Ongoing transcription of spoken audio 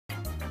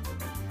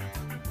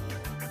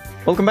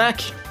Welcome back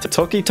to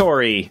Toki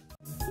Tori.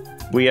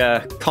 We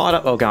caught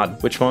up. Oh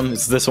god, which one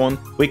is this one?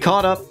 We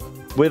caught up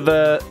with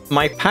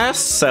my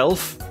past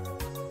self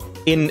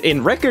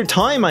in record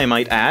time, I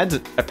might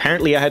add.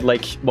 Apparently, I had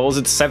like, what was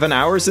it, 7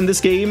 hours in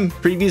this game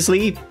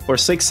previously, or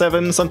 6,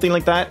 7, something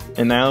like that.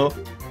 And now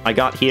I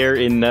got here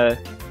in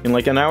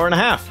like an hour and a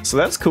half. So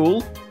that's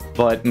cool.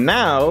 But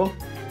now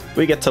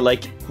we get to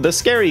like the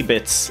scary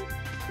bits,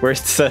 where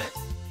it's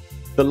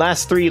the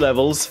last 3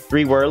 levels,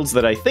 3 worlds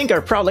that I think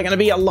are probably going to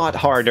be a lot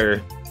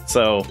harder.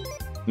 So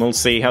we'll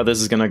see how this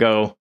is going to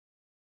go.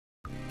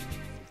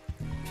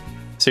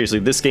 Seriously,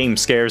 this game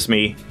scares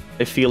me.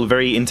 I feel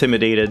very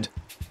intimidated.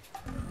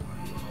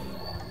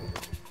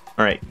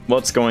 Alright,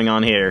 what's going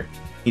on here?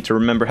 Need to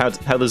remember how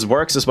this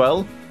works as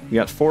well. We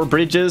got 4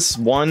 bridges,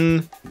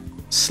 1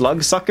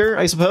 slug sucker,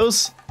 I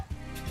suppose.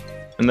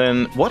 And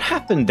then, what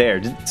happened there?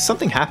 Did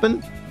something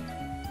happen?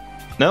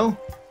 No?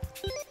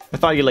 I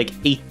thought you, like,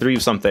 ate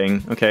through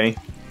something. Okay.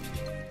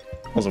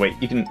 Also, wait,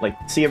 you can, like,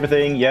 see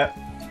everything. Yeah.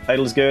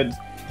 Title's good.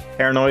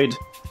 Paranoid.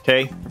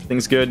 Okay,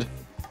 everything's good.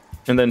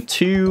 And then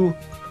 2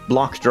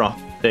 block drop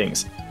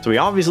things. So we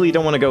obviously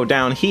don't want to go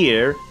down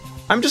here.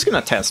 I'm just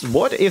gonna test.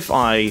 What if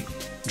I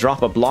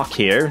drop a block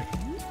here?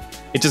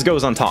 It just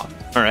goes on top.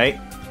 Alright.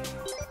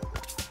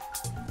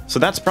 So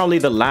that's probably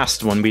the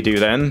last one we do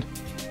then.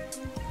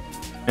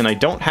 And I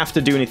don't have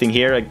to do anything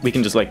here. We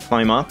can just, like,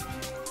 climb up.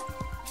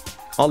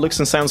 All looks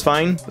and sounds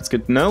fine. That's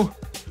good to know.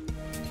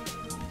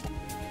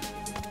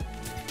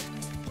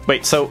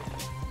 Wait, so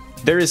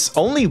there is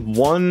only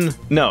 1...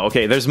 No,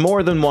 okay, there's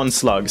more than 1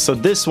 slug. So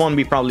this one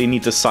we probably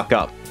need to suck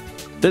up.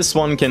 This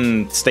one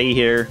can stay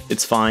here.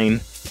 It's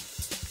fine.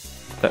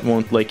 That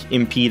won't, like,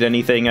 impede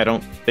anything, I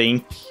don't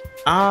think.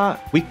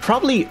 We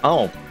probably...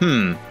 Oh,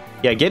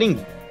 yeah,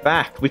 getting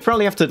back. We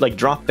probably have to, like,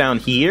 drop down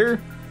here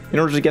in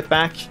order to get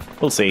back.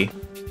 We'll see.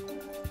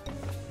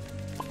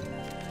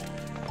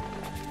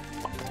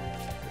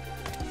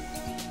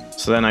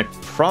 So then I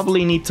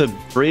probably need to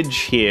bridge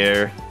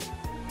here.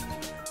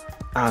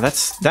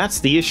 That's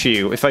the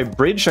issue. If I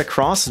bridge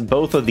across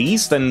both of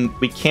these, then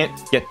we can't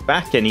get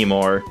back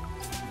anymore.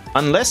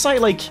 Unless I,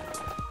 like...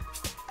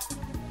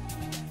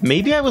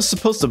 Maybe I was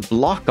supposed to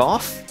block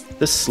off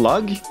the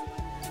slug?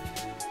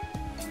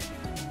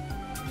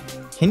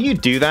 Can you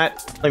do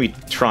that? Let me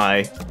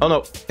try. Oh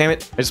no, damn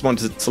it. I just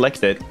wanted to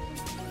select it.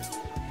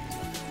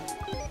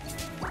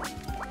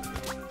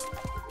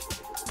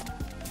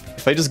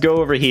 If I just go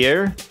over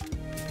here...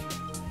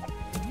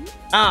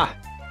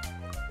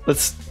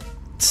 Let's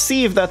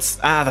see if that's...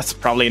 that's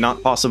probably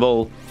not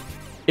possible.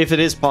 If it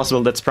is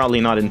possible, that's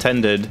probably not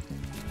intended.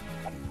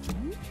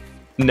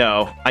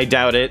 No, I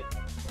doubt it.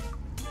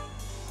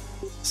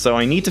 So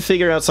I need to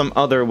figure out some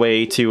other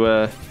way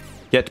to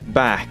get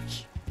back.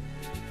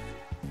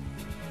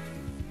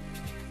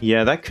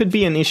 Yeah, that could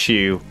be an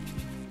issue.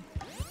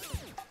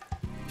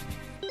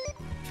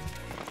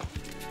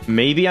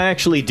 Maybe I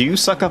actually do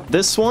suck up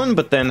this one,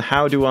 but then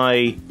how do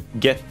I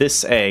get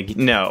this egg?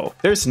 No,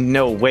 there's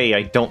no way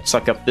I don't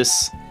suck up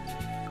this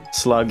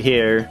slug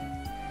here.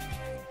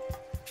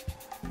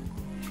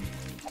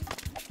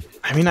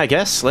 I mean, I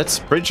guess let's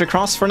bridge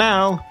across for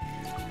now.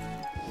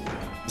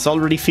 This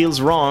already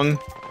feels wrong.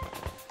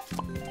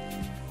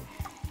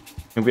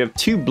 And we have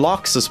 2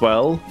 blocks as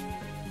well.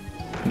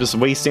 I'm just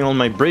wasting all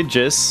my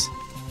bridges.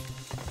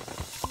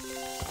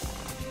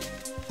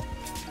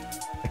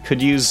 I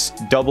could use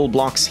double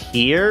blocks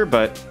here,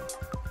 but...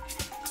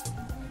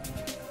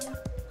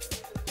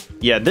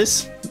 Yeah,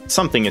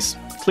 something is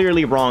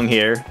clearly wrong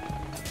here.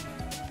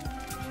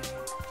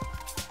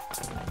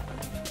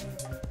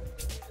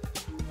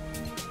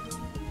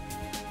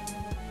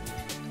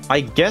 I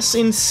guess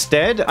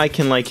instead I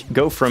can, like,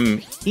 go from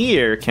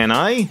here, can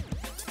I?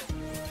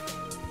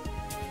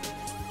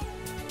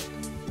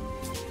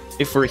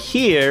 If we're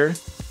here...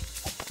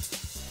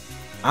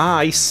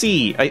 I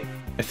see. I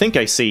think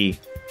I see.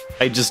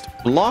 I just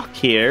block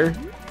here,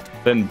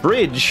 then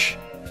bridge,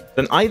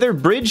 then either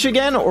bridge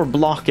again or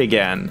block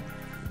again.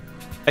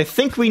 I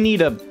think we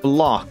need a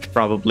block,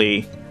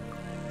 probably.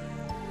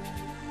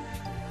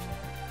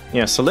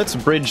 Yeah, so let's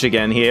bridge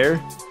again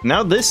here.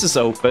 Now this is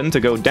open to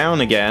go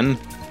down again.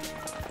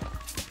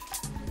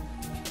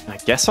 I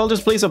guess I'll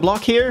just place a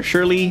block here.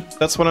 Surely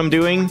that's what I'm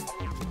doing.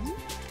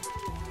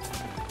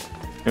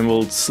 And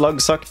we'll slug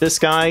suck this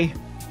guy.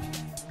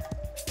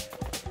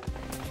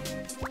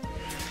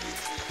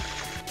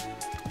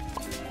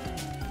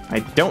 I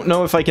don't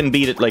know if I can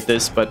beat it like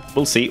this, but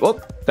we'll see. Oh,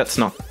 that's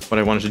not what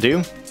I wanted to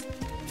do.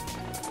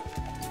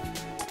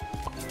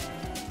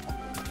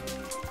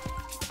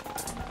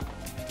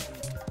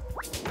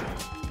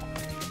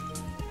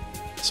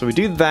 So we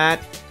do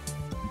that.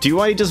 Do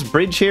I just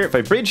bridge here? If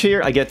I bridge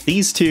here, I get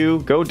these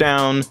 2, go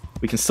down.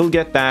 We can still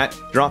get that.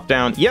 Drop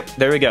down. Yep,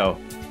 there we go.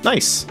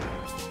 Nice.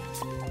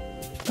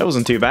 That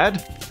wasn't too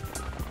bad.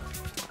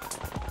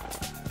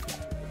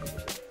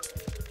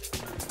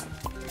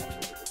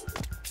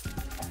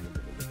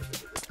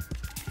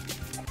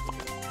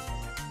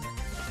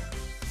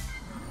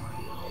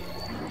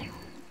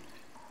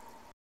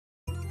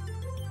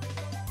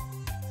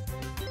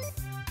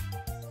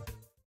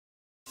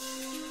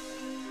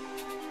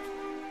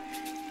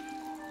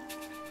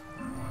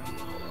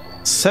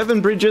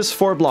 7 bridges,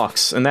 4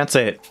 blocks, and that's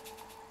it.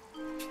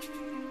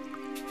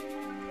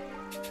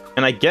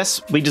 And I guess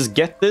we just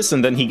get this,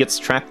 and then he gets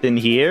trapped in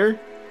here.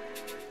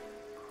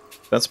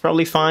 That's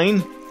probably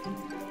fine.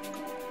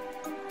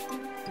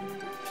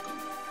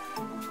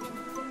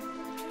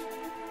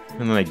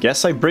 And then I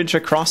guess I bridge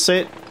across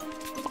it.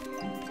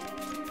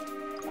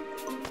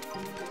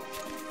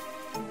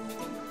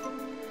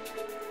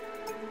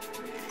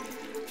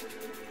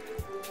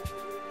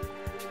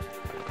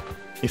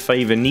 If I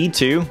even need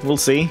to, we'll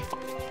see.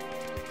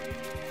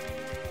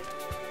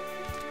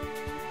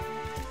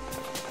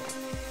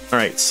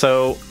 Alright,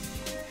 so...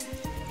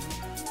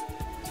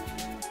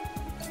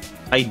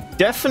 I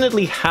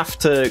definitely have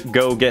to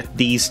go get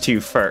these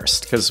two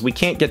first, because we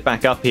can't get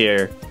back up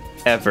here,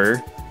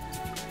 ever.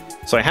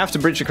 So I have to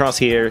bridge across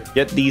here,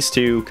 get these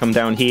two, come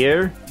down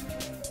here.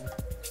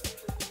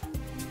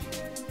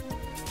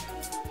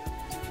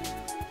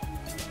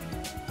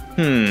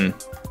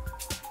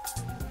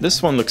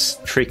 This one looks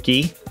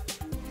tricky.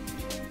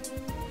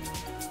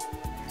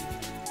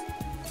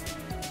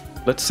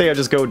 Let's say I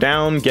just go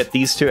down, get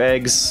these 2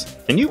 eggs.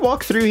 Can you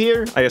walk through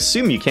here? I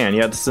assume you can.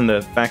 Yeah, that's in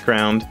the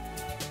background.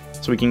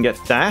 So we can get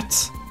that.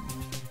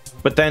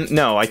 But then,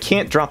 no, I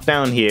can't drop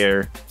down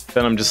here.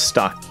 Then I'm just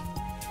stuck.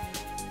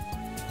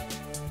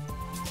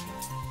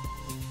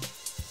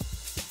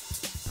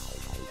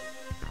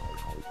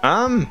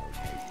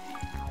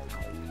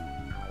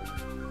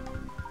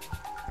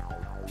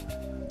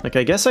 Like,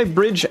 I guess I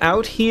bridge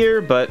out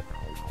here, but...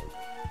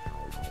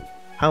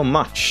 how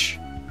much?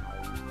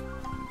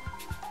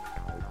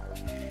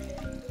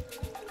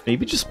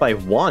 Maybe just by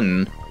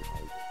 1.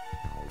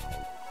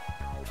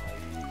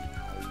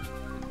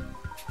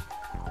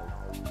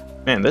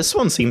 Man, this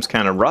one seems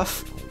kind of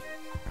rough.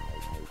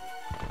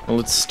 Well,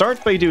 let's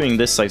start by doing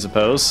this, I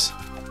suppose.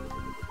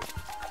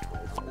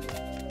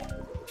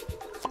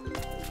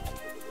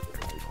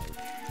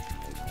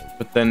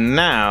 But then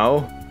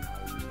now...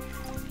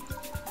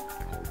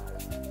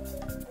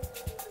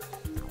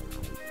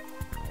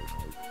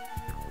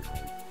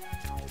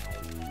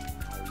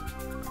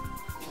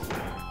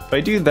 if I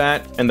do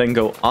that and then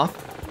go up,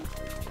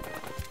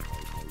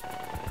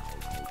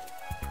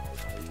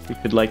 we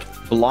could, like,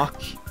 block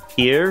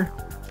here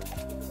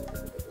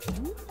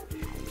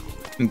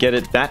and get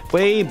it that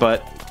way,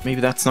 but maybe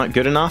that's not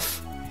good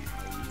enough.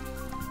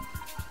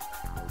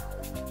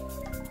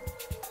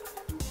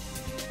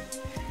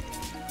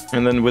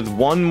 And then with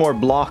 1 more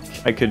block,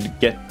 I could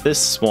get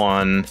this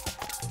one.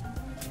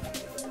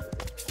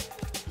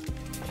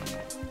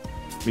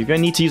 Maybe I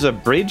need to use a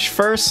bridge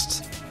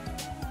first?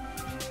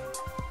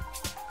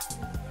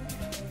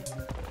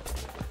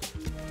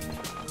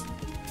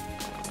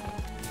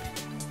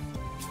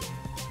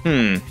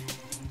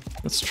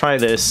 Let's try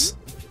this.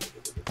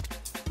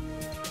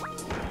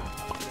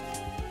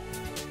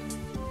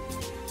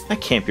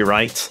 That can't be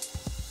right.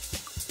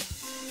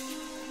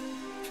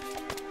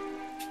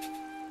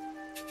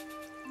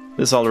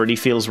 This already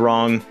feels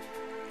wrong.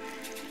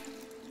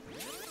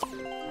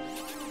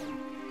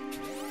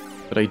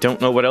 But I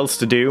don't know what else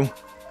to do.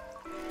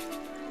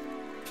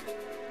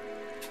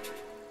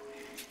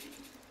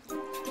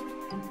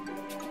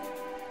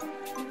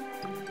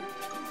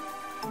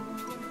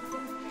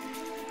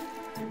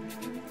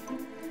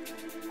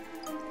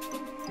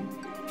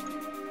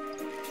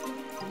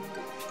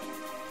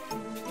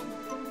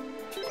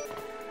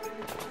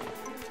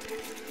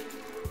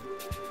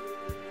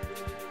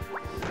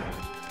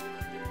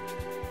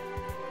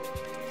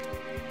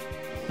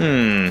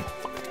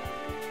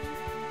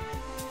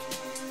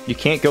 You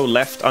can't go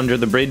left under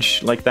the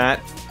bridge like that.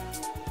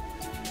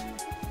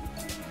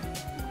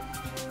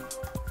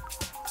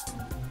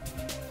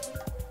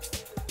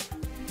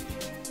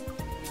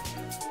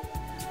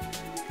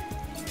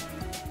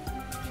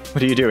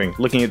 What are you doing?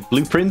 Looking at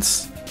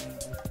blueprints?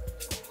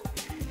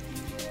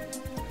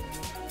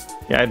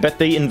 Yeah, I bet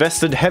they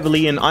invested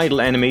heavily in idle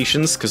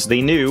animations, because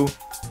they knew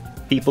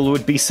people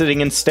would be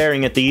sitting and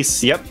staring at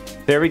these. Yep,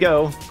 there we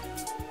go.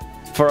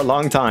 For a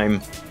long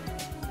time.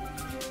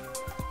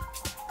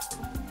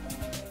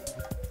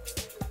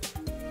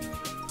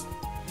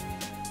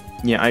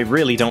 Yeah, I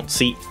really don't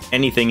see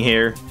anything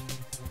here.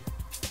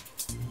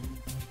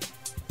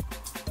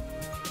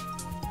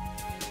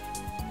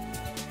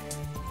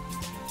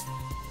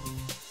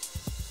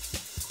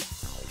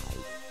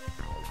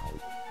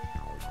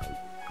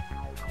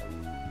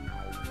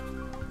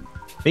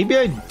 Maybe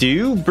I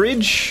do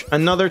bridge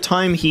another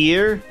time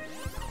here?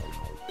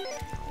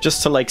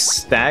 Just to, like,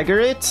 stagger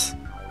it?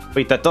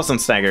 Wait, that doesn't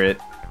stagger it.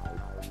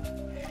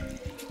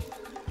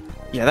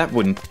 Yeah, that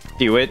wouldn't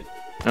do it,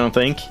 I don't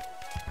think.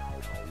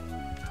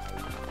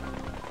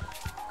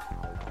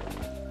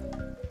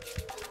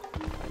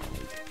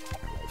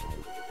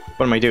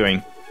 What am I doing?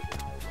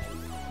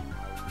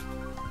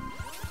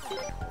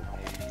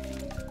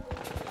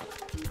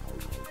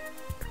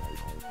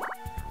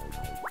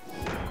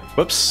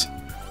 Whoops.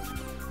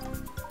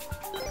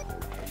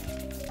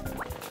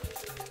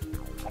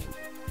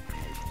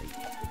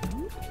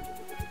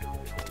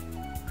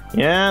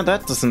 Yeah,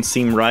 that doesn't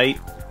seem right.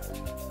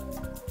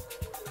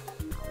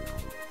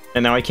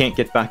 And now I can't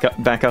get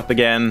back up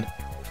again.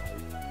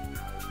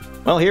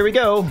 Well, here we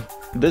go.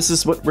 This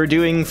is what we're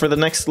doing for the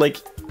next, like,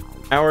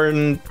 hour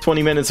and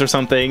 20 minutes or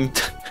something.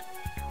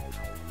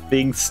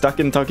 Being stuck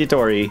in Toki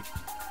Tori.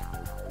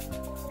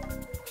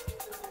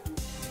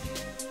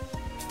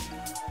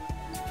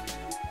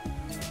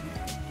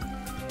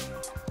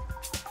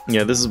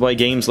 Yeah, this is why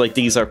games like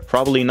these are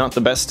probably not the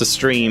best to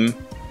stream,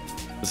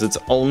 because it's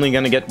only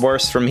gonna get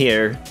worse from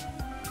here.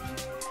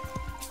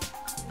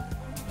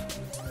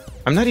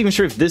 I'm not even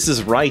sure if this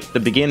is right, the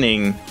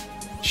beginning.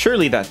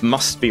 Surely that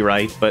must be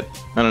right, but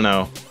I don't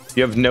know.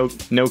 You have no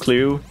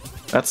clue?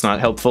 That's not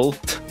helpful.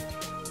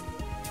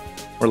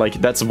 Or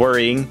like, that's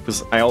worrying,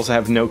 because I also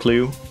have no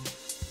clue.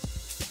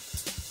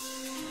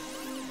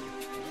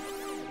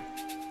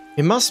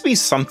 It must be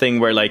something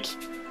where, like...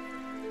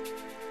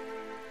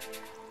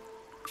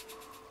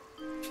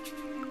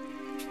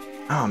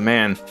 Oh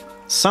man,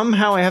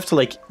 somehow I have to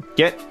like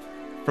get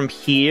from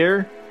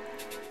here.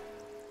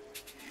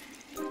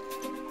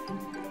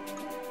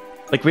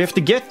 Like we have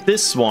to get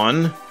this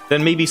one,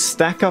 then maybe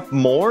stack up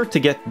more to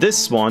get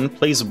this one,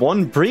 place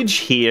one bridge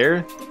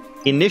here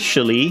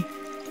initially,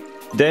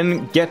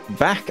 then get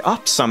back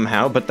up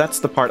somehow, but that's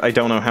the part I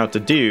don't know how to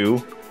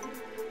do.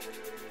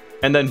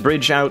 And then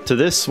bridge out to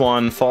this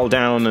one, fall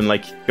down and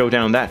like go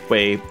down that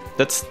way.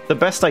 That's the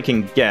best I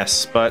can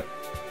guess, but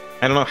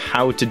I don't know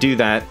how to do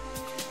that.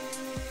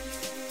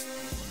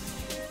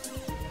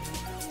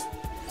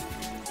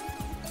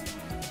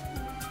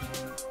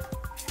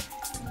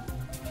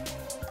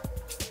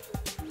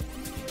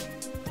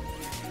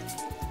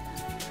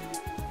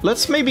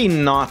 Let's maybe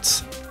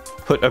not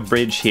put a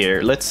bridge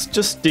here. Let's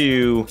just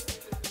do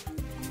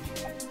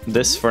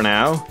this for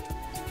now.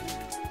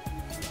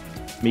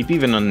 Maybe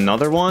even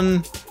another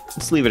one.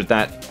 Let's leave it at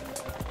that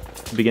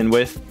to begin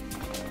with.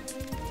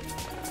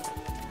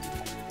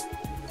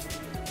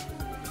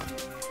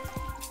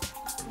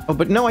 Oh,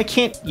 but no, I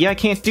can't. Yeah, I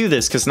can't do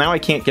this because now I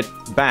can't get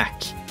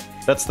back.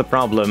 That's the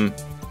problem.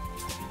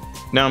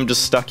 Now I'm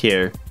just stuck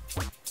here.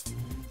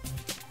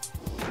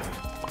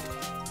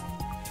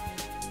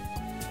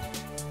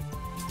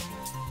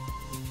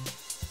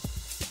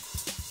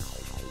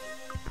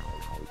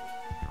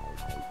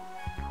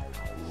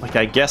 Like,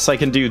 I guess I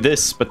can do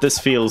this, but this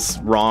feels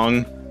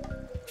wrong.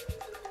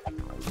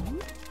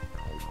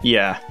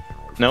 Yeah.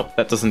 Nope,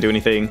 that doesn't do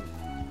anything.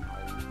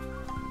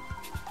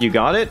 You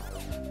got it?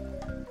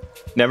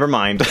 Never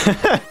mind.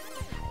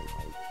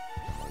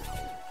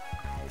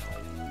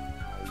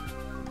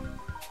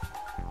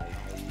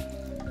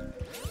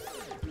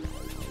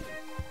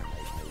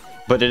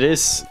 But it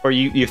is... Or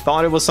you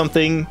thought it was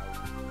something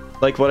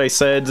like what I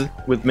said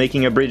with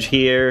making a bridge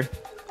here.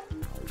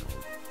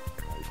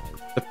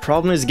 The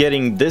problem is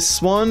getting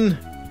this one,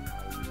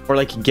 or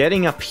like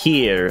getting up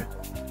here.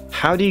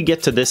 How do you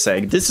get to this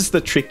egg? This is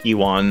the tricky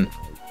one.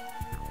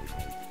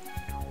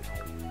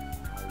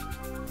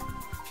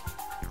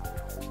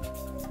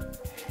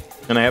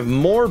 And I have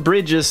more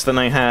bridges than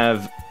I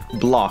have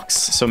blocks,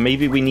 so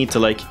maybe we need to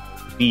like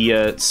be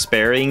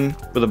sparing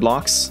with the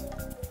blocks.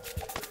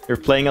 You're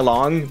playing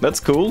along, that's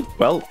cool.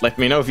 Well, let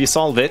me know if you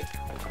solve it.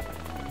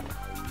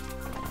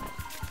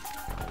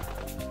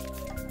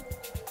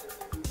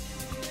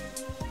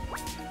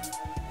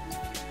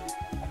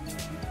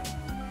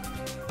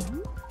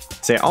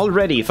 Say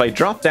already, if I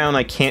drop down,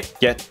 I can't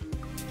get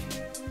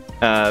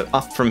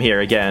up from here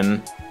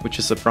again, which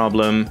is a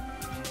problem.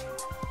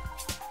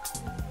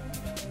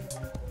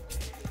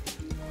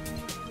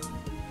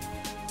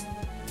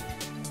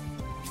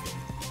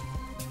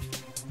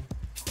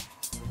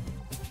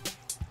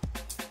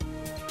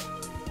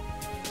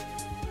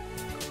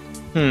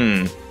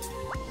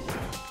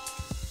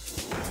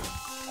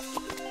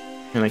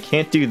 And I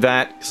can't do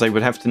that because I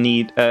would have to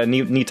need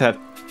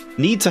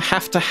to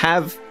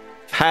have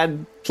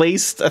had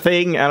placed a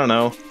thing. I don't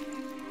know.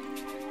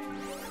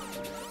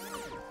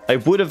 I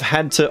would have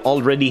had to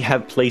already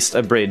have placed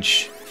a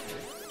bridge.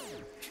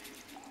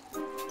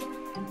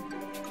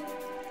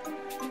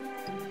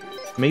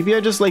 Maybe I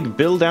just like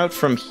build out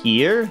from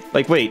here.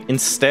 Like, wait,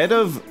 instead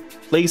of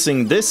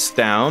placing this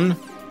down,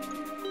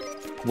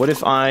 what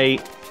if I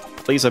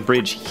place a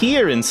bridge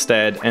here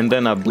instead and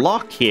then a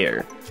block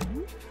here?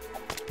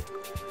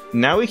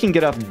 Now we can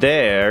get up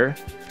there.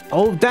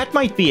 Oh, that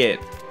might be it.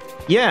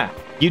 Yeah,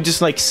 you just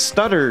like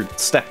stutter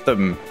step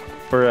them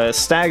or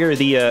stagger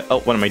the oh,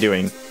 what am I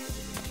doing?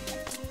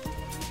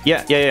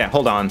 Yeah,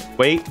 hold on.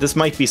 Wait, this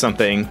might be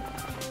something.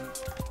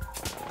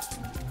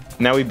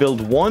 Now we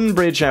build one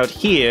bridge out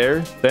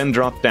here, then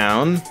drop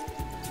down.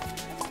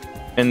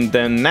 And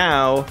then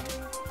now,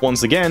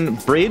 once again,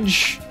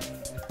 bridge.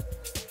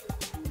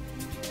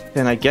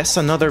 Then I guess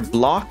another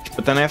block,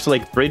 but then I have to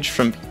like bridge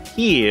from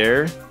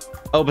here.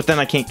 Oh, but then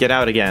I can't get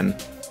out again.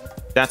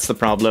 That's the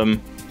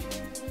problem.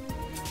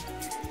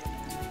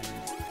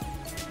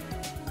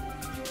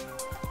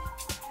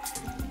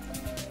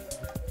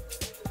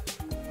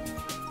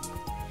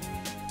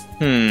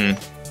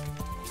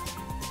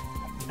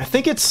 I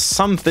think it's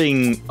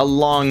something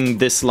along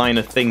this line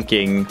of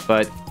thinking,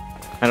 but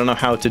I don't know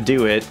how to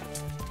do it.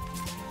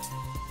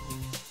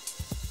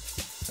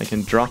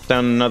 can drop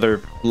down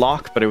another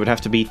block, but it would have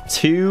to be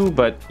 2,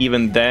 but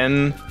even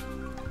then...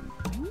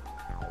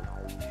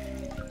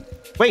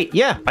 Wait,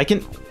 yeah, I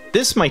can...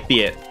 This might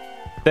be it.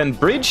 Then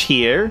bridge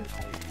here.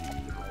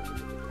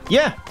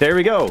 Yeah, there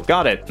we go.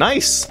 Got it.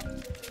 Nice.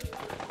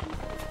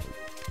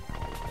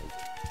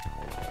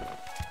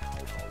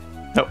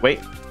 Oh, wait.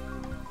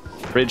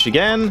 Bridge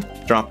again.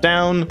 Drop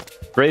down.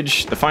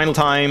 Bridge the final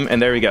time,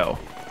 and there we go.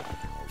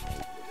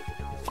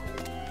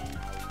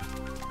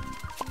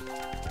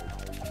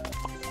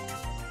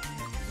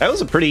 That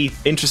was a pretty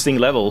interesting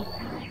level.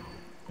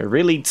 They're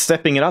really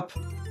stepping it up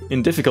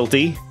in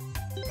difficulty.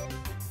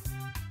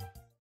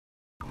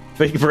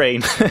 Big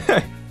brain.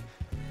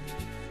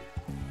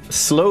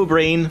 Slow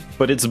brain,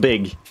 but it's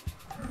big.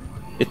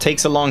 It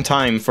takes a long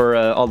time for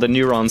all the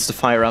neurons to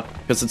fire up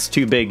because it's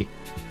too big.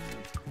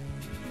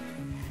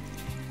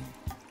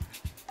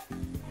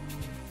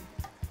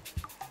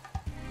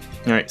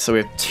 Alright, so we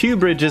have 2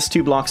 bridges,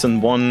 2 blocks,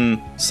 and 1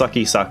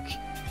 sucky suck.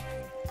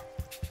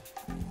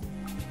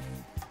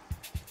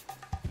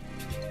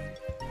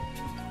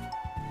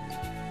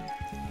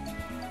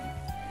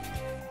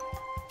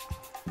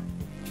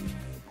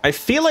 I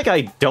feel like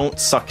I don't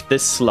suck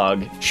this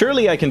slug.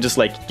 Surely I can just,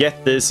 like,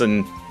 get this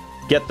and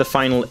get the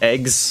final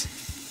eggs.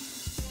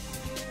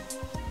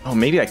 Oh,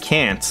 maybe I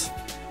can't.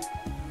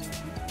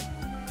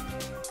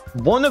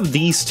 One of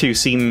these two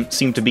seem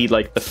to be,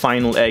 like, the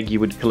final egg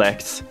you would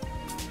collect.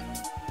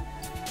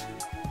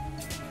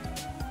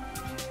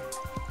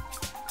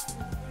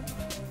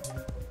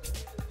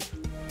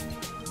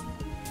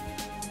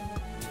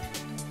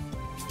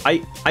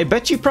 I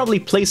bet you probably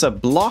place a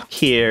block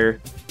here,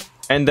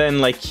 and then,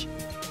 like...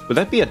 Would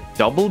that be a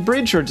double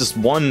bridge or just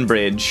 1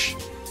 bridge?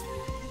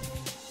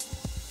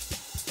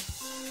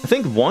 I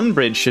think 1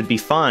 bridge should be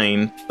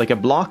fine. Like a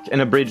block and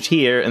a bridge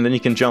here, and then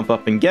you can jump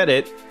up and get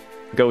it.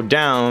 Go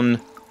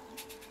down.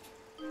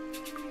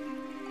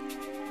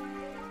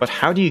 But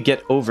how do you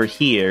get over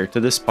here to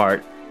this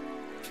part?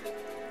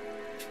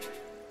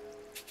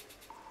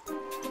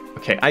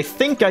 Okay, I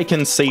think I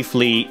can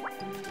safely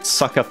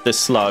suck up this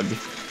slug.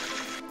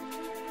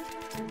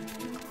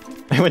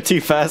 I went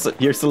too fast.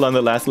 You're still on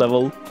the last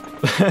level.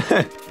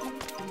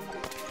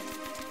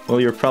 Well,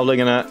 you're probably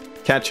gonna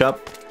catch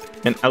up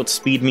and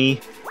outspeed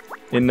me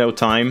in no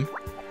time.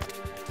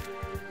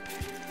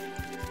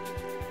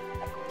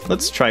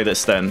 Let's try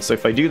this then. So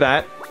if I do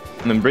that,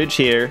 and then bridge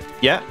here,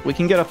 yeah, we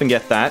can get up and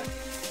get that.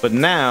 But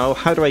now,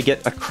 how do I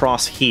get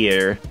across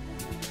here?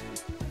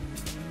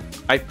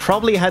 I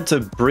probably had to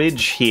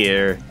bridge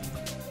here,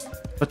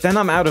 but then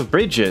I'm out of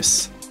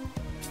bridges.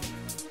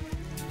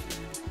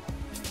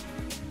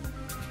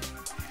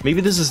 Maybe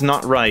this is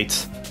not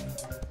right.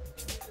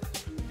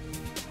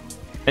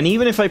 And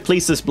even if I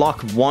place this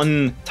block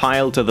 1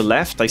 tile to the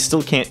left, I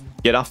still can't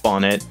get up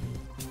on it.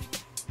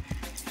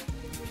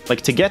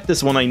 Like, to get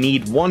this one, I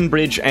need 1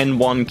 bridge and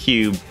 1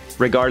 cube,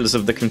 regardless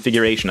of the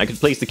configuration. I could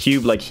place the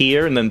cube, like,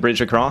 here and then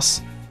bridge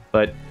across,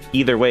 but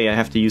either way, I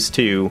have to use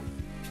 2.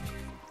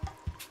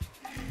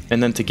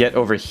 And then to get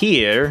over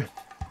here...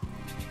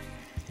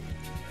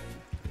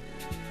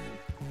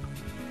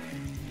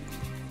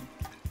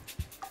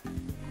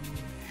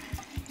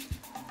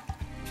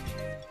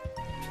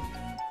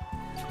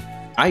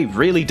 I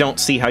really don't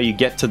see how you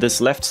get to this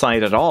left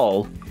side at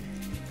all.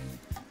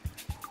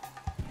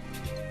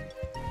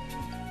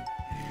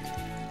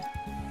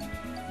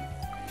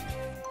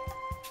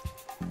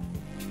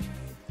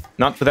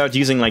 Not without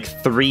using like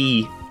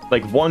 3,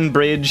 like 1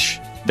 bridge,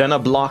 then a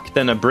block,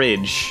 then a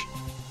bridge.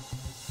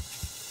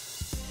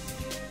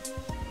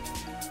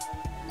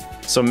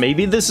 So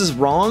maybe this is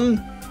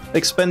wrong,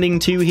 expending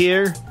 2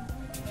 here.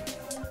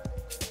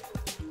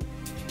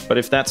 But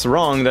if that's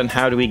wrong, then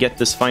how do we get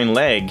this final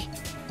egg?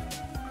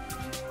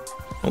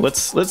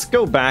 Let's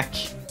go back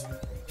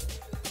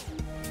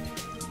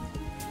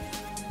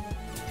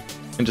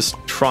and just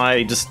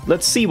try,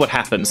 let's see what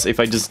happens if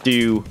I just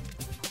do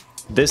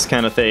this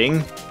kind of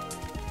thing.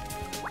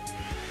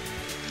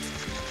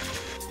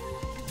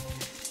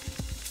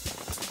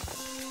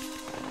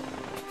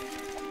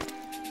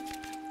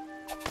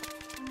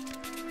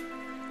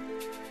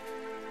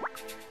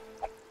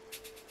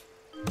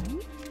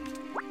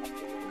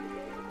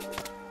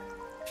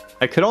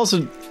 I could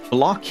also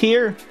block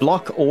here.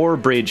 Block or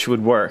bridge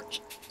would work.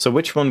 So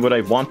which one would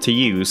I want to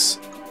use?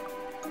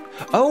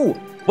 Oh,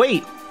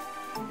 wait.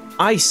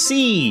 I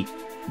see.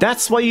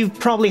 That's why you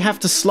probably have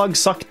to slug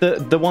suck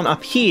the one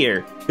up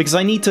here. Because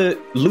I need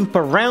to loop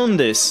around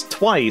this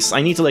twice.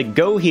 I need to like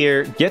go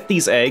here, get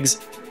these eggs,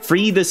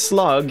 free this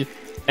slug,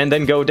 and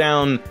then go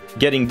down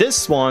getting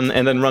this one,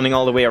 and then running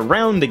all the way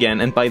around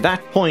again. And by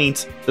that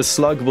point, the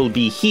slug will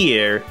be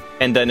here,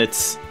 and then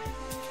it's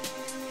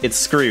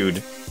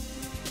screwed.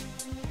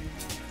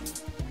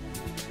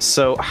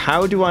 So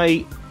how do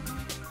I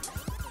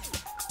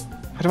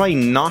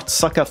not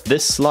suck up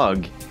this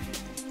slug?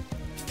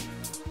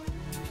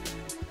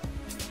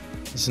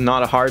 It's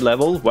not a hard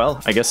level. Well,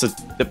 I guess it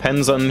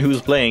depends on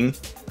who's playing.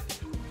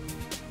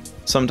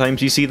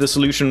 Sometimes you see the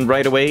solution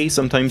right away,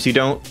 sometimes you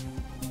don't.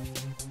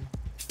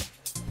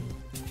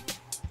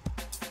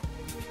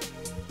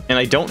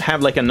 I don't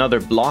have, like, another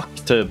block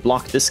to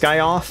block this guy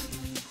off.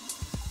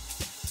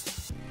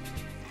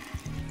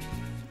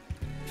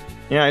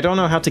 Yeah, I don't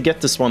know how to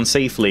get this one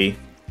safely.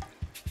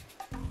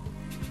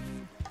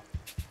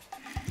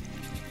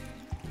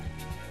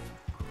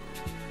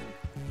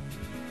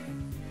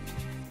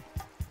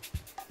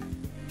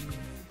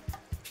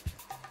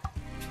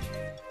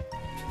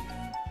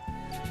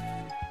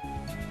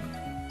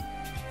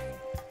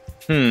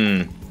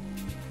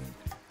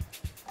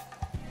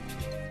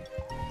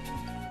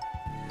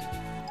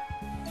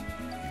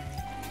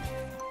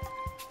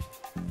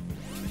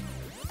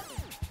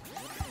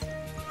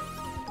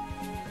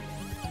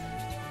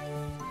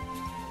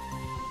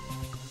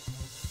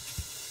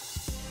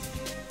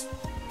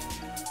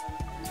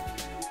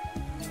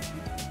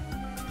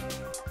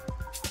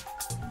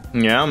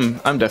 Yeah,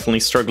 I'm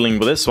definitely struggling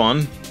with this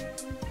one.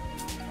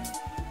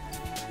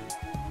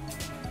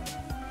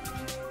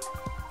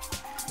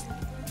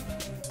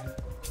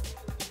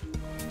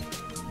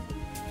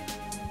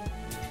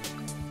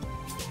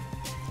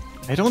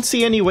 I don't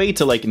see any way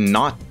to, like,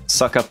 not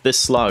suck up this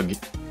slug.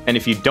 And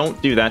if you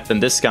don't do that, then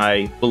this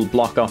guy will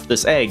block off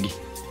this egg.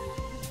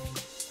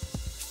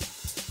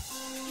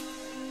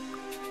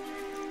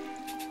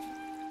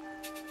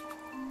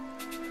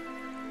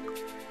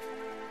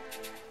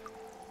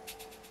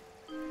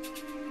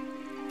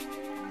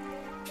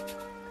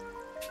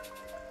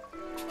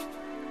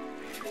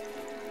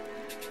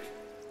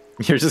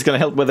 You're just gonna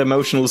help with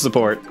emotional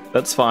support.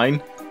 That's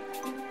fine.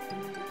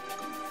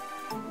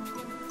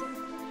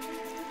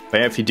 But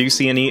yeah, if you do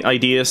see any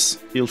ideas,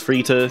 feel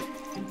free to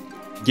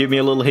give me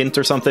a little hint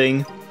or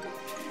something.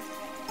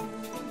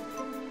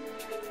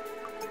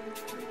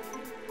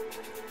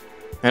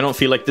 I don't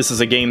feel like this is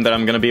a game that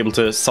I'm gonna be able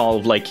to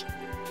solve, like,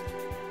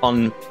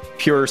 on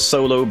pure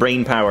solo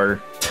brain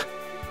power.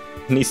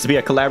 It needs to be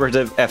a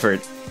collaborative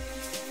effort.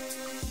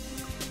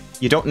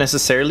 You don't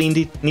necessarily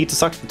need to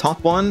suck the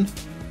top one.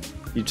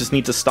 You just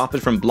need to stop it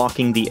from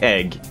blocking the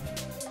egg.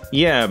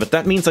 Yeah, but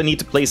that means I need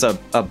to place a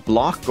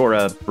block or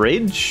a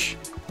bridge?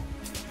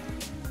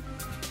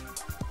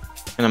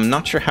 And I'm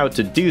not sure how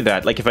to do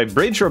that. Like, if I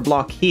bridge or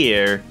block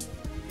here,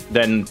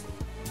 then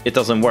it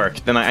doesn't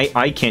work. Then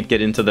I can't get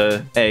into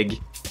the egg.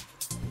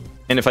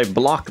 And if I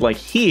block, like,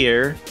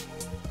 here,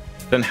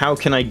 then how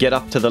can I get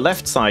up to the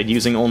left side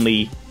using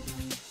only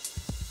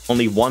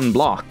one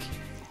block?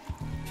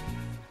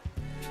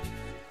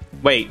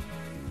 Wait.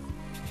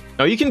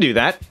 No, you can do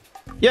that.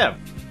 Yeah.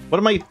 What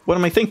am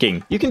I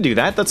thinking? You can do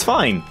that. That's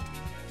fine.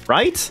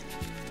 Right?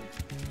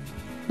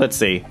 Let's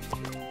see.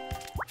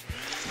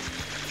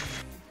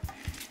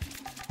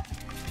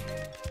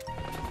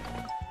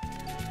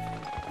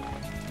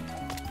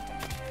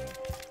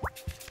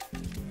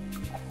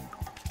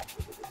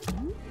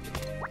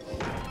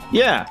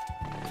 Yeah.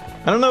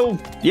 I don't know.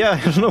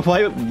 Yeah, I don't know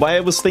why I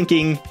was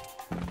thinking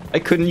I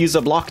couldn't use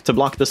a block to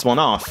block this one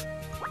off.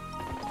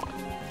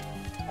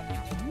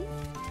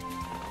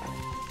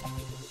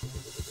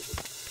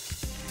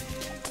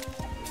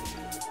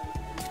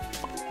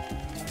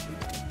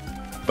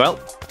 Well,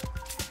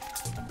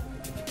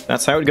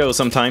 that's how it goes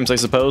sometimes, I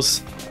suppose.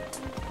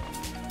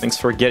 Thanks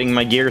for getting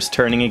my gears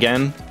turning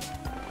again.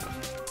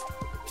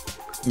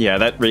 Yeah,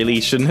 that really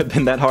shouldn't have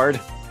been that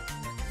hard.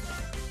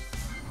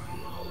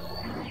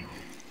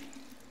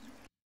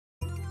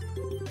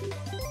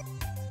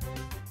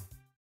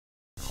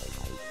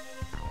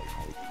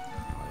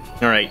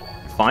 Alright,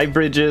 5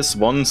 bridges,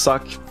 1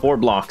 suck, 4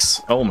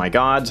 blocks. Oh my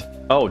god.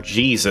 Oh,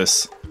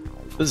 Jesus.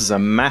 This is a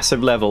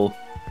massive level.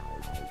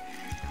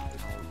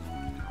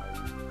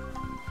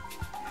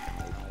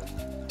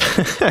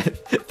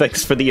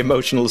 Thanks for the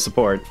emotional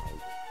support.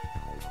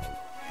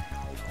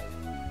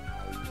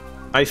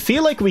 I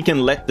feel like we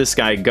can let this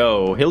guy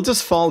go. He'll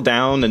just fall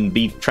down and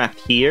be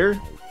trapped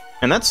here.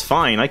 And that's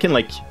fine. I can,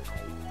 like...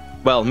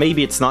 Well,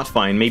 maybe it's not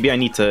fine. Maybe I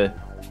need to...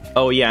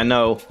 Oh, yeah,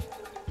 no.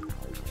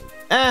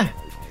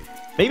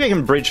 Maybe I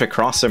can bridge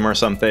across him or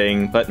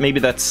something, but maybe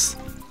that's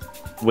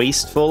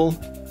wasteful.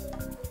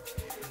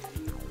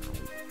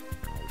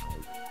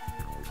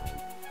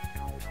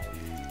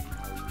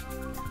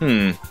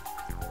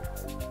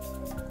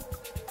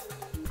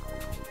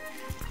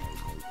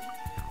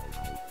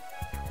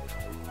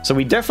 So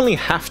we definitely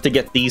have to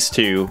get these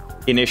two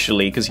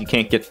initially, because you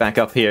can't get back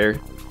up here.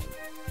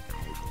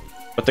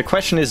 But the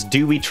question is,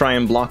 do we try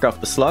and block off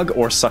the slug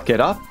or suck it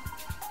up?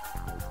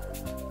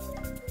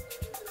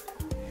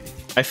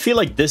 I feel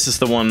like this is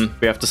the one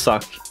we have to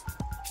suck.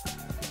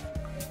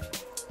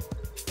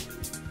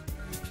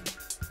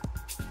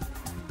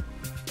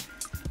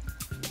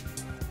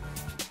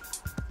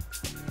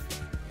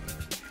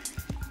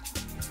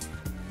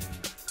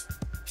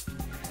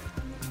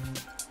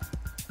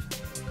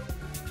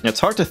 It's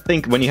hard to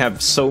think when you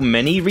have so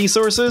many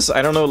resources.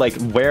 I don't know, like,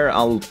 where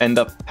I'll end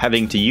up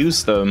having to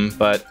use them,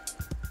 but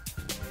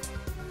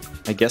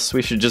I guess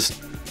we should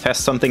just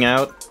test something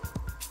out.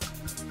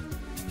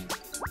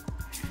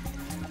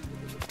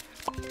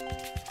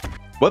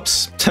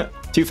 Whoops,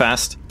 too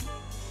fast.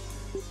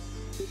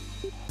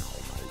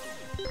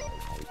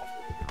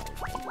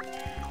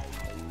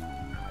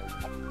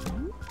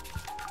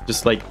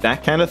 Just like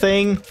that kind of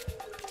thing.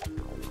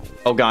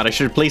 Oh god, I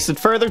should have placed it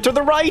further to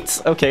the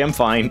right! Okay, I'm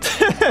fine.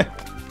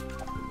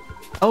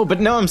 Oh,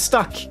 but no, I'm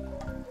stuck.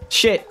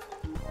 Shit.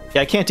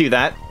 Yeah, I can't do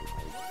that.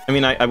 I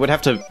mean, I would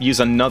have to use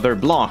another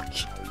block.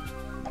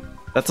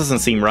 That doesn't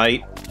seem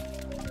right.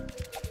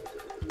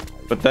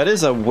 But that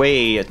is a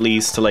way, at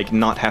least, to, like,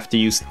 not have to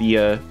use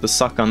the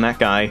suck on that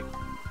guy.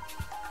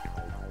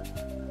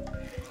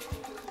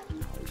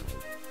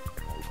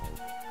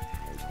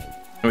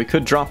 And we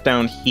could drop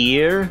down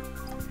here.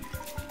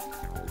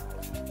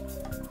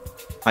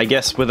 I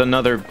guess with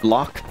another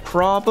block,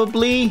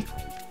 probably?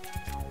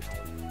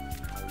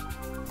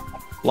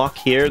 Block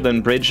here,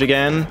 then bridge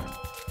again.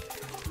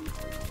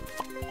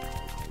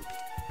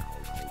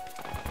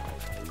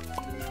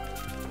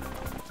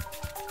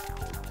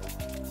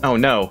 Oh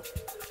no.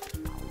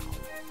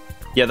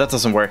 Yeah, that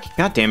doesn't work.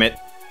 God damn it.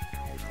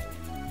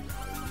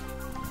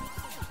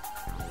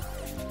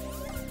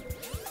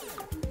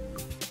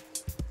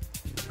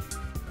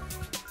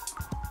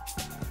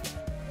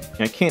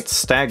 I can't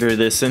stagger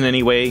this in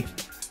any way.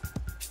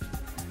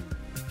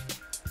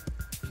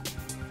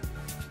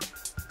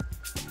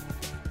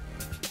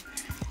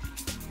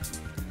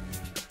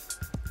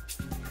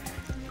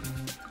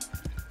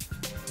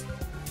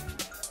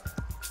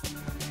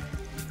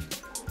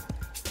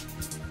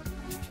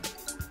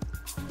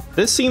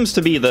 This seems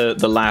to be the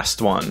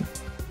last one.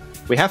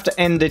 We have to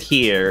end it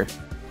here.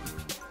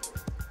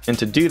 And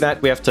to do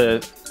that, we have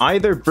to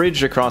either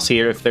bridge across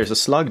here if there's a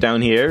slug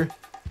down here,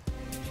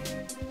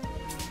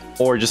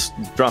 or just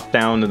drop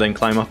down and then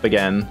climb up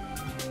again.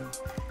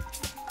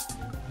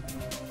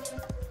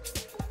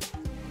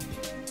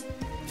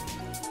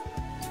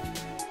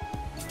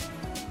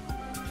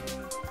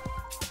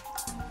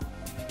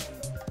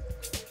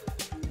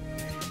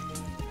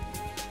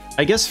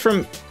 I guess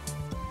from...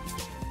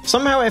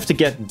 Somehow I have to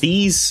get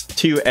these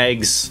 2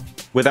 eggs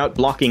without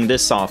blocking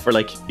this off, or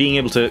like being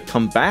able to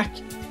come back,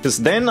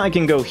 because then I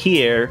can go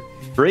here,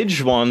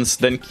 bridge once,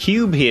 then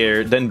cube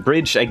here, then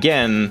bridge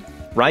again,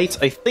 right?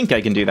 I think I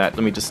can do that.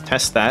 Let me just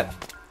test that.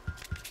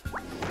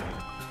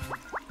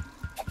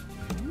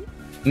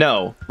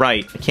 No,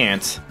 right, I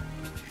can't.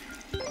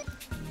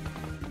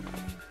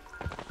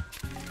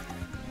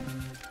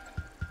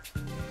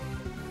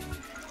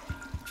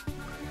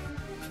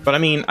 But I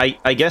mean,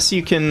 I guess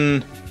you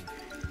can...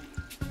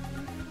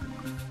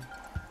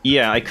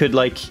 Yeah, I could,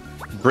 like,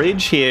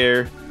 bridge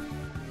here,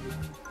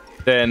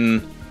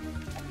 then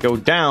go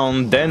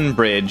down, then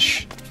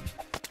bridge,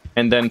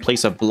 and then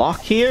place a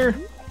block here?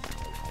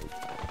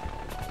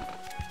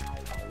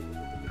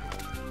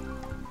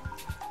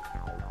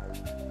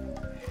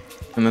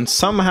 And then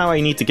somehow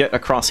I need to get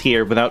across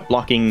here without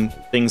blocking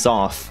things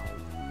off.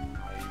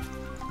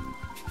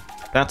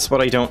 That's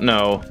what I don't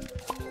know.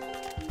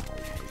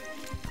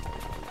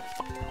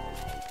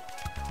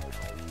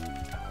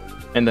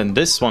 And then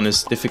this one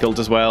is difficult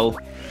as well.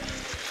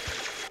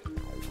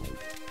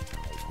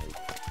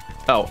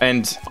 Oh,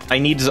 and I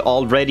need to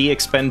already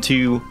expend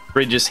 2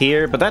 bridges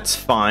here, but that's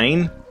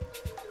fine.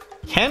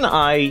 Can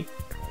I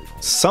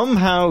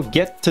somehow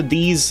get to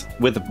these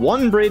with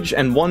 1 bridge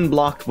and 1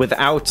 block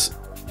without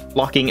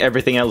blocking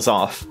everything else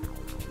off?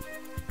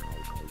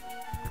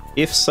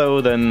 If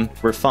so, then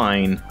we're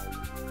fine.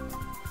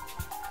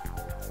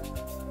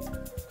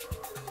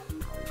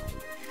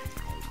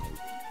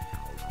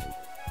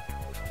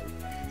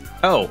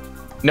 Oh,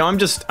 no, I'm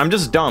just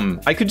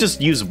dumb. I could just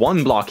use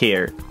 1 block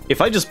here.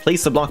 If I just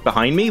place the block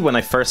behind me when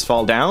I first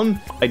fall down,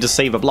 I just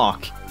save a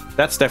block.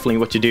 That's definitely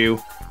what you do.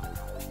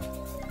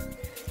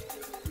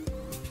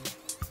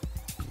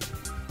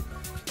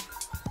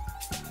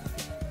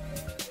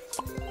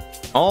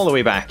 All the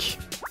way back.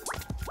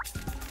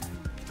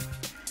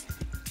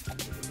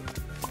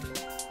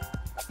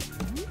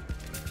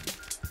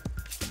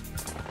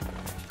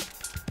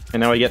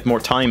 And now I get more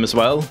time as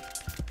well.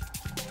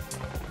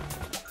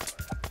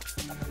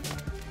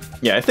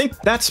 Yeah, I think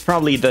that's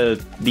probably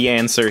the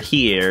answer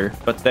here,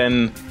 but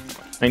then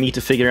I need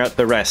to figure out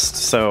the rest.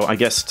 So I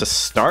guess to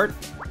start,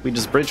 we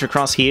just bridge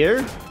across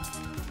here.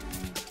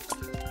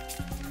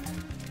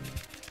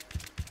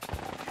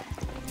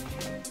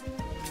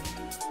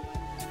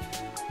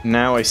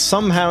 Now I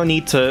somehow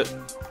need to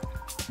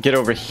get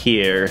over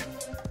here.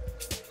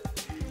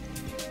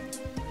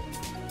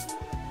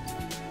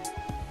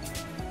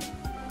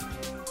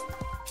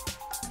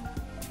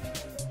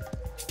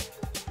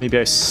 Maybe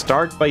I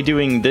start by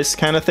doing this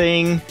kind of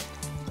thing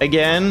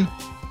again.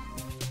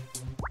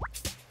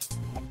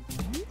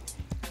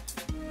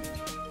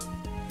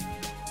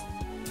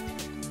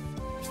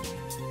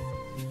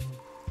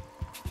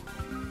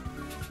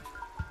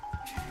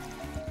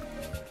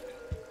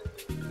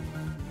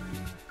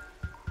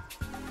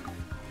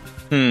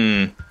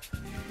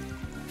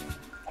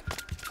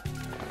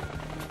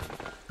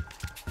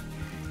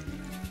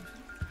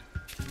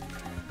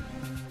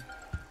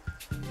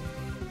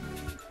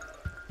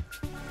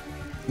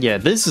 Yeah,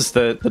 this is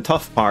the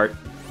tough part.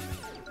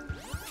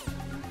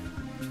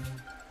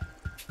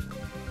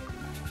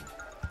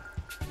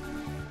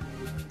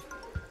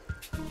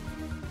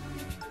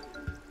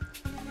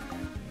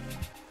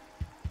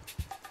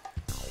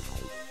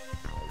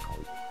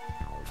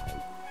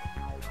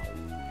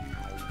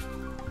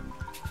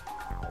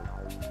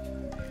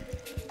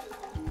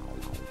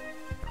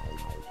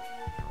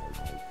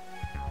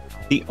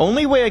 The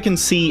only way I can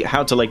see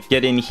how to, like,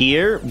 get in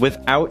here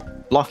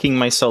without blocking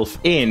myself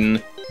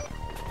in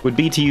would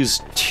be to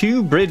use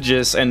 2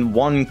 bridges and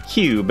 1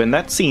 cube, and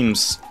that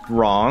seems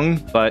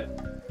wrong, but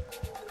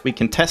we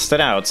can test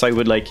it out. So I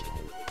would, like,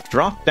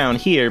 drop down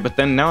here, but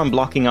then now I'm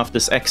blocking off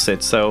this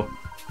exit, so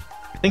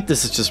I think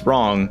this is just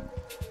wrong.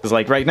 Because,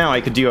 like, right now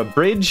I could do a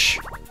bridge,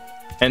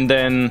 and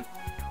then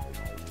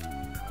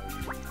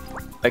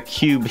a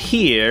cube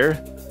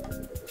here.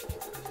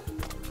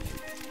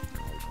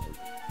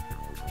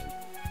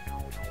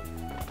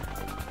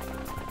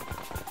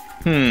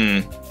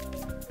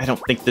 I don't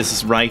think this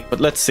is right, but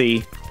let's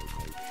see.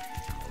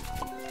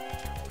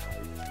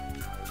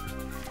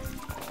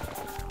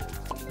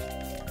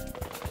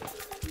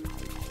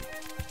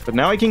 But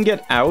now I can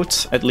get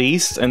out, at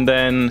least, and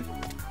then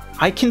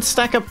I can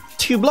stack up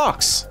 2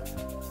 blocks.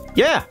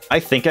 Yeah, I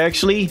think I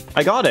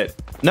got it.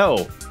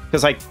 No,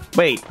 because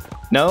wait,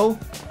 no?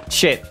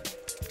 Shit.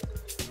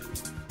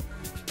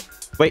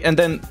 Wait, and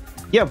then,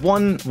 yeah,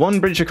 one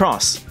bridge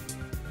across.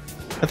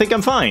 I think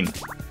I'm fine.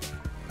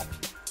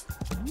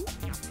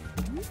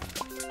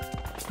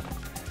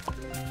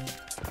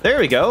 There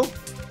we go.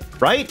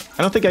 Right?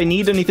 I don't think I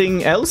need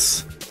anything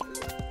else.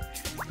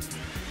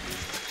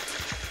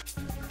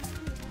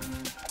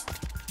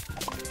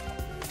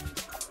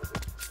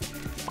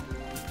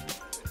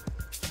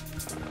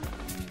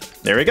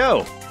 There we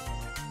go.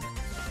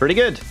 Pretty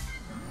good.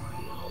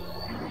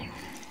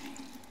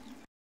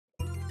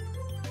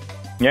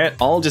 Yeah, it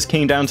all just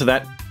came down to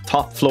that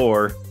top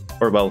floor.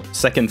 Or, well,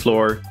 second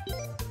floor.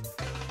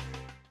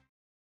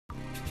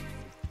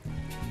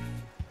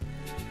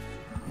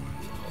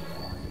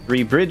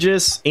 Three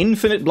bridges,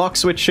 infinite block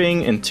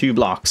switching, and 2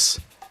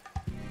 blocks.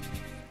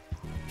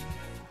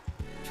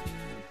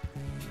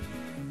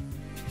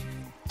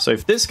 So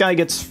if this guy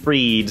gets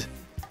freed,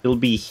 he'll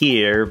be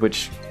here,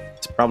 which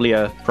is probably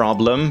a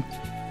problem.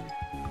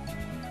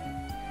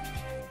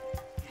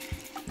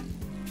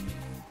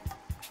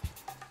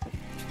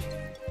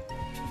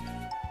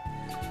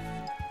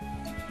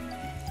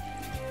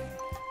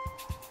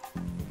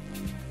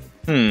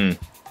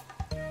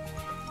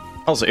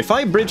 Also, if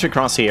I bridge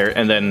across here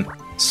and then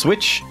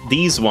switch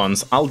these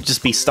ones, I'll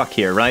just be stuck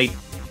here, right?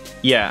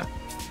 Yeah.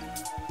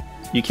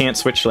 You can't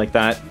switch like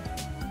that.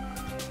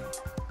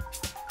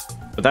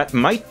 But that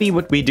might be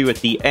what we do at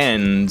the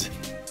end.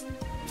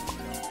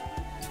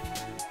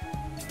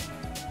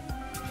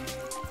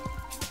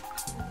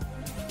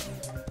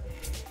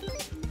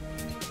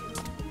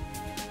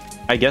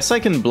 I guess I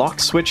can block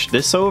switch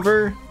this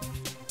over?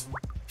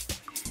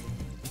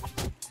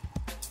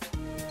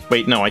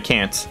 Wait, no, I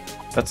can't.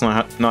 That's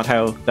not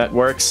how that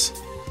works.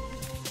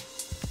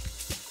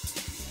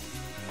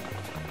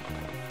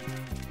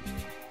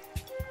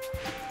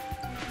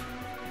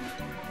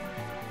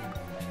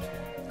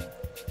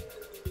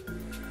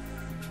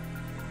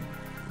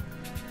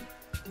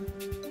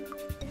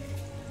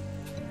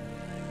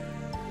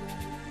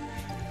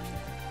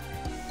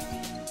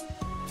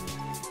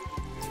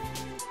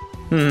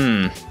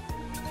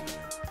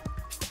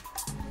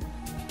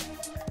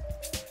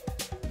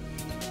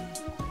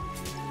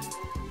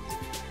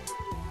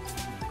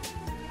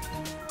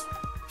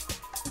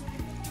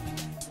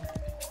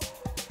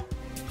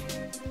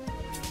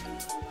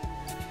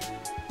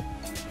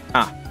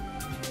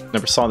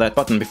 Never saw that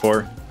button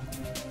before.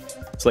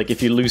 It's like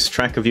if you lose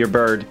track of your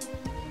bird.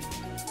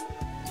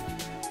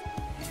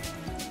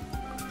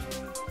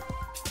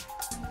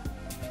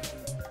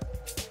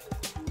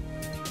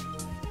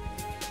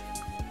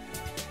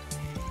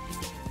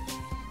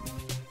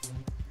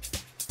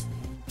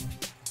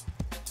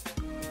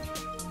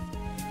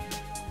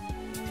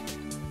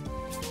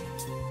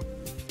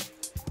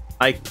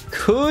 I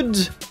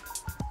could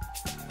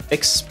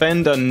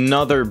expend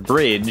another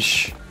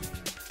bridge.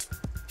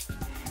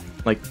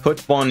 Like,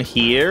 put one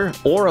here,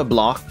 or a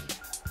block.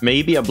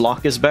 Maybe a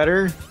block is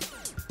better.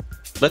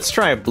 Let's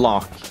try a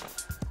block.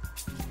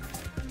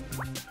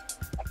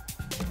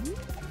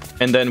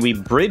 And then we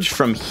bridge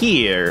from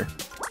here.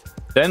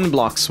 Then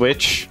block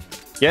switch.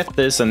 Get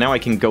this, and now I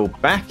can go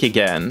back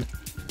again.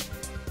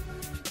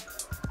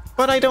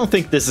 But I don't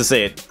think this is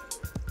it.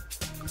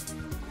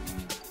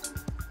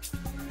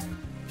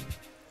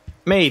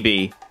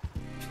 Maybe.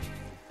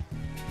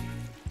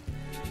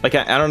 Like,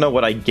 I don't know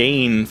what I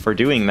gain for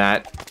doing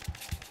that.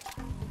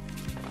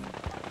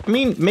 I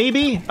mean,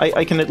 maybe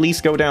I can at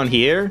least go down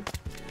here.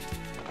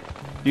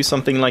 Do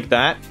something like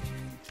that.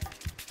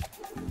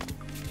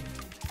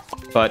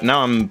 But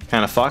now I'm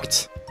kind of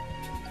fucked.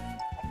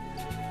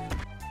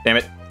 Damn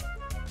it.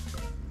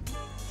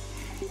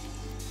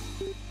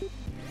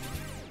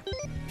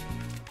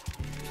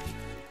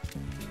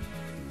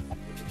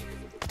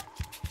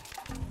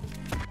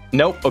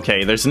 Nope,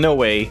 okay, there's no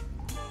way.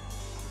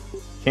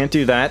 Can't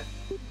do that.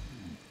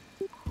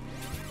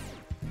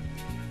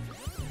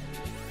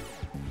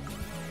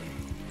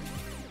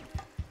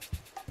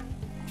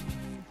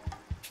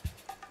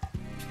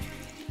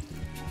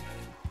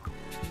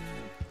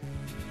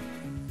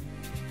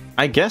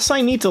 I guess I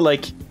need to,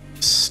 like,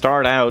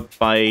 start out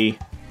by...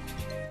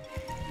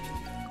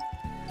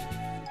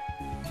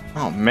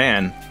 Oh,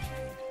 man.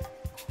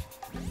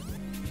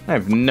 I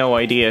have no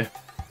idea.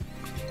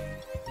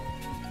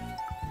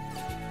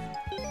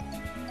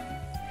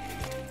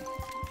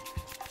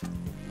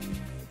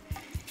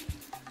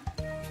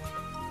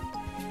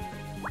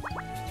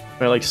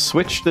 I like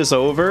switch this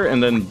over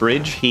and then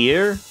bridge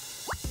here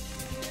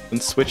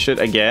and switch it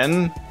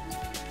again.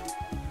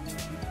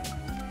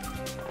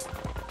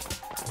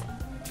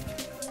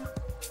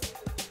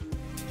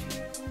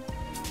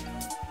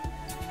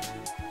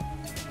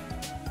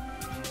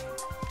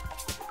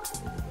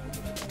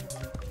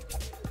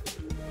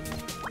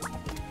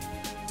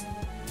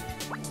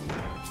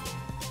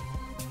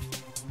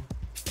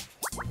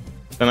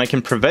 Then I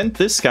can prevent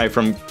this guy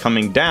from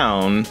coming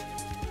down.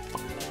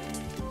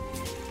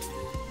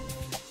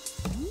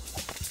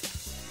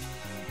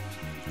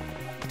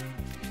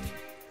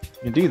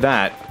 You do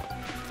that.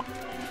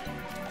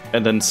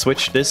 And then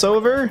switch this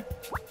over.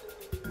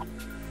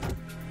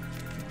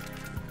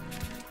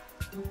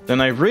 Then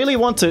I really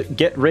want to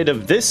get rid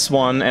of this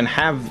one and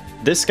have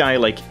this guy,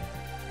 like,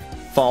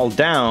 fall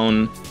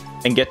down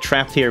and get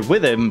trapped here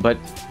with him, but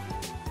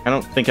I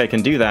don't think I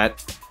can do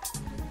that.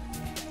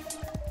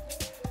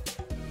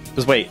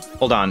 Just wait,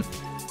 hold on.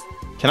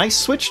 Can I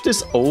switch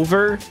this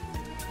over?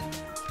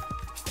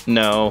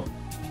 No.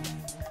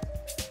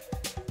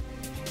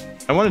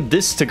 I wanted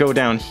this to go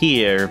down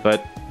here, but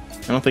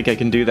I don't think I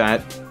can do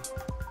that.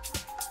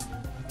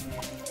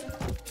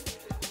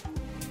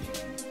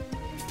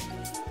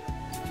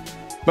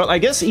 Well, I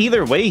guess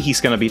either way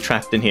he's gonna be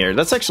trapped in here.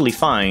 That's actually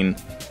fine.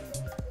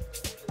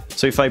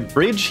 So if I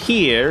bridge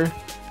here...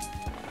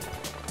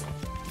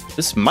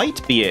 This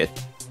might be it.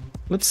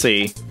 Let's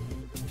see.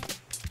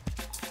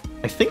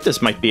 I think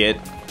this might be it.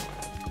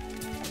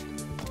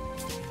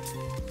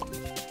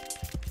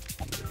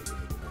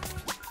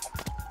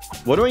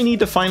 What do I need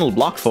the final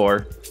block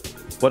for?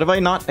 What have I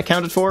not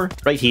accounted for?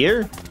 Right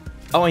here?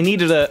 Oh, I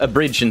needed a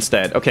bridge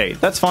instead. Okay,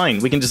 that's fine.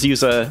 We can just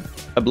use a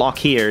block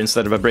here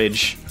instead of a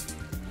bridge.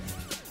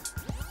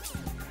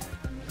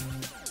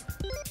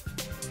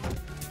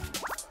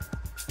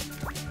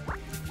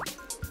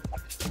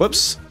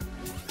 Whoops.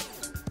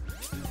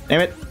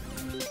 Damn it.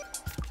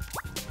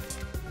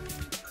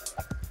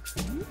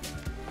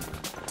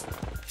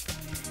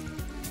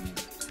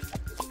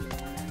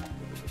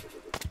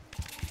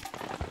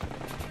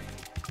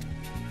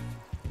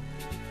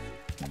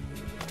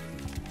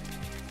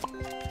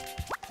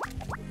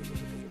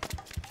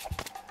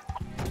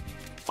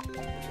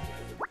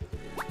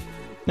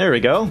 There we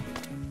go.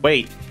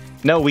 Wait.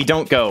 No, we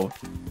don't go.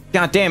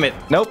 God damn it.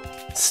 Nope.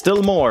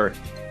 Still more.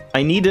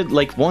 I needed,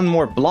 like, one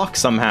more block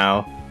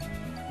somehow.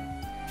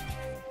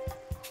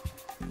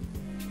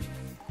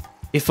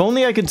 If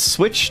only I could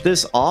switch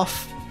this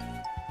off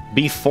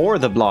before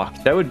the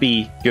block. That would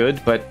be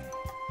good, but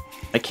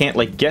I can't,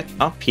 like, get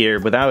up here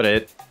without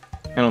it.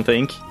 I don't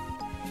think.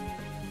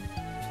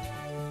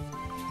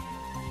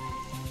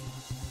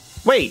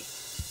 Wait.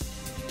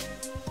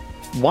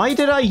 Why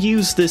did I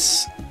use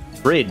this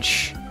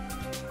bridge?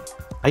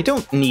 I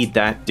don't need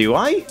that, do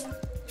I?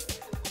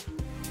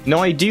 No,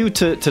 I do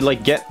to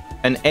like, get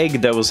an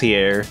egg that was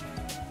here.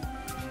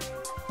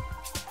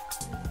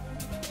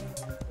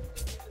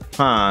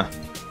 Huh.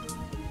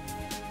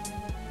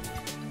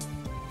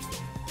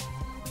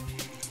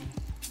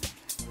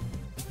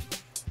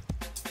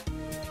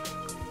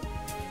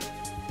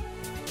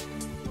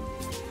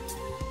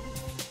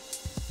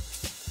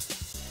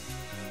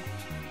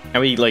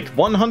 And we, like,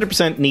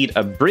 100% need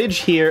a bridge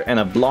here and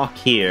a block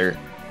here.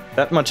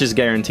 That much is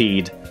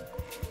guaranteed.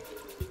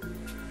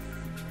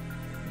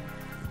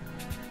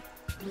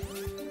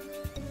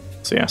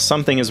 So yeah,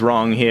 something is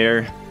wrong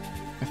here.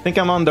 I think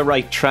I'm on the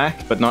right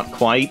track, but not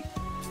quite.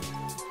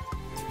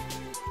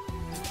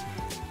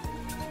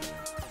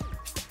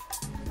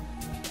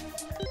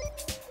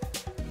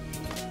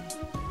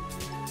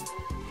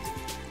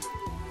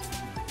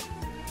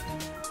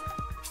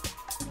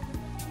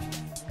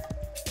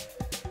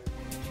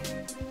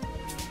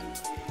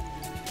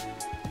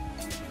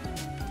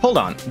 Hold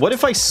on, what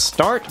if I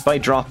start by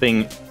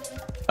dropping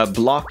a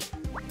block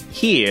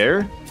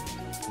here,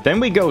 then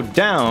we go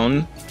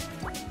down,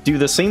 do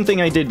the same thing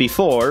I did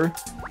before,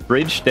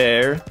 bridge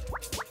there,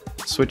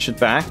 switch it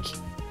back.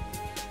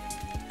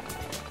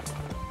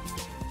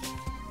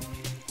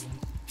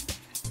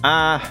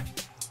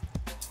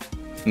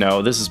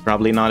 No, this is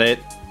probably not it.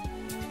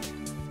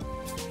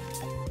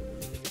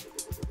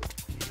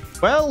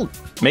 Well,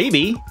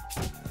 maybe.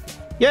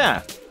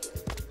 Yeah.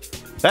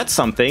 That's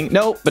something.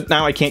 No, but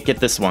now I can't get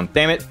this one.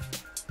 Damn it.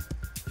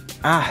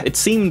 It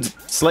seemed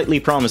slightly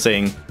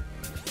promising.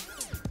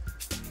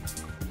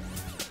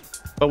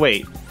 But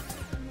wait.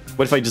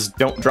 What if I just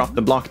don't drop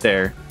the block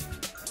there?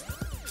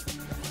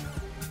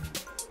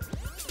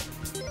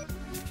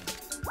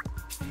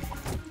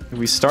 If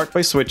we start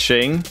by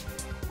switching,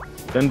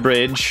 then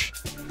bridge,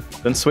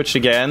 then switch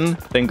again,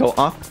 then go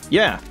up.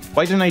 Yeah,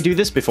 why didn't I do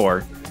this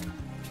before?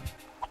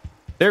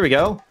 There we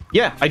go.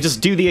 Yeah, I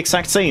just do the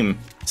exact same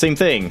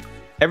thing.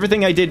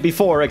 Everything I did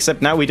before,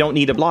 except now we don't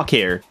need a block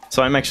here.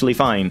 So I'm actually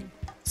fine.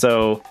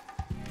 So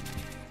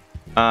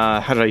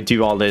How did I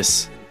do all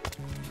this?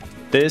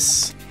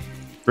 This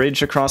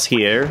bridge across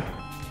here.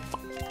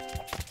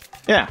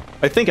 Yeah,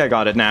 I think I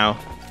got it now.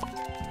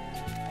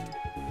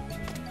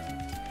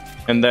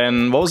 And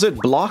then, what was it?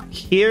 Block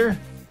here?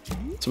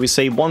 So we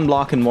say one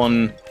block and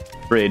one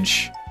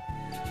bridge.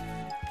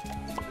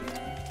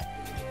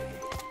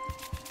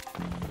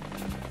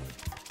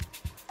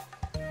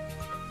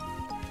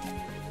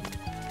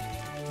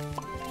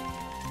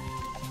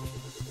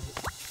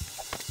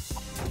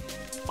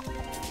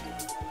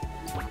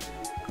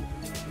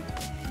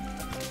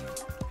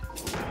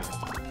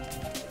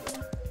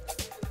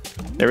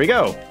 There we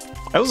go.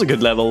 That was a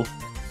good level.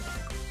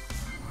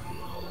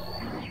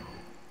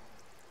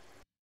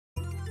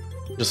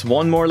 Just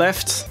one more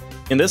left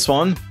in this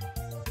one.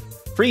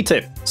 Free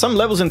tip. Some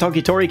levels in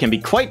Toki Tori can be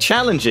quite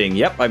challenging.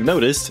 Yep, I've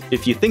noticed.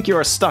 If you think you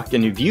are stuck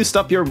and you've used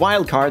up your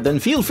wildcard, then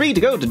feel free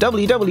to go to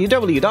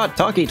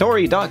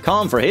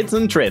www.tokitori.com for hints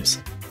and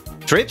tips.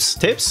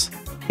 Tips?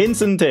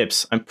 Hints and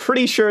tips. I'm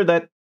pretty sure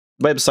that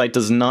website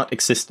does not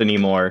exist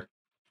anymore.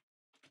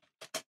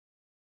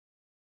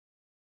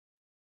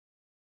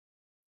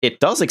 It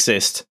does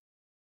exist.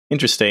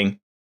 Interesting.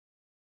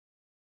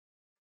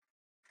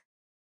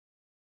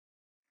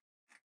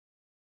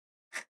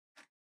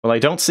 Well, I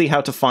don't see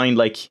how to find,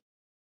 like,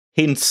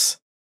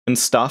 hints and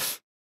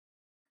stuff.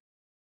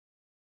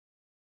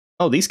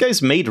 Oh, these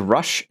guys made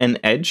Rush and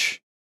Edge.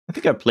 I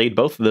think I played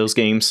both of those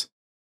games.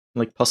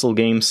 Like, puzzle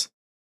games.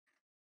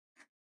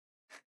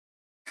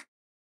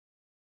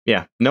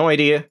 Yeah, no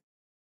idea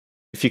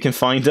if you can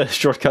find the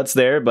shortcuts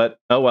there, but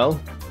oh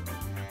well.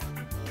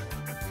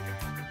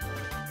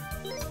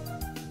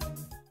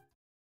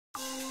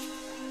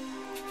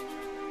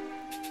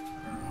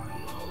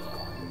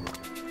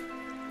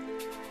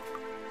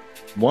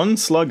 One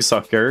slug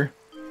sucker,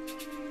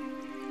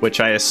 which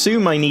I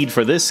assume I need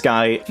for this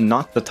guy,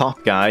 not the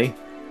top guy.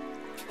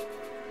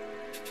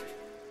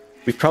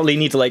 We probably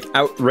need to, like,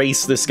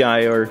 outrace this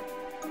guy or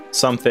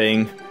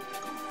something.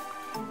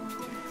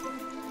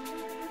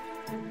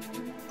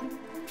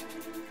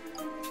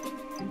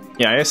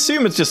 Yeah, I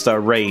assume it's just a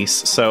race,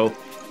 so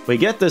we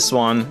get this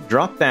one,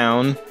 drop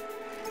down,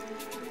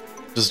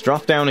 just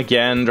drop down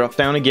again, go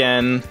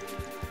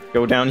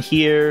down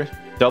here,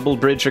 double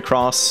bridge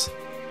across.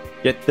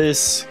 Get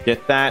this,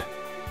 get that,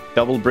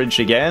 double bridge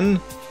again,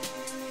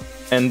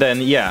 and then,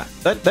 yeah,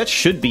 that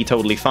should be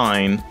totally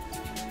fine.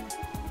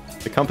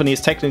 The company is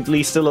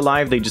technically still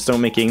alive, they just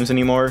don't make games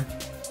anymore.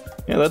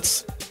 Yeah,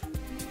 that's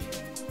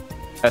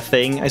a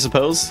thing, I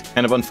suppose.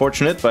 Kind of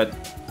unfortunate, but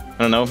I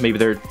don't know, maybe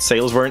their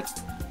sales weren't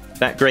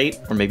that great,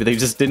 or maybe they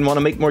just didn't want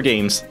to make more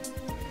games.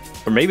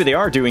 Or maybe they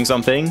are doing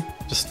something,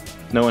 just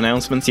no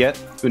announcements yet,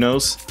 who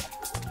knows.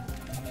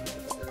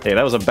 Hey,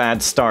 that was a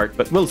bad start,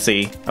 but we'll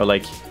see how,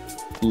 like,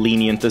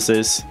 lenient this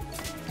is.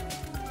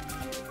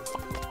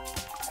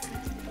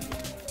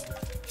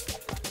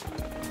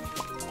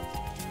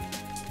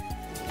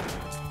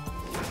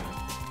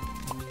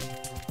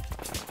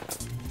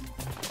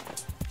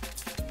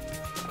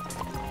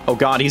 Oh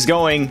god, he's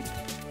going!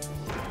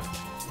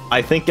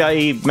 I think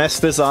I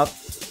messed this up.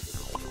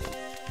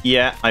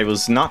 Yeah, I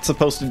was not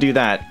supposed to do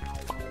that.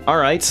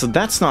 Alright, so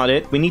that's not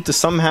it. We need to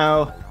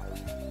somehow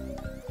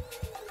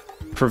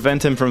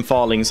prevent him from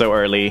falling so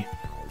early.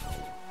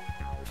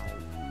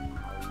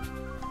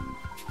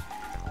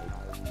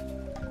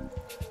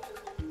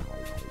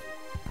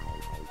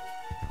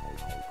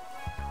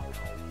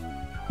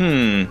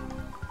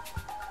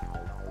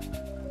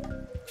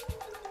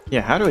 Yeah,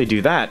 how do I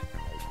do that?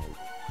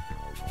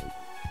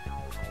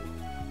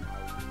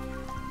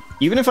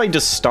 Even if I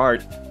just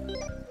start,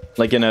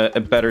 like, in a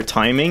better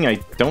timing, I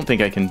don't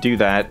think I can do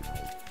that.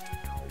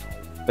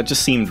 That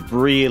just seemed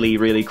really,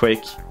 really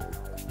quick.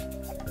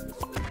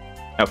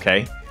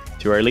 Okay,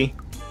 too early.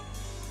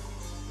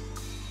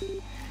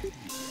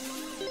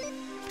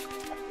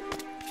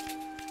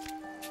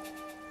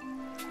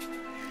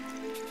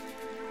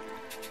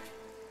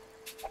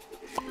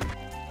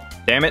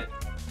 Damn it.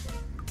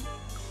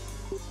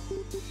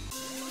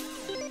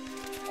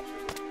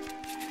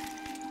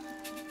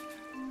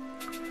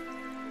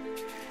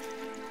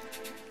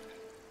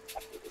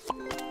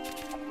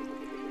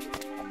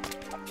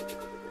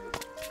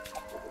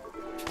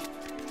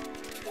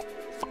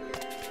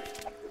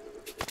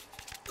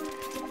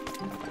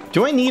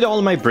 Do I need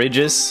all my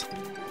bridges?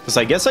 Because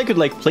I guess I could,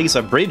 like, place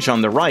a bridge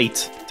on the right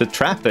to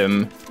trap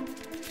him.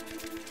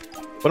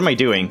 What am I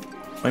doing?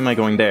 Why am I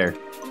going there?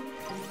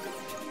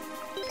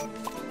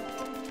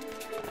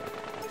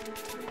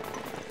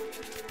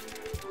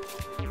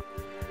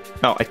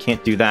 Oh, I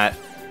can't do that.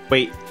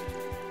 Wait.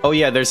 Oh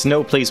yeah, there's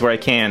no place where I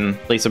can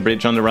place a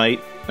bridge on the right.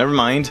 Never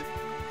mind.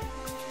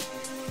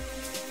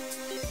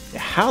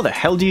 How the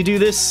hell do you do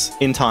this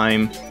in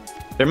time?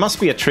 There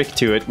must be a trick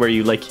to it where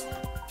you, like,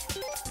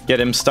 get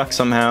him stuck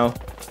somehow.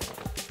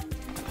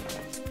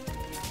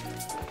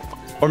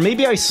 Or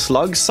maybe I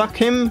slug suck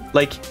him?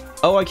 Like,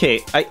 oh,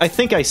 okay, I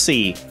think I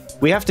see.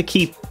 We have to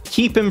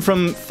keep him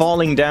from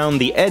falling down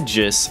the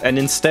edges and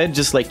instead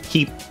just, like,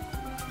 keep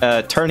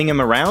turning him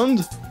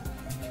around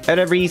at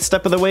every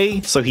step of the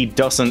way so he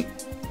doesn't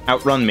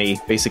outrun me,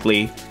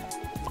 basically.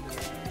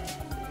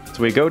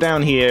 So we go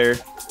down here,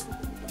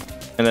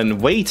 and then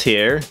wait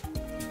here.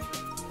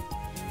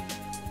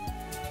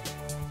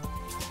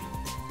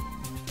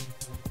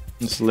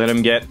 Just let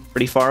him get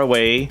pretty far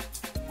away.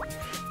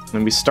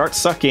 Then we start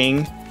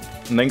sucking,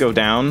 and then go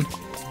down.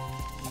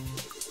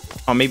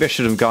 Oh, maybe I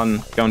should have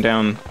gone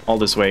down all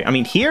this way. I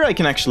mean, here I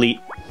can actually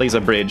place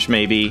a bridge,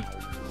 maybe.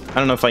 I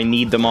don't know if I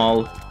need them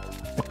all.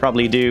 I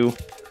probably do.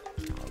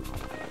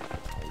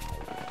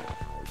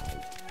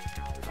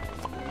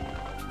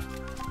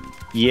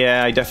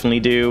 Yeah, I definitely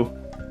do.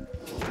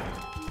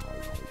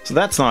 So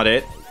that's not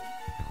it.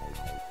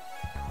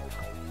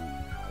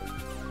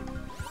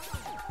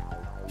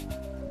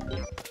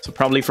 So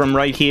probably from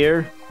right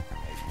here.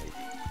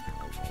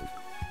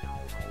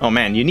 Oh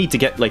man, you need to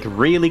get like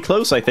really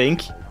close, I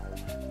think.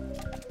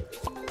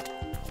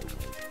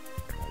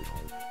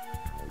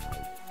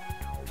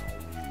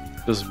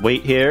 Just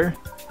wait here.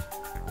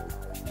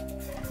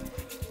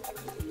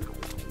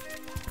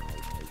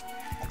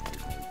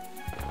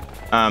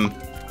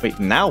 Wait,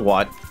 now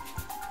what?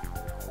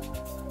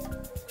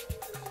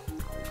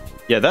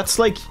 Yeah, that's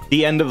like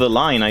the end of the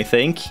line, I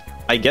think.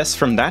 I guess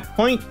from that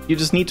point, you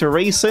just need to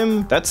race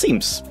him. That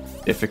seems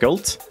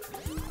difficult.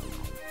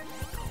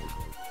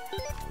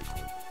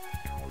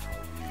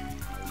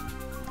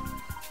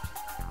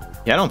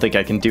 Yeah, I don't think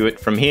I can do it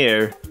from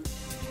here.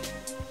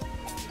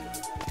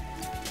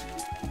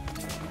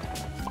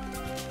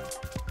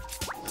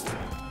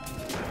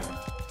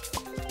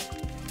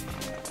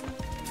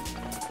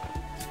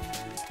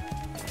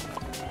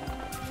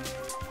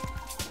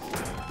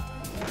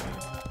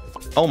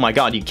 Oh my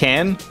god, you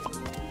can?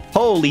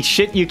 Holy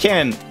shit, you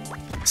can!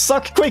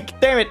 Suck quick,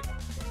 damn it!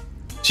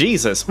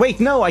 Jesus. Wait,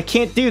 no, I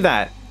can't do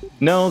that.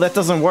 No, that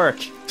doesn't work,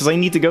 because I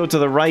need to go to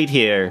the right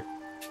here.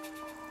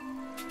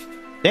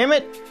 Damn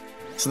it!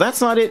 So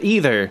that's not it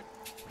either.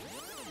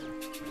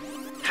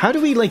 How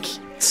do we, like,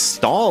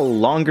 stall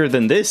longer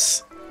than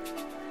this?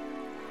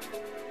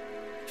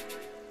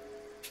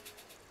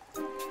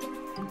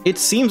 It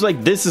seems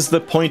like this is the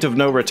point of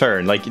no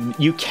return. Like,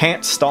 you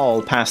can't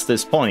stall past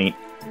this point.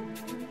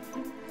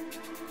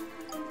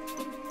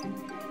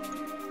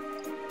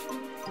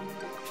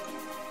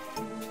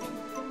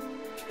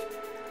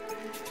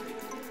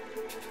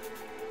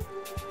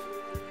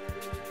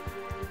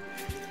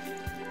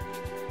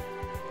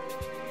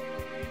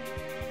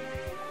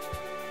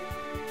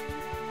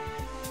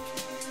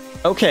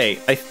 Okay,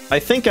 I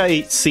think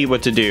I see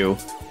what to do.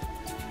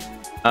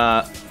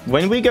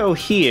 When we go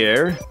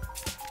here...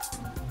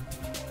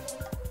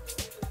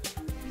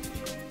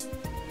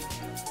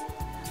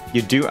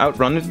 You do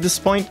outrun it at this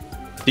point?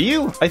 Do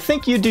you? I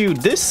think you do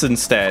this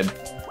instead,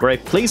 where I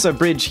place a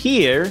bridge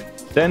here,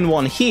 then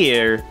one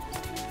here,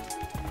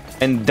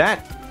 and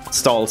that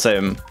stalls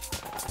him.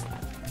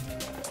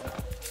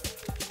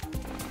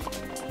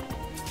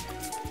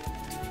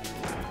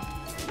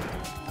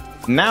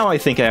 Now I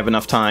think I have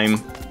enough time.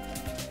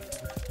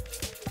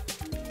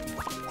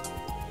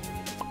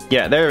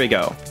 Yeah, there we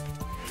go.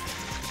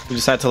 We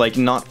just had to, like,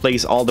 not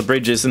place all the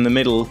bridges in the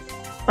middle.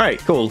 Alright,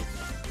 cool.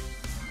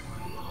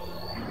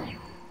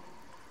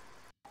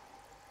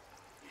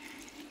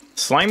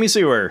 Slimy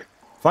Sewer.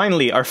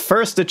 Finally, our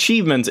first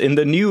achievement in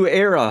the new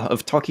era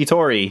of Toki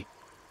Tori.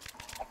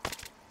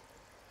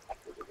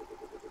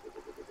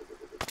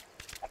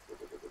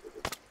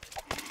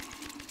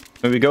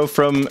 When we go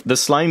from the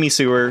slimy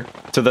sewer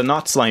to the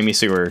not slimy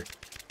sewer.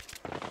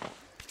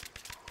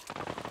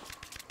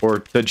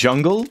 Or the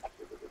jungle?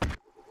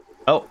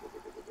 Oh.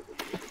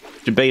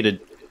 Debated.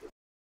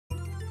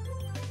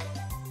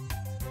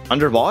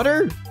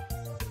 Underwater?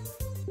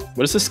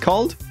 What is this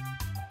called?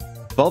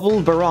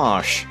 Bubble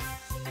Barrage.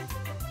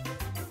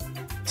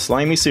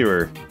 Slimy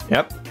sewer.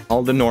 Yep,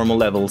 all the normal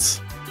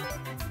levels.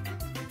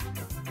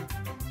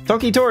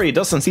 Toki Tori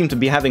doesn't seem to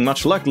be having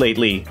much luck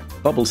lately.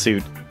 Bubble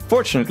suit.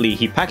 Fortunately,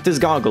 he packed his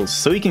goggles,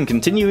 so he can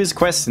continue his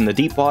quest in the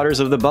deep waters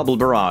of the Bubble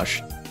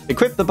Barrage.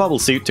 Equip the bubble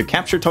suit to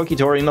capture Toki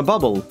Tori in the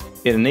bubble.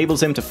 It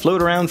enables him to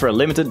float around for a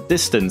limited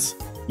distance.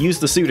 Use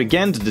the suit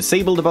again to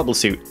disable the bubble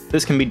suit.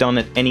 This can be done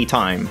at any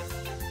time.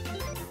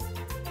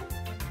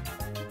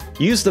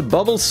 Use the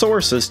bubble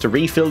sources to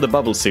refill the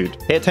bubble suit.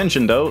 Pay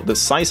attention though, the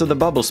size of the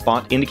bubble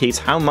spot indicates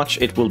how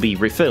much it will be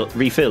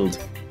refilled.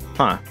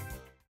 Huh.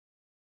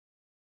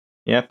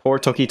 Yeah, poor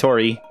Toki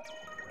Tori.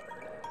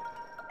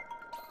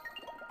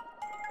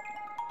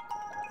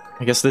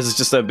 I guess this is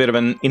just a bit of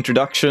an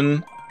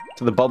introduction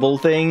to the bubble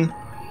thing.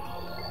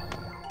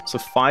 So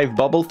 5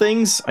 bubble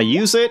things, I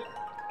use it.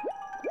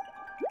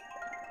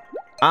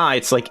 Ah,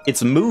 it's like,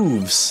 it's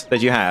moves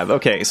that you have.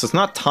 Okay, so it's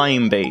not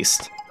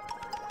time-based.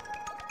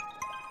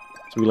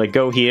 So we like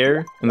go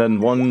here, and then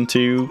 1,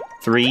 2,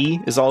 3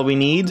 is all we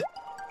need.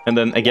 And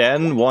then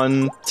again,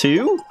 1,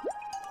 2.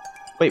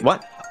 Wait,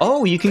 what?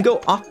 Oh, you can go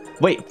up.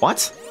 Wait,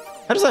 what?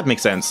 How does that make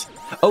sense?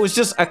 Oh, it's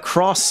just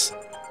across,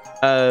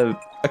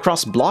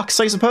 across blocks,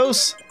 I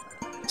suppose?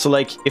 So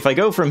like, if I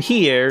go from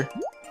here...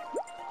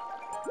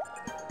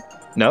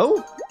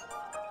 No?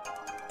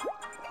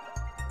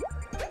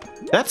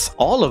 That's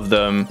all of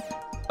them.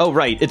 Oh,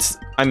 right, it's...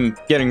 I'm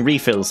getting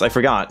refills. I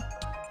forgot.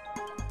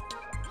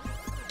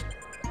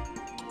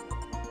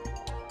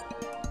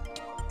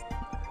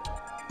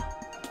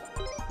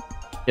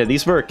 Yeah,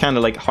 these were kind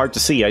of like hard to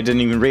see. I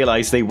didn't even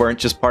realize they weren't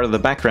just part of the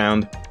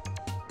background.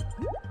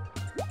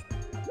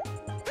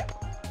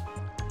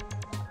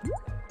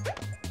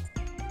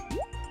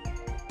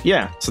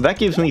 Yeah, so that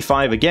gives me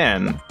 5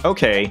 again.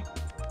 Okay,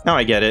 now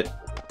I get it.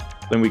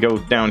 Then we go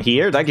down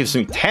here. That gives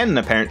me 10,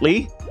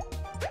 apparently.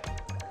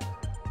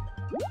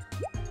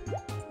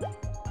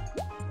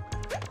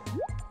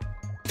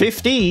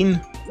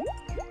 $15?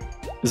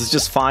 This is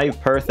just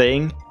 5 per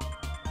thing.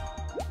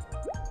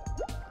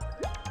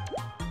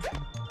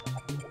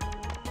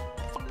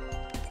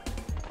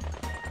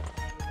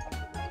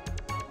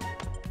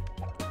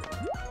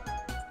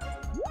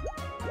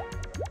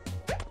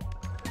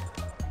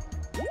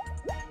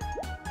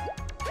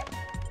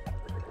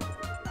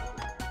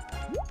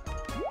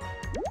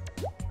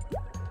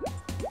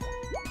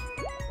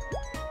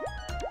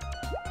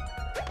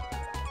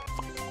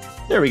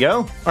 There we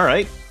go.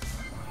 Alright.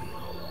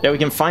 Yeah, we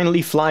can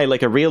finally fly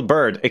like a real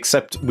bird,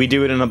 except we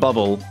do it in a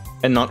bubble,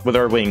 and not with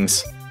our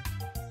wings.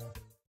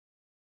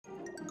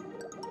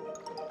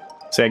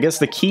 So I guess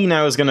the key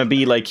now is gonna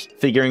be, like,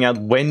 figuring out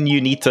when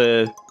you need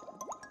to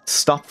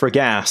stop for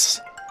gas.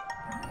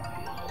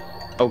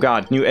 Oh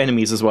god, new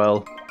enemies as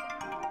well.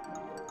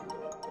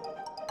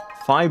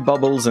 5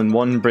 bubbles and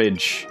 1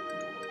 bridge.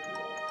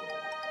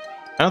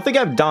 I don't think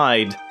I've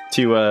died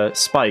to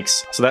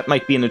spikes, so that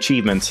might be an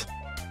achievement.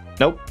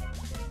 Nope.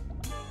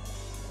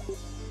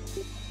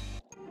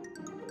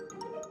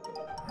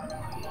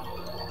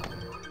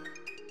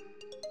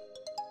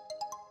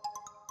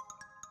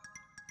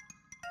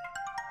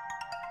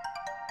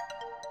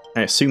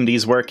 I assume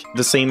these work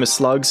the same as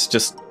slugs,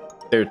 just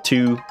they're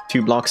two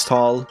blocks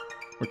tall,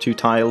 or 2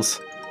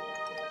 tiles.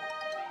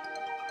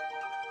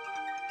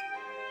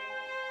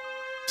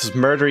 Just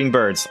murdering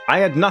birds. I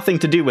had nothing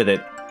to do with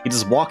it. He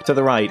just walked to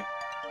the right.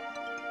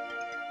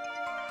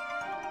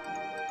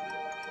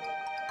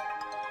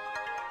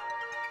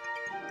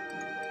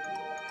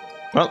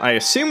 Well, I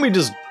assume we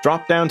just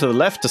drop down to the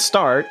left to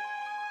start.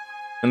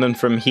 And then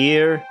from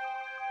here...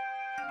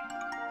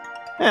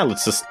 yeah,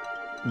 let's just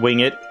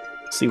wing it.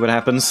 See what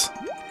happens.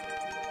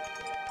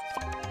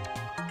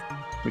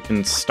 We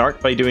can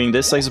start by doing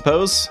this, I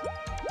suppose.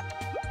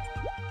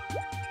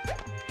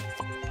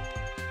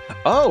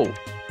 Oh!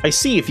 I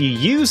see, if you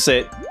use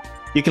it,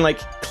 you can, like,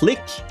 click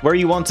where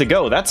you want to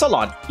go. That's a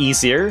lot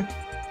easier.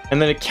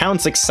 And then it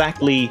counts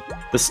exactly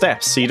the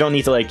steps, so you don't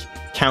need to, like,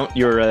 count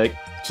your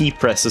key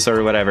presses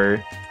or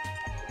whatever.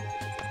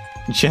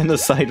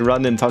 Genocide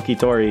run in Toki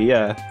Tori,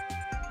 yeah.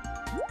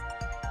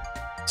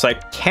 So I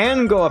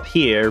can go up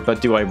here, but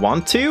do I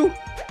want to?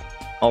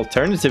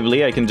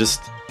 Alternatively, I can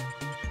just...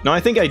 no, I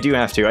think I do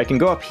have to. I can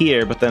go up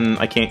here, but then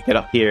I can't get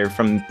up here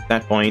from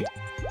that point.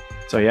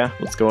 So yeah,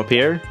 let's go up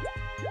here.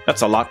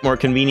 That's a lot more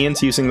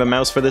convenient using the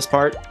mouse for this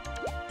part.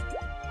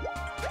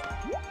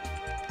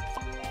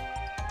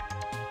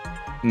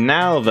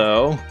 Now,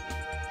 though...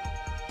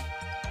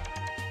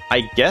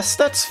 I guess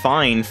that's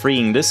fine,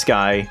 freeing this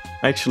guy.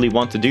 I actually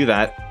want to do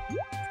that.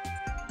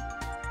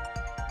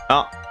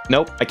 Oh,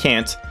 nope, I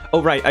can't.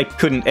 Oh, right, I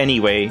couldn't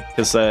anyway,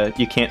 because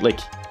you can't, like,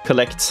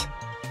 collect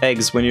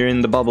eggs when you're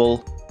in the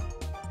bubble.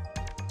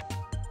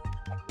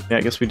 Yeah,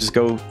 I guess we just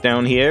go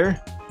down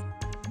here.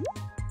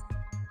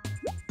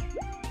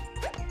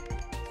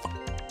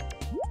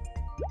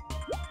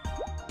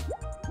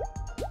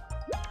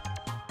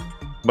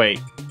 Wait.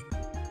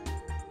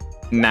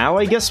 Now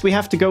I guess we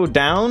have to go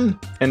down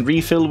and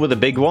refill with a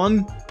big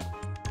one?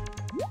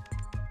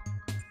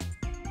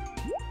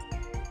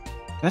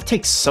 That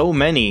takes so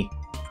many.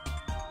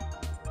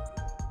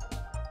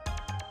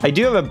 I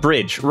do have a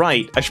bridge,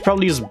 right. I should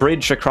probably just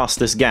bridge across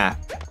this gap.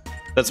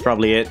 That's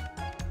probably it.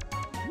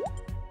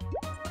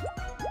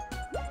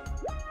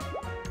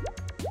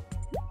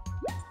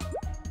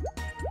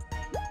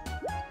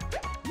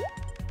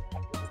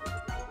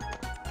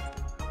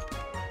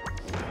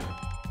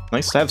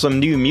 Nice to have some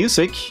new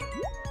music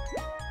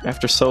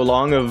after so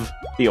long of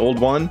the old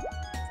one.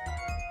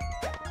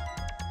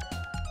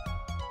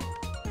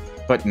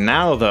 But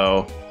now,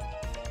 though,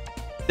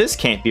 this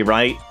can't be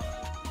right.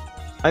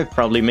 I've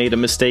probably made a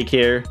mistake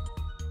here.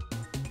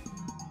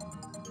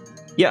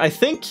 Yeah, I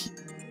think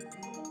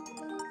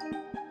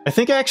I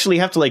actually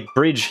have to, like,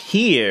 bridge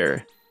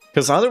here.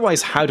 Because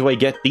otherwise, how do I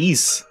get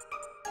these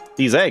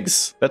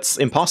eggs? That's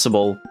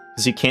impossible,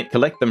 because you can't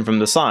collect them from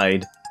the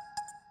side.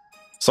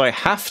 So I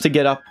have to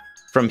get up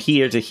from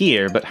here to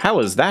here, but how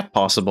is that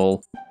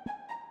possible?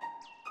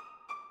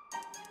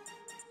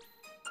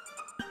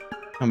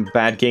 I'm a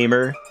bad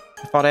gamer.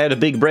 I thought I had a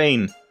big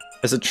brain.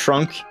 Has it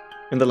shrunk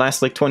in the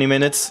last, like, 20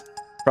 minutes?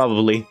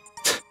 Probably.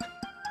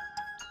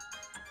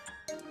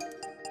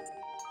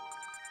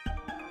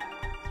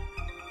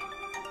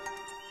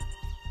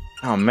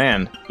 Oh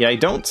man, yeah, I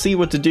don't see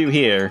what to do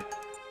here.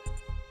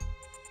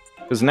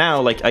 Because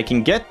now, like, I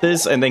can get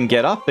this and then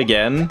get up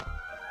again.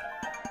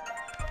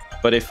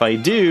 But if I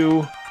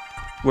do,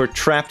 we're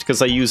trapped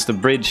because I used the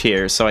bridge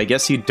here, so I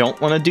guess you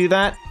don't want to do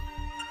that?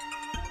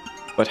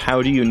 but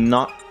how do you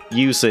not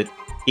use it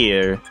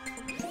here?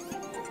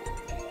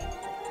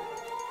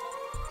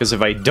 Because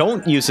if I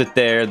don't use it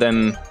there,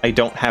 then I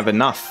don't have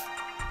enough.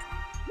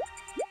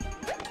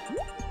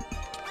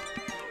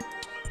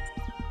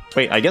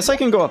 Wait, I guess I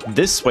can go up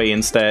this way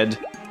instead.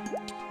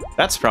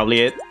 That's probably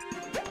it.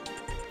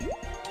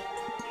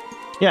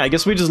 Yeah, I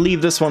guess we just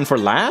leave this one for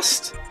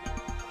last?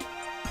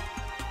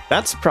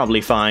 That's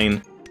probably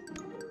fine.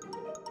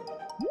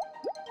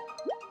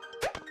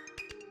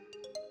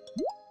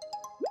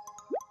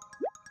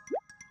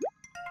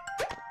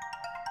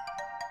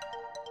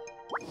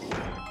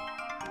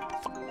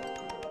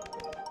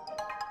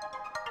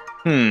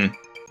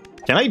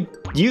 Can I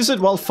use it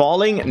while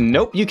falling?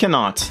 Nope, you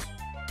cannot.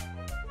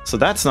 So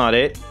that's not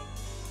it.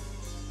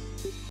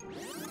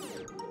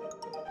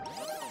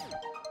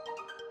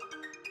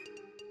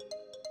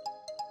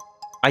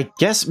 I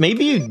guess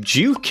maybe you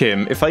juke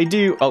him. If I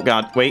do... Oh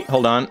god, wait,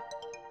 hold on.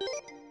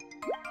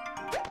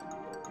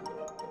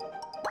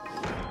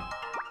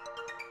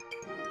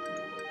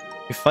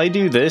 If I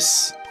do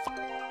this,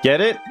 get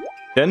it,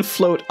 then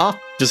float up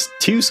just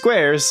 2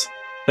 squares,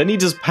 then he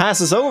just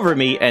passes over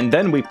me, and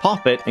then we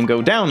pop it and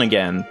go down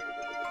again.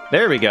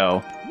 There we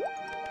go.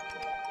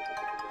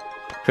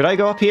 Could I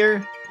go up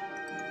here?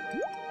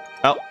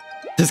 Oh,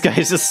 this guy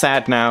is just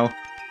sad now.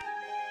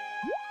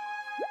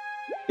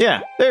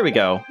 Yeah, there we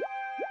go.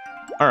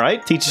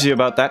 Alright, teaches you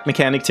about that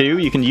mechanic too.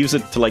 You can use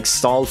it to, like,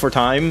 stall for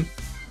time.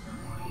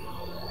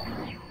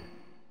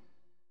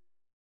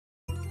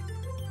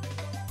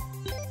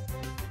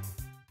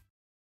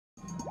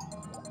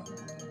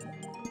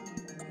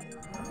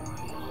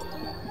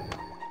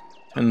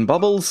 And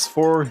bubbles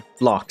for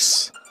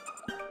blocks.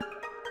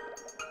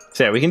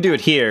 So yeah, we can do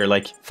it here,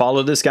 like,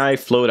 follow this guy,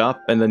 float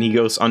up, and then he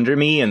goes under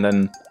me, and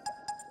then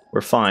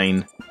we're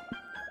fine.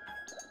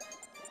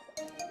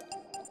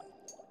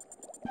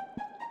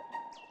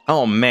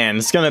 Oh man,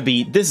 this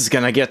is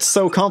gonna get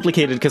so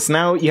complicated, because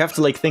now you have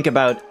to, like, think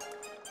about,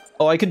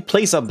 oh, I could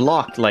place a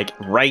block, like,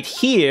 right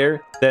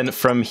here, then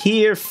from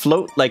here,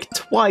 float, like,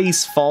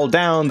 twice, fall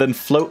down, then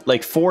float,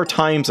 like, 4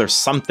 times or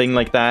something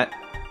like that.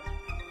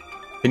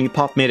 Can you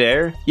pop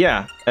mid-air?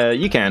 Yeah,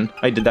 you can.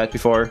 I did that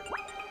before.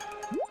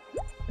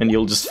 And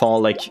you'll just fall,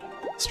 like,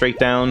 straight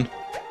down.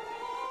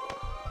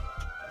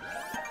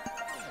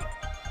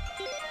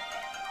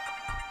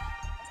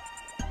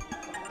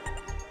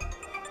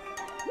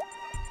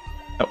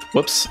 Oh,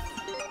 whoops.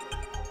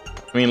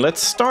 I mean,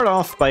 let's start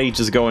off by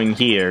just going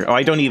here. Oh,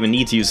 I don't even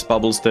need to use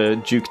bubbles to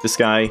juke this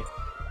guy.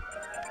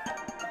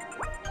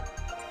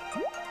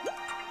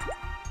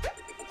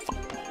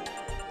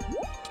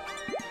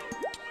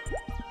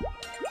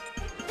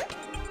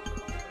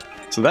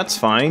 So that's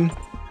fine.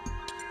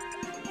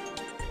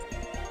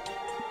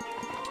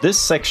 This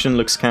section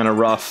looks kind of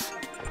rough.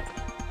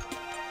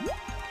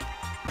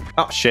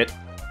 Oh, shit.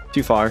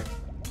 Too far.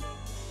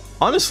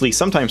 Honestly,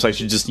 sometimes I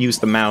should just use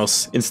the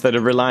mouse instead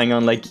of relying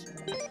on, like,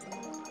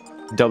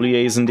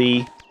 WAs and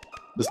D.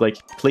 Just, like,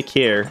 click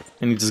here,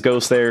 and it just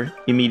goes there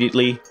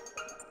immediately.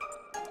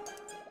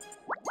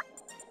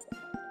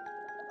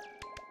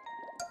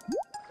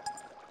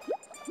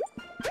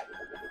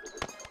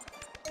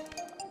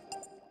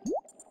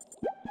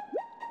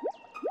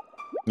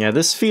 Yeah,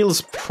 this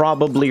feels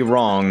probably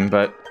wrong,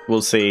 but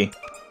we'll see.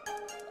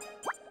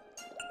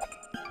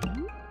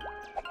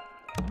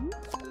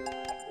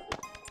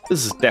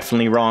 This is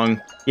definitely wrong.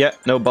 Yeah,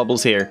 no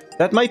bubbles here.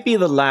 That might be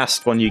the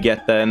last one you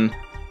get then.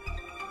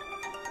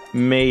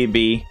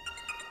 Maybe.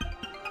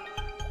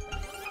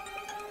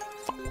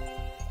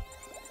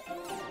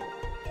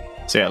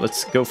 So yeah,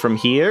 let's go from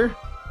here.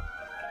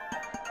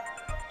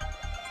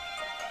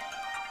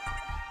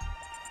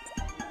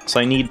 So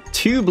I need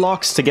 2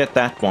 blocks to get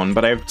that one,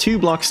 but I have 2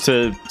 blocks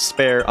to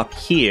spare up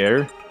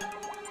here.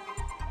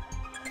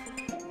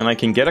 And I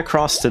can get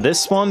across to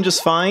this one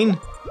just fine.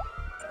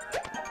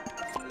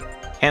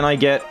 Can I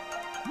get...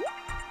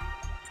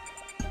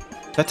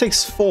 That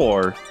takes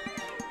 4.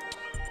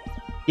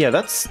 Yeah,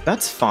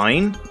 that's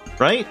fine,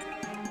 right?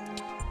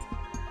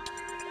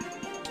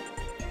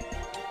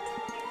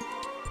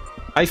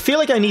 I feel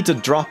like I need to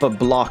drop a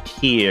block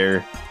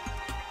here.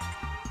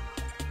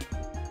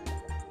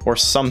 Or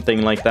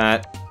something like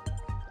that.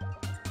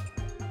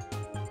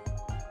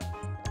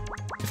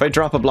 If I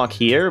drop a block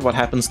here, what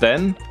happens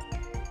then?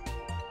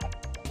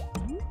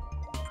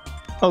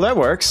 Oh, that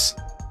works.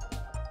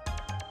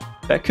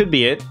 That could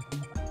be it.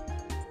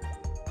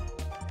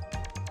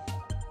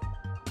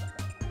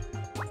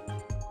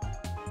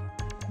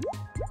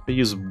 I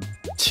use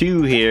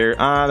 2 here.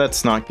 Ah,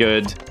 that's not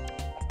good.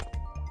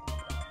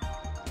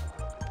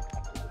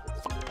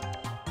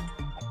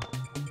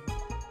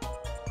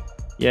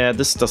 Yeah,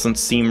 this doesn't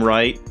seem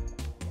right.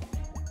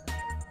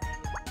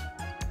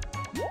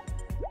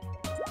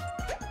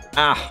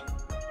 Ah!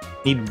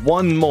 Need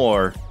 1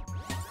 more.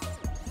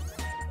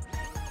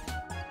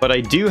 But I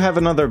do have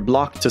another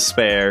block to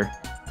spare.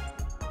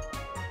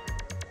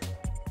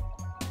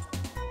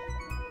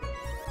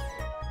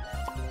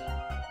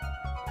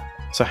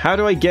 So how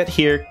do I get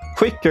here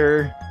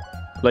quicker,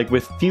 like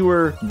with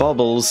fewer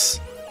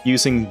bubbles,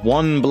 using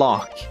one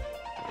block.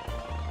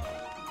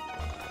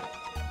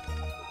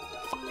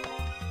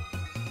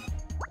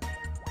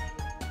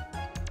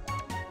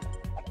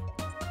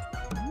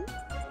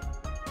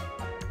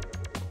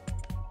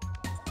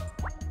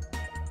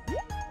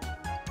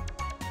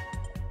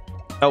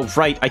 Oh,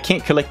 right, I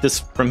can't collect this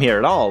from here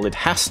at all. It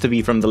has to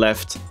be from the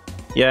left.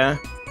 Yeah.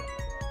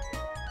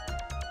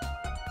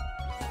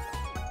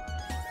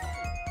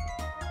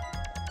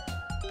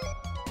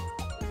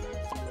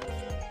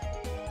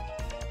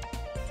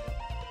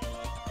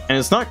 And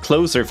it's not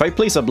closer. If I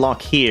place a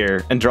block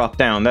here and drop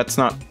down, that's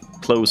not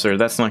closer.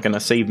 That's not gonna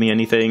save me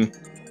anything.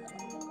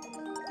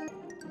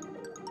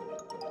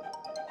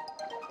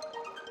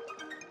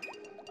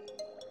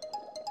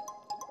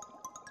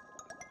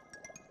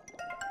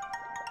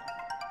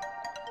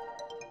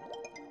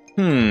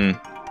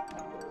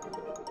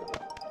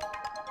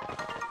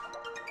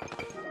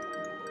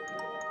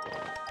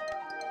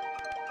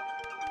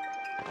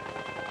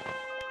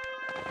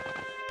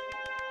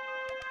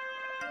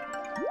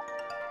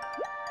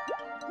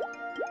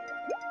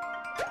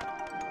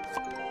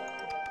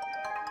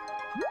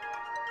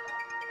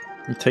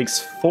 It takes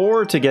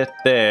 4 to get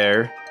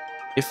there.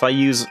 If I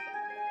use...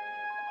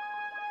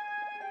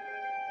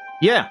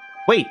 Yeah,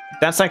 wait,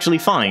 that's actually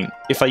fine.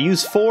 If I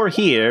use 4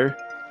 here...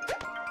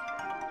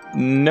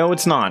 No,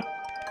 it's not.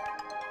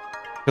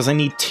 Because I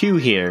need 2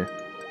 here.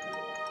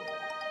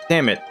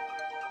 Damn it.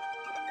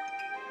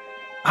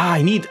 Ah,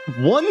 I need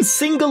one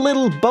single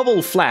little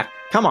bubble flap.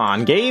 Come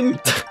on, game.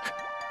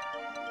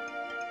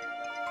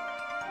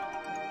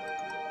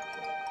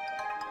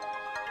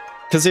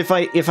 Because if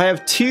I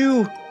have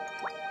 2...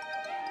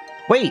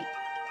 Wait,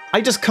 I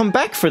just come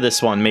back for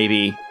this one,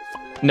 maybe.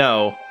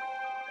 No.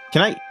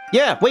 Can I?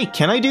 Yeah, wait,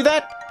 can I do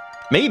that?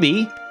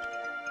 Maybe.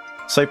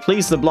 So I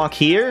place the block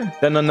here,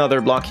 then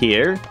another block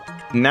here.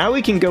 Now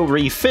we can go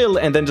refill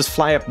and then just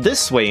fly up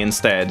this way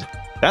instead.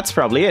 That's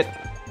probably it.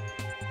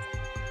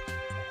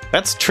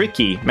 That's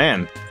tricky,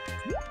 man.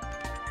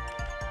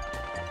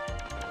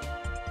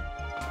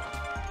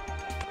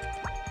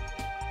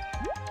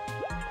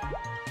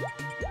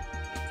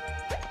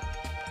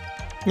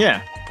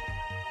 Yeah.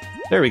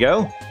 There we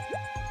go.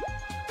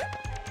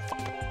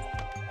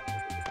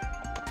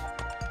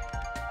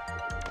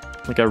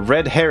 Like a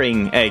red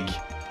herring egg.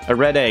 A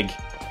red egg.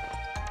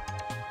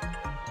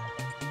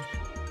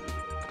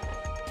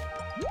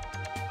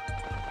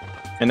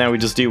 And now we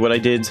just do what I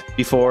did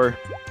before.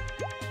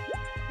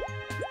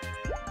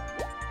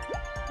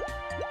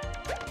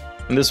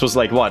 And this was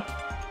like, what?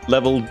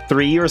 Level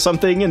 3 or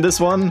something in this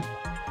one?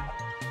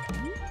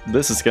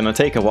 This is gonna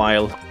take a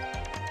while.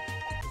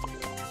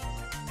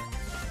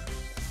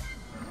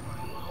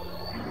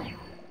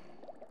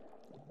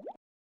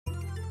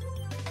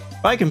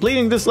 By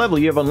completing this level,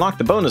 you have unlocked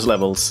the bonus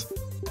levels.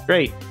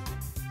 Great.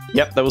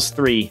 Yep, that was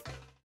 3.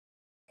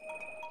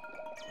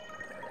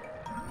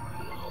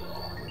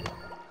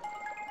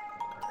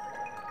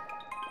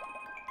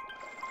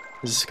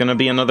 This is gonna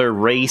be another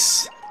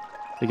race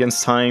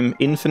against time.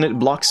 Infinite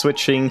block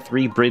switching,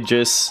 3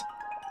 bridges.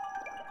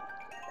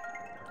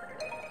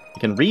 You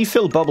can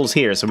refill bubbles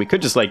here, so we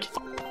could just, like,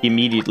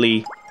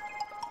 immediately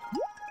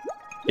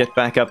get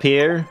back up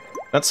here.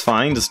 That's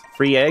fine, just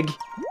free egg.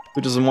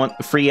 Who doesn't want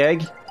a free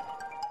egg?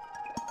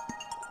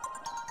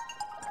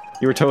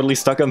 You were totally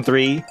stuck on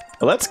 3.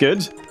 Well, that's good.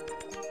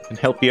 I can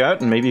help you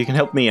out, and maybe you can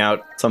help me out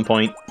at some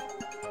point.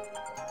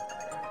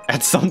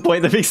 At some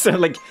point, that makes sense.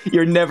 Like,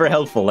 you're never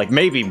helpful. Like,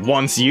 maybe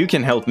once you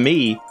can help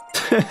me.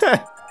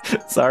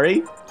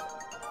 Sorry.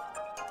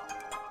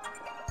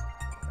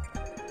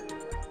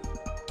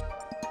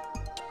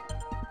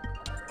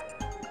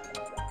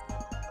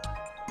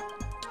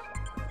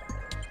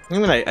 I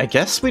mean, I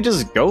guess we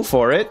just go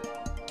for it.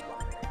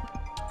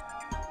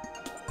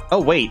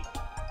 Oh, wait.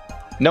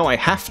 No, I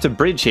have to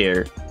bridge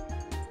here.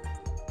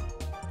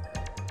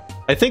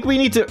 I think we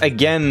need to,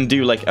 again,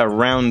 do, like, a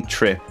round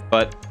trip,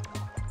 but...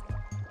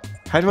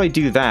 How do I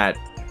do that?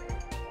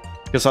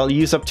 Because I'll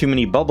use up too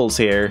many bubbles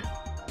here.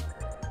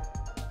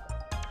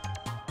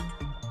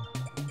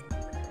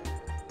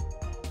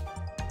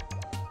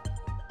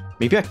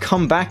 Maybe I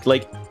come back,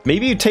 like...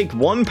 Maybe you take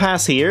one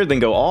pass here, then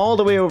go all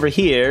the way over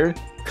here,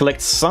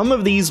 collect some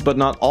of these, but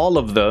not all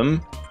of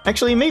them.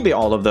 Actually, maybe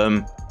all of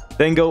them.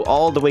 Then go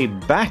all the way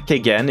back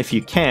again, if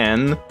you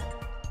can.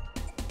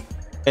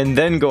 And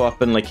then go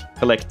up and, like,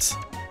 collect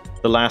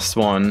the last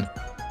one.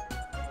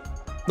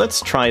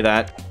 Let's try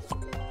that.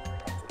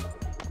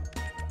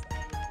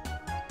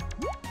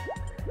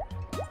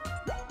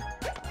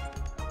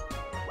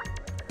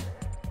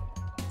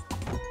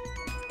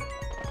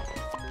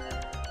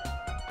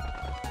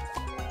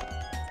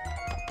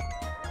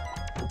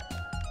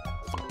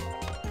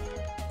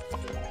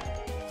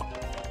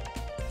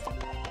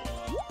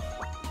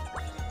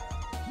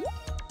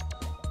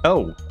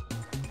 Oh.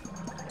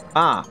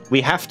 Ah,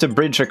 we have to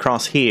bridge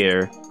across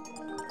here.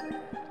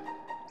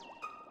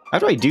 How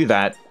do I do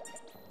that?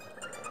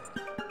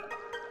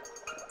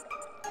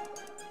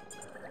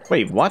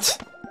 Wait,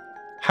 what?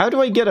 How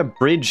do I get a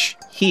bridge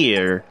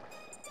here?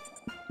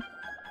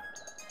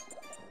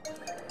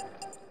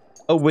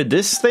 Oh, with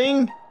this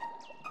thing?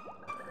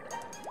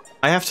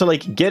 I have to,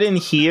 like, get in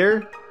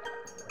here.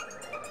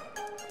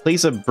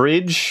 Place a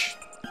bridge.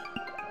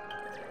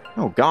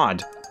 Oh,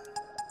 God.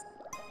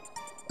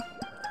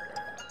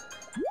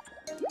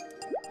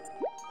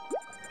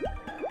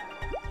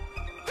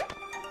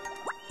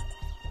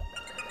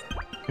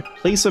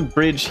 Place a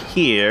bridge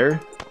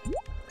here.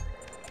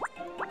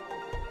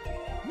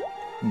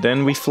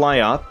 Then we fly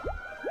up.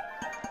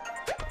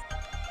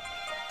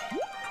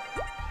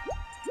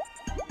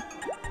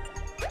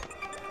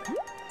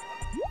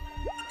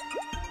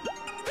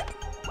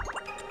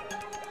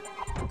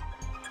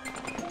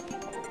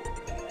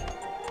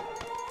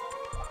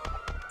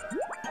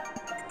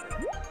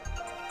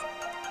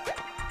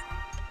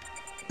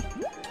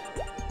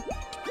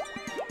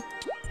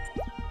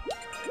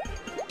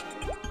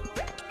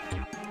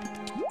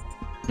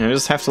 I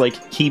just have to,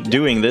 like, keep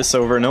doing this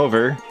over and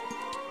over.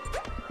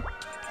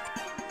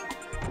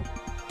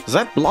 Does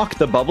that block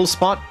the bubble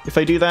spot if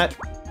I do that?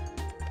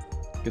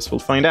 Guess we'll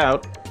find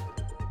out.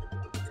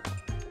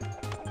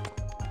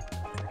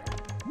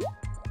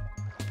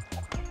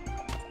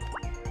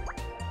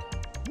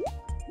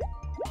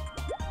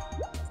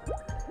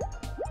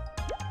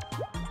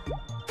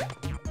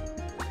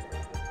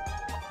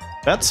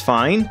 That's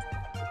fine.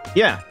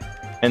 Yeah.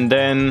 And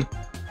then,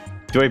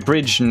 do I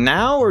bridge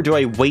now or do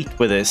I wait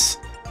with this?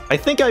 I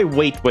think I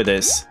wait with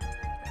this.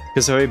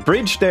 Because if I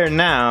bridge there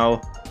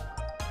now...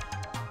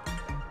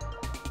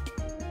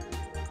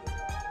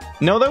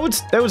 No, that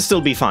would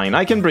still be fine.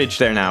 I can bridge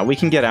there now. We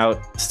can get out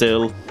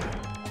still.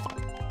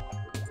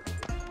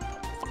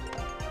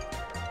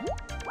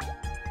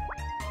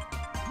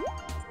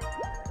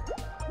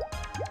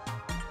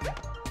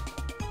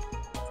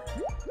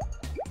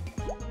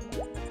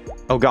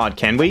 Oh God,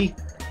 can we?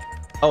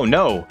 Oh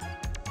no.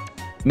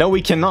 No,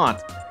 we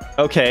cannot.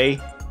 Okay.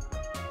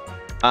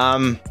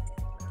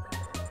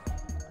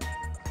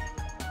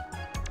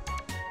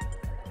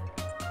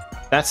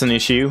 That's an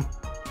issue.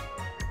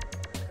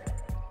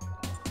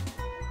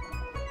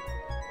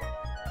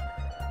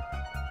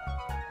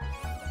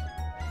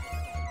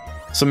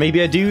 So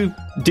maybe I do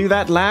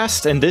that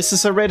last, and this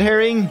is a red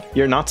herring?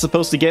 You're not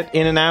supposed to get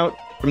in and out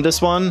from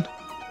this one?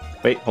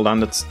 Wait, hold on,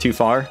 that's too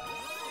far.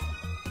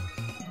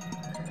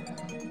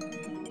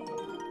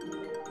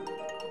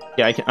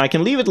 Yeah, I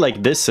can leave it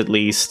like this at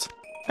least.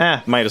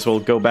 Might as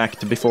well go back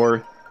to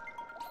before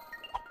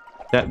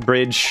that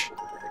bridge.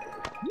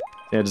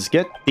 Yeah, just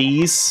get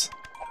these.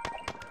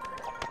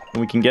 And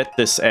we can get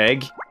this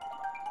egg.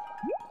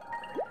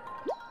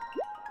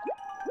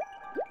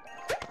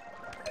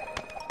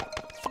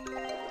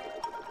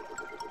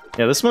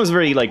 Yeah, this one's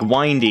very, like,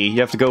 windy. You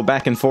have to go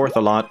back and forth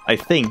a lot, I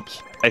think.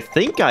 I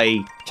think I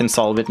can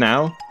solve it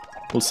now.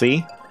 We'll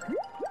see.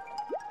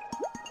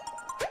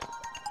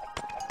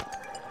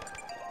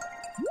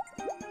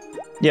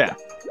 Yeah.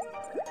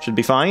 Should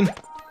be fine.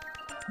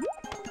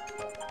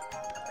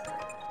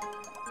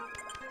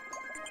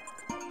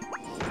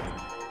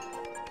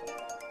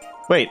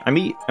 Wait,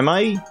 am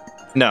I?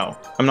 No,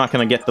 I'm not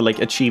gonna get the, like,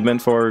 achievement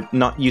for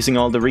not using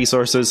all the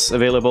resources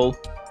available.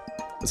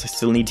 Because I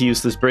still need to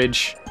use this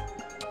bridge.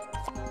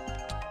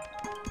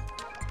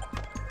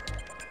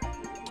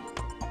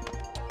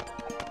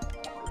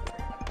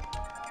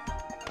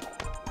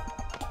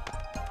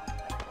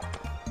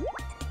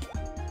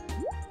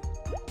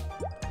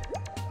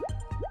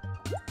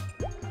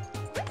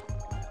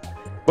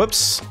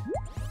 Whoops.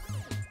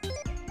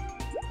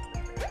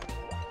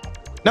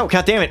 No,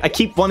 god damn it, I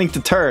keep wanting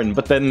to turn,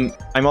 but then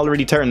I'm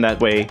already turned that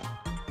way.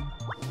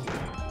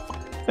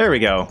 There we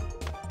go.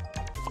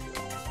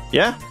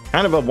 Yeah,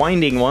 kind of a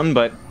winding one,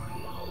 but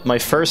my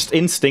first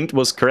instinct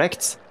was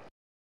correct.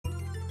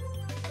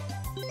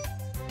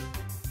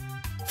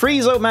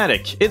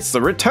 Freeze-O-Matic! It's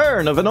the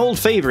return of an old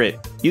favorite!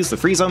 Use the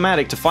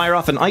Freeze-O-Matic to fire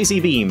off an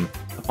icy beam.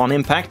 Upon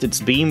impact, its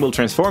beam will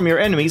transform your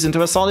enemies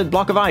into a solid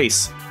block of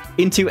ice.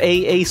 Into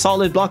a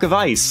solid block of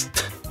ice.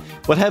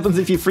 What happens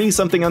if you freeze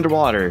something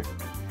underwater?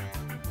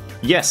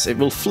 Yes, it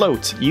will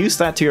float. Use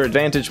that to your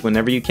advantage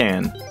whenever you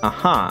can.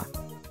 Aha.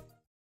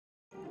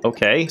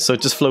 Okay, so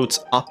it just floats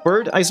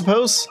upward, I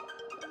suppose?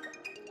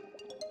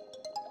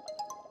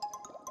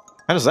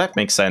 How does that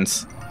make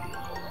sense?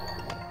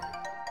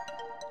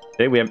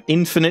 Okay, we have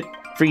infinite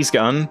freeze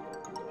gun.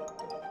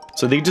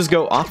 So they just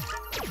go up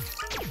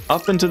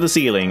into the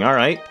ceiling,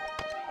 alright.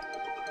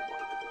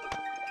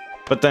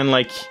 But then,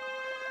 like...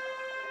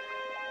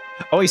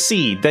 Oh, I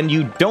see. Then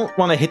you don't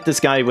want to hit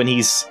this guy when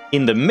he's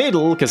in the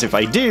middle, because if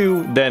I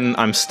do, then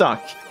I'm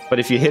stuck. But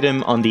if you hit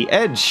him on the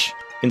edge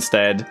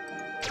instead,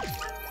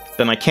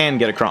 then I can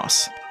get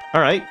across.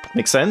 Alright,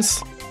 makes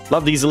sense.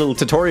 Love these little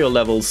tutorial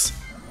levels.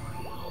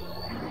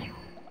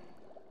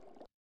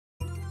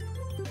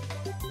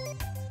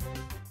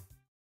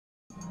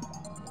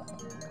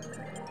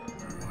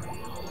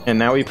 And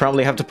now we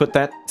probably have to put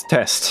that to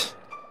test.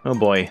 Oh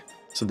boy.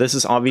 So this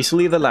is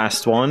obviously the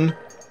last one.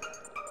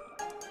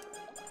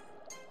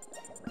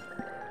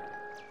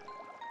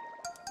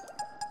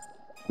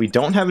 We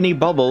don't have any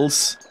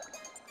bubbles.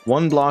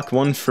 One block,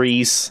 one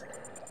freeze,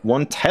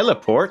 one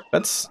teleport.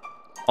 That's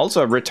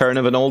Also a return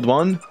of an old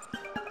one.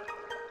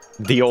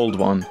 The old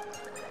one.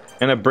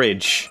 And a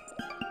bridge.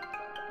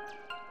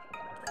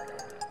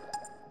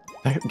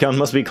 That gun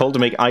must be cold to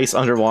make ice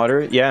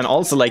underwater. Yeah, and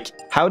also, like,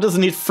 how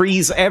doesn't it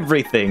freeze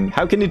everything?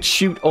 How can it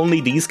shoot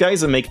only these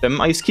guys and make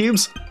them ice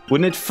cubes?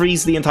 Wouldn't it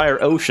freeze the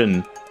entire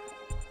ocean?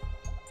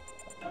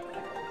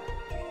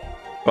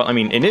 Well, I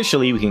mean,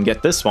 initially we can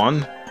get this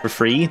one for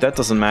free. That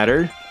doesn't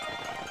matter.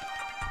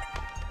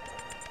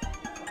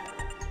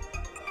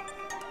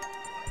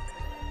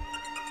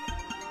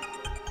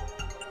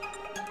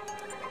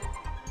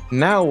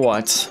 Now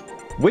what?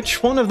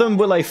 Which one of them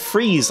will I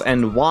freeze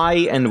and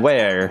why and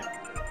where?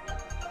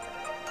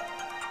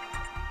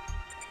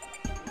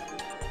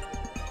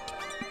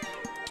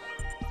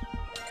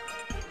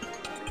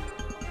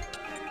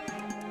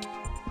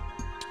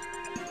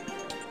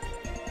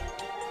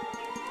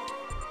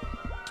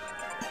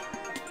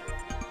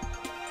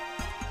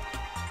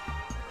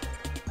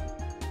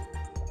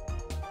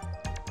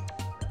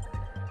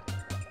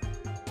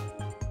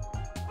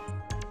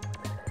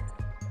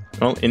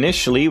 Well,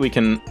 initially, we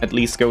can at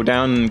least go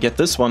down and get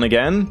this one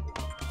again.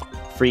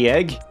 Free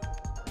egg.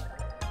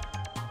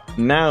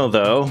 Now,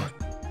 though...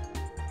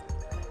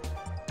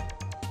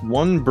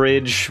 one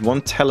bridge,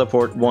 one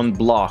teleport, one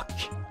block.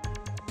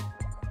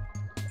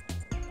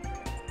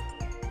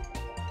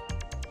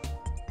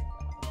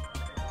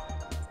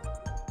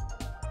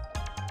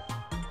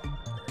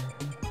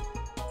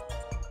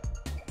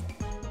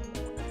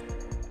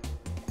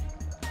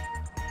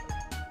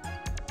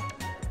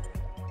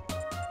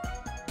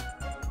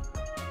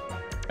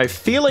 I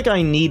feel like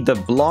I need the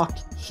block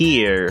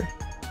here,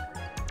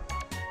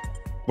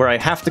 where I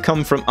have to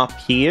come from up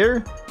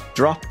here,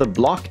 drop the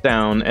block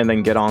down, and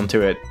then get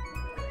onto it,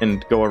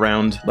 and go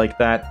around like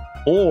that.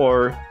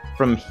 Or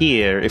from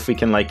here, if we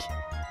can, like,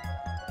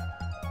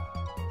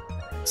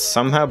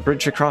 somehow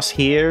bridge across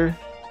here.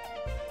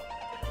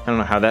 I don't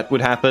know how that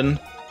would happen.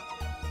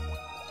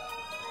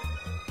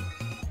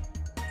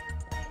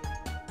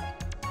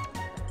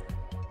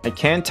 I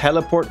can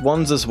teleport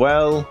ones as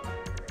well.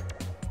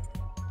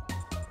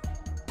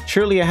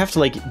 Surely I have to,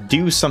 like,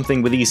 do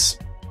something with these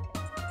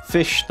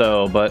fish,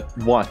 though, but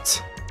what?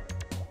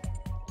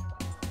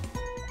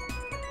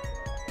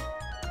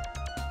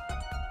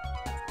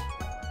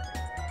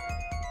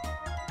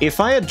 If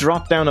I had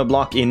dropped down a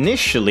block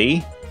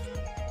initially,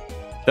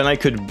 then I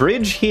could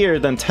bridge here,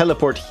 then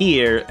teleport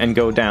here, and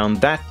go down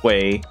that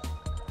way.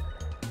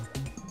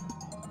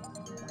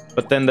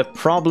 But then the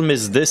problem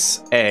is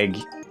this egg.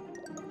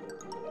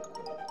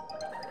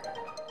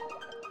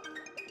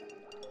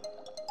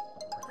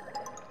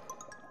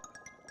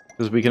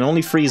 Because we can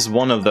only freeze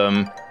one of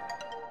them.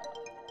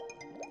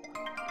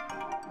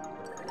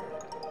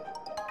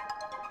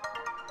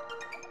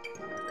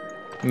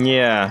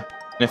 Yeah.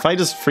 And if I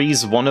just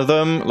freeze one of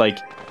them, like,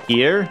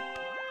 here...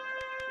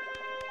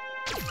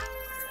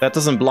 that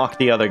doesn't block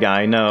the other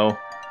guy, no.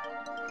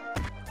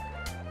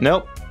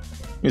 Nope.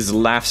 He just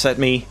laughs at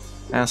me,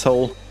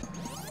 asshole.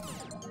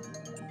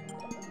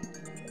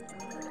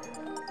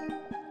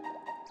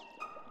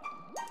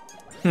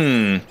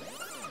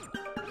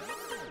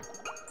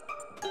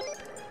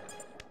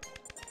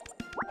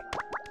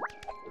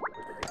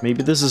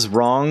 Maybe this is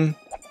wrong.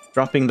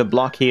 Dropping the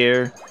block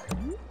here.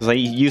 Because I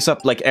use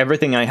up, like,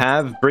 everything I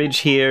have. Bridge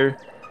here,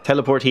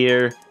 teleport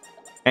here,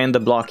 and the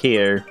block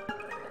here.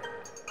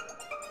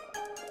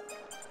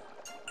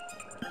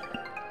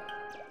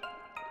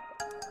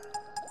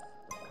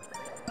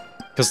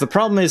 Because the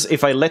problem is,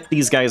 if I let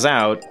these guys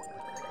out,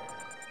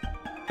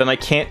 then I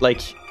can't,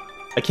 like...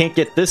 I can't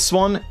get this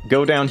one,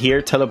 go down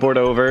here, teleport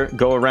over,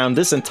 go around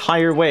this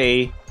entire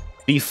way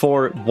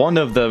before one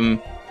of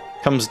them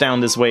comes down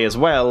this way as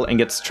well and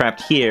gets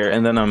trapped here,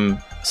 and then I'm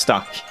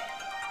stuck.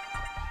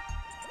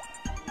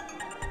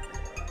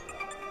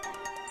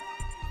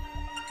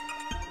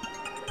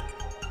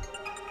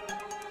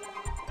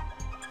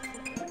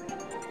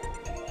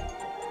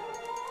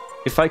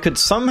 If I could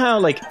somehow,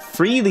 like,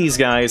 free these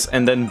guys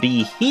and then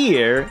be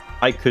here,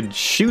 I could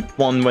shoot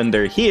one when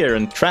they're here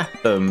and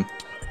trap them.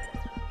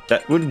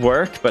 That would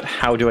work, but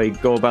how do I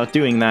go about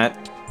doing that?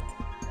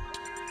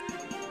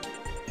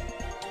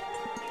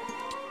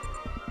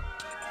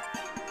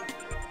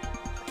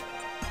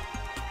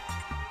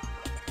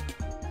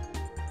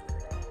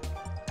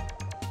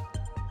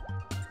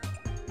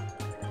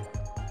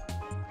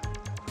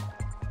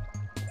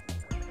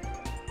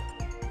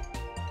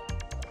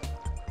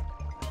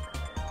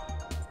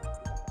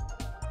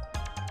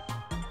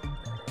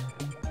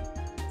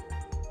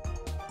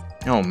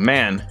 Oh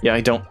man, yeah, I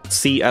don't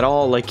see at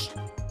all, like,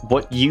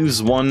 what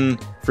use one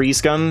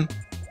freeze gun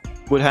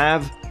would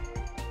have.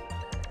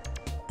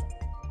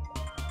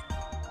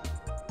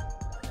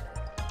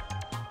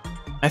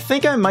 I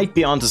think I might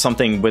be onto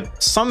something with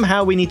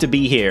somehow we need to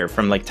be here,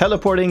 from, like,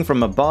 teleporting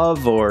from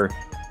above, or...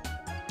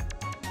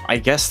 I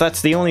guess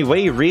that's the only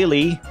way,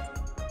 really.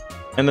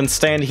 And then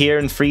stand here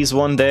and freeze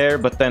one there,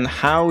 but then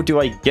how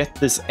do I get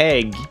this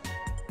egg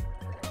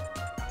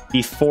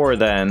before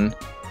then?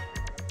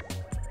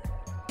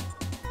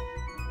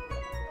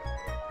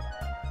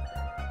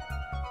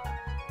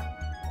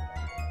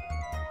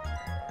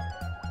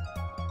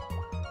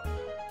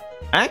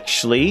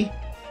 Actually,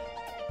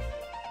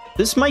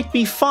 this might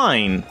be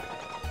fine.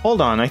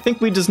 Hold on, I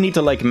think we just need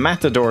to, like,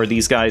 matador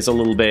these guys a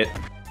little bit.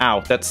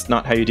 Ow, that's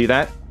not how you do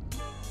that.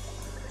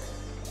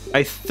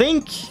 I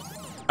think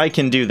I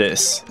can do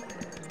this.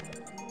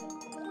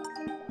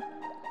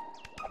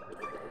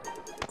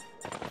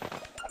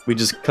 We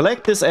just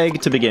collect this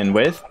egg to begin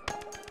with.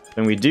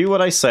 Then we do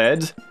what I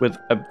said with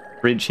a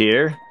bridge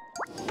here.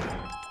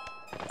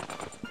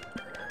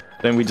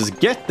 Then we just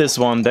get this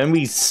one. Then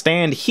we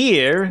stand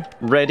here,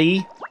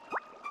 ready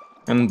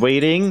and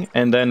waiting.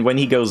 And then when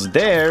he goes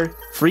there,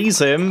 freeze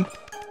him.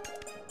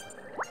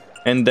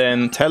 And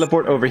then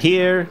teleport over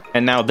here.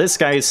 And now this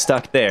guy is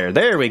stuck there.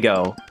 There we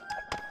go.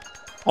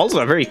 Also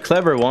a very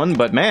clever one,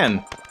 but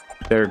man,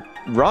 they're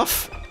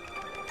rough.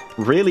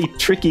 Really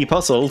tricky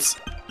puzzles.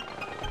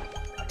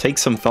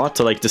 Takes some thought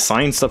to, like,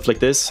 design stuff like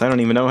this. I don't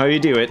even know how you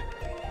do it.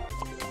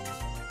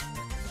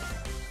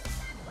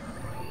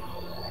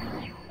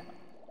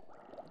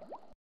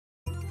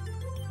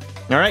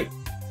 Alright,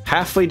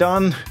 halfway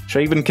done.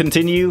 Should I even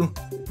continue?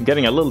 I'm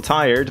getting a little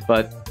tired,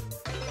 but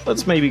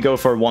let's maybe go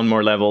for one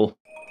more level.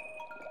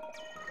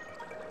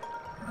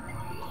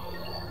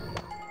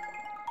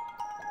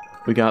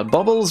 We got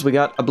bubbles, we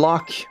got a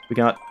block, we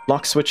got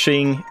block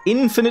switching,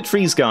 infinite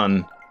freeze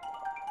gun.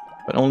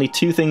 But only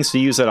 2 things to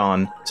use it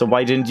on. So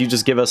why didn't you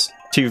just give us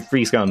 2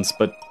 freeze guns?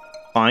 But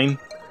fine.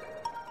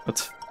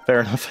 That's fair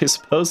enough, I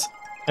suppose.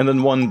 And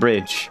then 1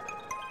 bridge.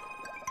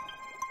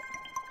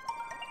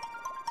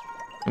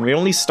 And we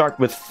only start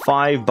with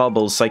 5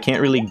 bubbles, so I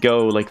can't really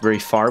go, like, very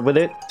far with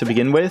it to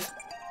begin with.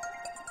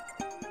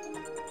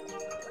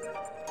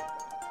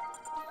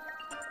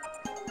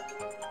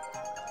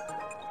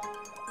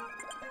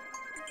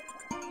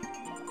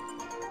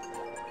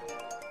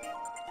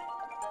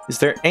 Is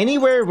there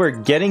anywhere where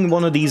getting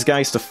one of these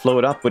guys to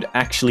float up would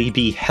actually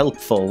be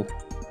helpful?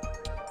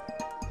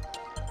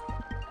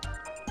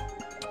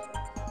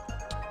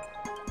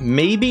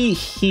 Maybe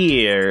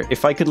here.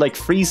 If I could, like,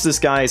 freeze this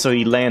guy so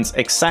he lands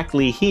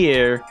exactly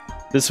here,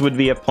 this would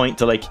be a point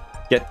to, like,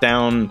 get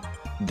down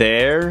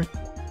there.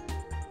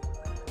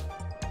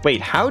 Wait,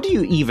 how do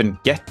you even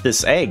get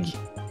this egg?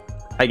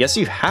 I guess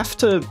you have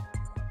to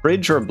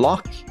bridge or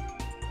block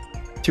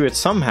to it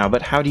somehow,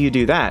 but how do you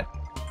do that?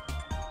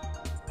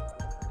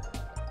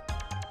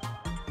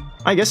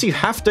 I guess you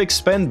have to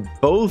expend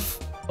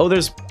both. Oh,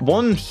 there's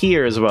one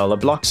here as well, a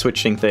block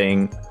switching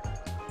thing.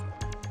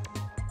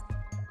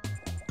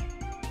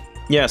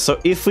 Yeah, so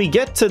if we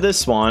get to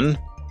this one,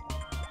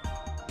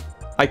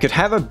 I could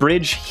have a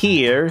bridge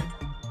here,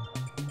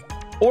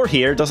 or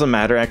here, doesn't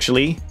matter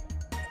actually,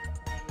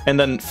 and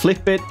then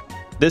flip it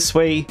this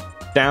way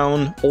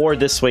down, or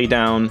this way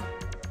down.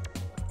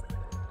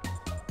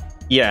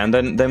 Yeah, and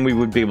then we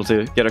would be able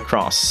to get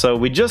across. So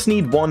we just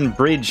need 1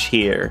 bridge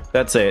here,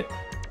 that's it.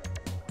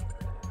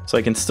 So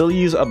I can still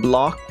use a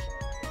block.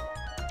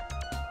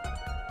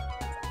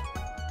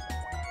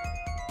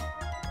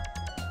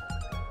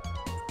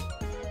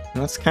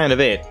 And that's kind of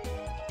it.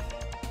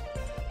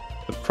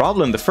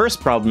 The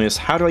first problem is,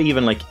 how do I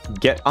even, like,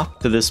 get up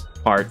to this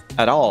part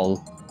at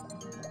all?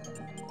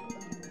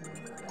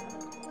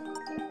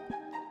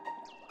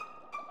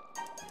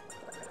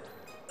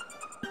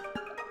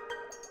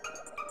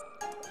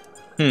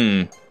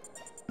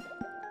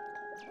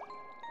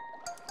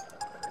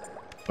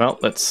 Well,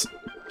 let's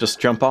just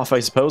jump off, I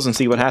suppose, and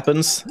see what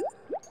happens.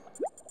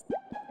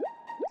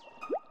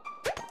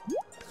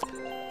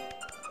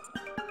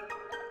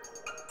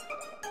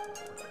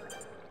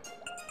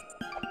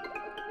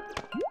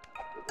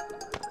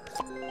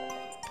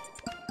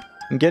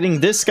 And getting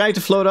this guy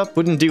to float up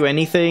wouldn't do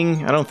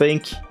anything, I don't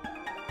think.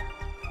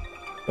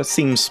 That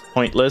seems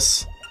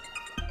pointless.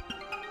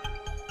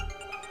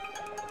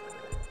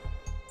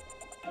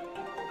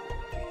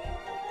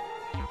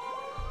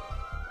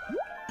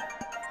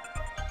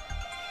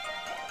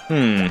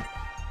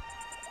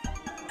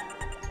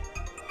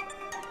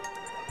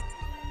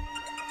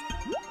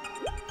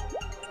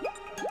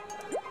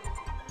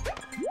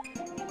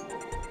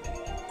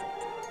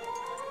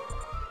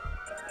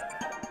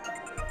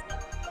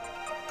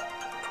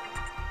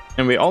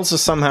 And we also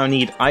somehow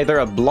need either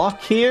a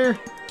block here,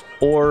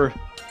 or...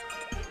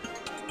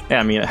 Yeah,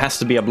 I mean, it has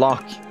to be a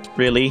block,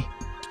 really.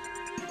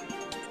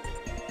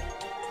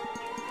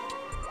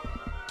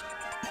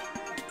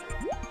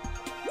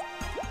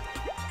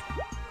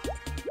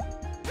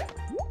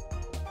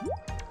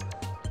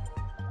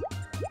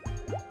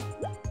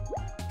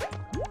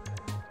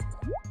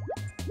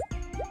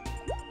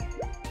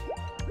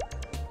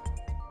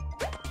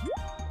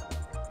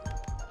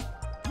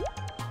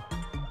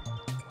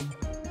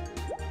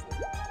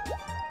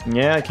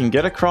 Yeah, I can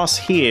get across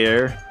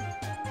here,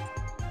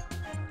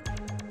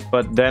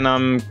 but then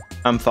I'm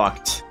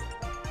fucked.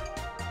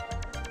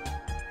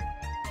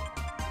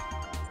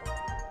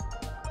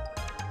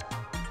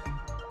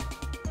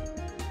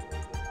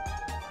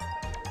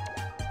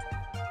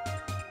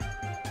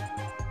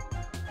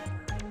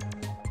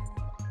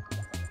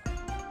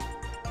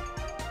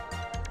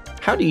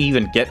 How do you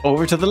even get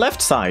over to the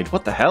left side?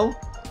 What the hell?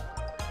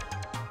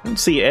 I don't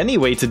see any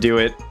way to do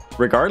it.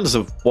 regardless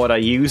of what I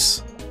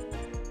use.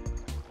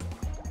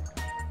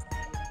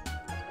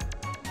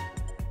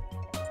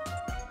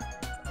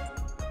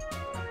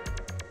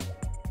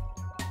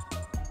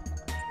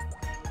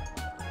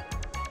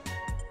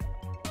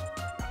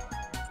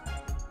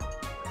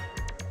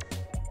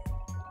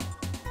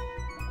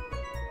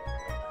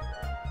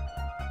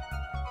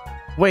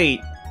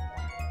 Wait.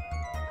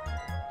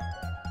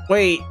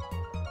 Wait.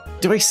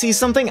 Do I see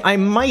something? I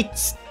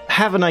might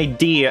have an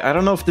idea. I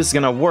don't know if this is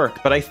gonna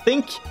work, but I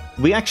think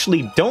we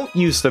actually don't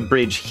use the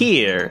bridge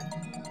here.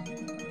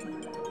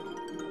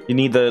 You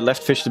need the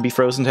left fish to be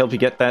frozen to help you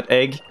get that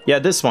egg. Yeah,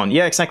 this one.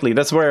 Yeah, exactly.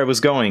 That's where I was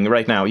going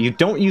right now. You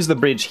don't use the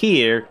bridge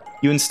here.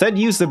 You instead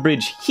use the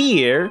bridge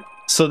here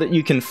so that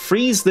you can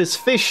freeze this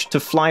fish to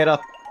fly it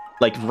up,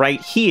 like,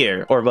 right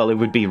here. Or, well, it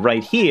would be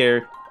right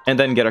here, and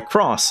then get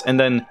across. And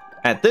then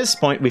at this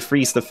point, we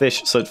freeze the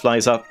fish so it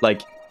flies up,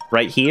 like,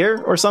 right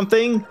here or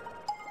something.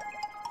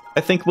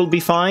 I think we'll be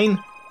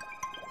fine.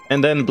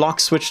 And then block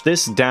switch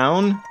this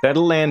down.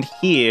 That'll land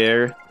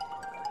here.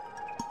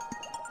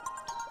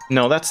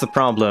 No, that's the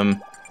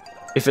problem.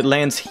 If it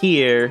lands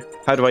here,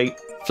 how do I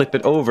flip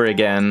it over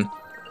again?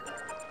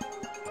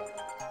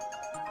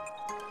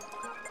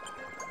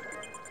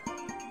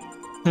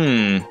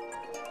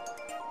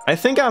 I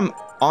think I'm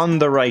on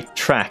the right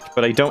track,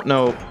 but I don't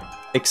know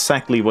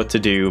exactly what to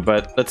do.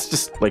 But let's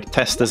just, like,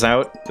 test this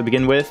out to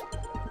begin with.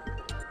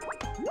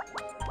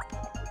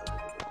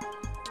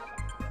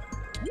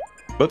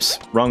 Whoops,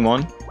 wrong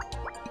one.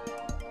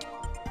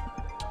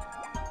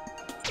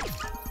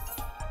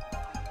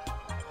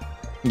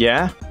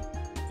 Yeah,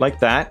 like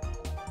that.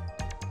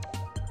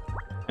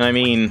 I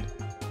mean,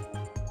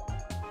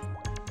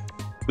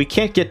 we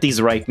can't get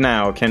these right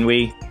now, can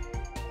we?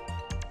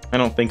 I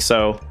don't think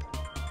so.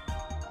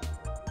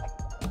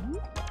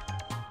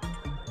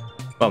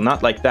 Well,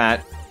 not like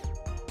that.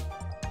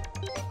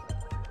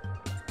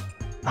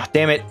 Ah,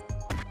 damn it.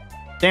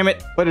 Damn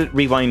it. Why did it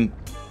rewind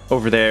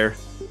over there?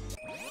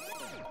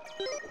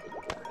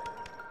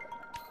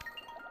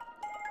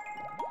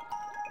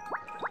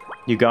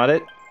 You got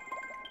it?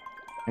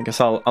 I guess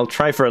I'll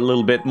try for a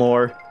little bit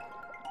more.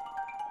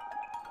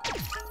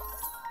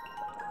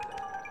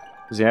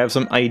 Because I have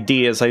some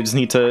ideas, I just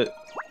need to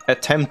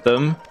attempt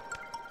them.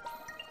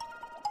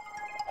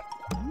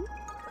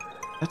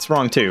 That's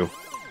wrong too.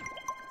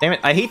 Damn it,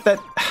 I hate that.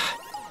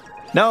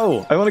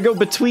 No, I want to go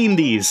between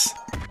these.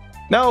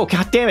 No,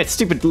 god damn it,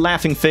 stupid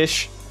laughing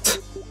fish.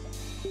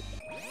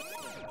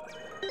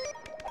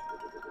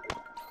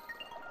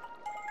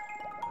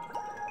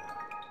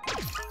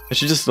 I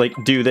should just, like,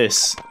 do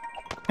this.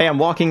 Hey, I'm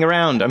walking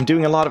around. I'm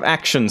doing a lot of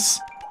actions.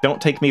 Don't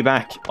take me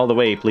back all the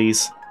way,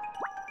 please.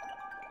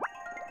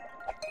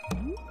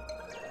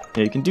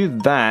 Yeah, you can do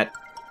that,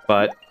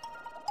 but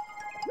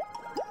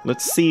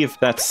let's see if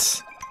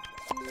that's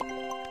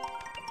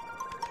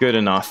good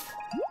enough.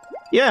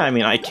 Yeah, I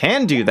mean, I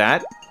can do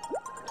that.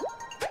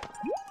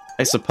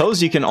 I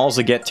suppose you can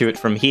also get to it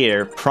from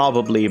here,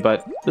 probably,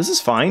 but this is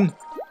fine.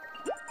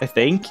 I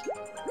think.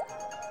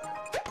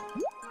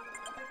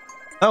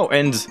 Oh,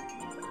 and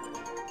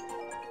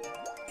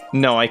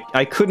no,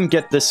 I couldn't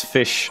get this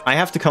fish. I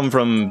have to come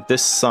from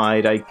this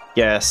side, I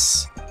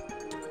guess.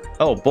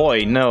 Oh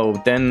boy,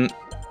 no, then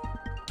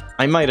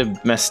I might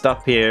have messed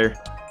up here.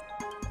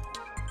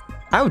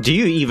 How do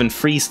you even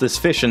freeze this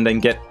fish and then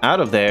get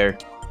out of there?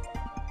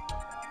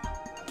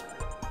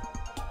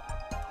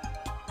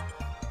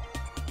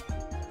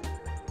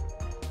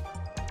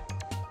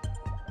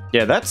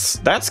 Yeah,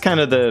 that's kind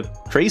of the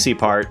crazy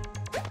part.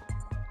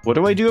 What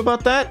do I do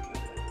about that?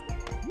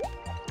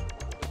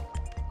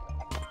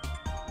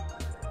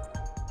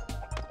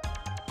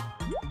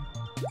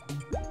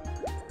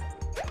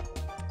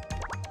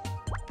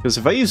 Because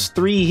if I use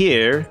 3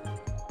 here,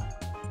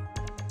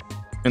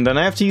 and then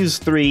I have to use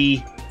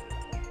 3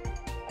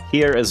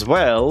 here as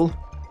well,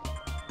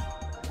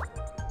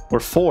 or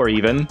 4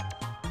 even.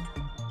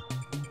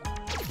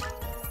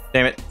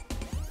 Damn it.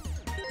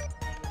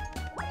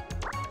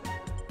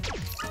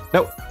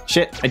 No,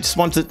 shit, I just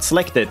want to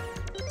select it.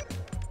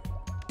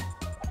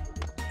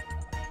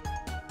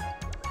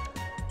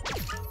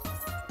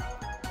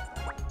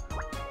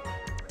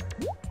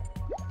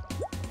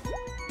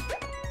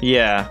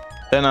 Yeah.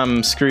 Then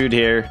I'm screwed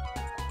here.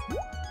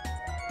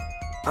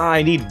 Ah,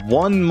 I need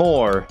 1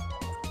 more.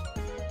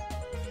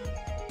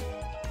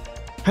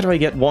 How do I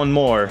get 1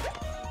 more?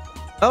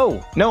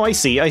 Oh, no, I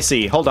see, I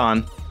see. Hold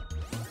on.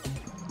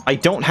 I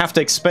don't have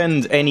to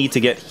expend any to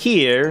get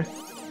here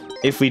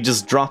if we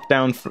just drop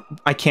down from...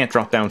 I can't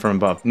drop down from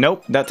above.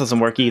 Nope, that doesn't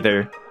work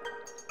either.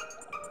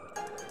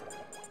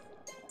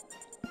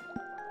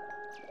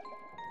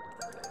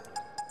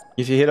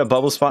 If you hit a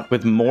bubble spot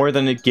with more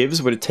than it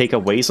gives, would it take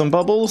away some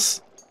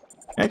bubbles?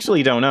 I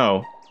actually don't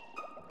know.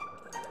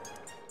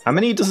 How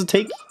many does it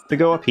take to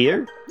go up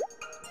here?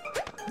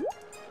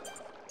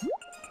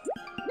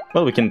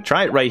 Well, we can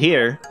try it right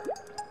here.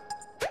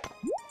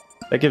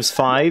 That gives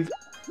 5.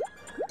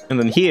 And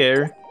then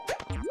here,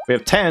 we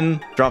have 10.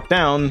 Drop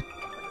down.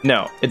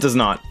 No, it does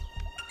not.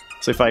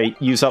 So if I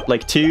use up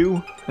like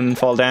 2 and then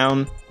fall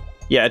down.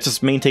 Yeah, it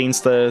just maintains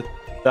the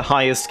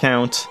highest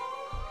count.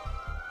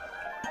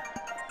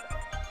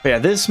 But yeah,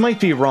 this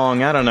might be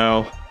wrong, I don't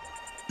know.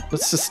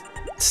 Let's just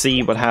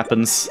see what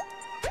happens.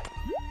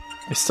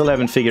 I still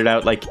haven't figured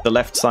out, like, the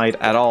left side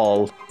at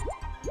all.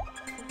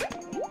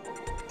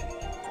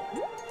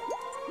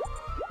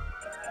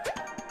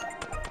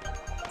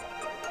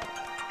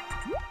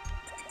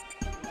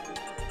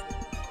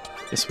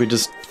 Guess we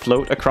just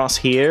float across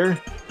here.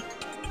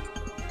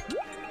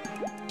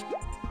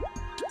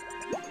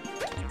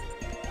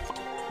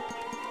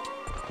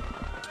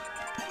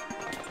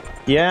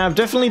 Yeah, I've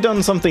definitely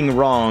done something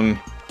wrong.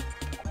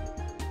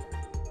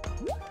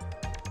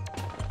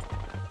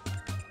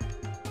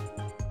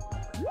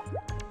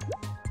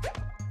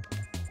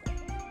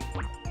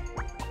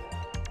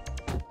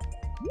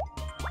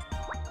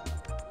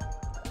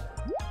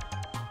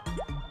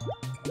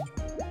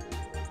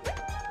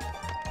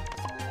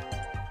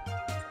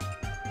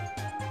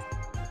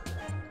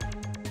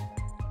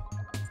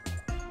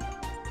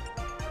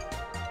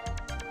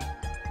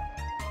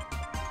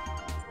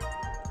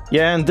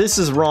 Yeah, and this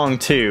is wrong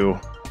too.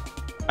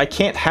 I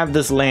can't have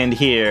this land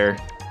here,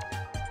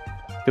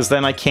 because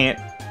then I can't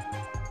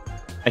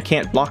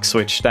block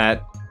switch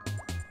that.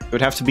 It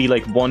would have to be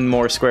like one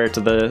more square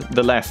to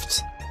the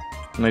left,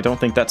 and I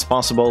don't think that's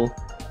possible.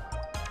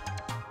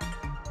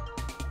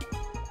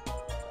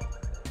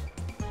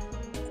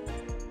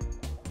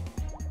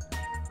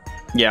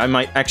 Yeah, I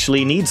might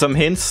actually need some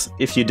hints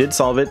if you did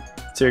solve it,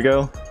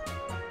 Sirgo.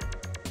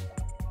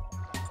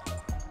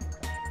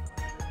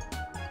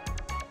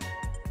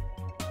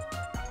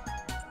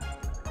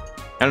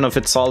 I don't know if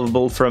it's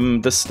solvable from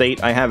the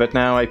state I have it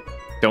now. I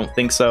don't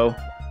think so.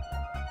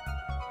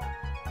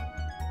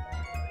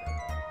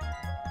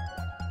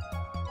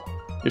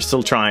 You're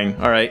still trying.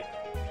 All right.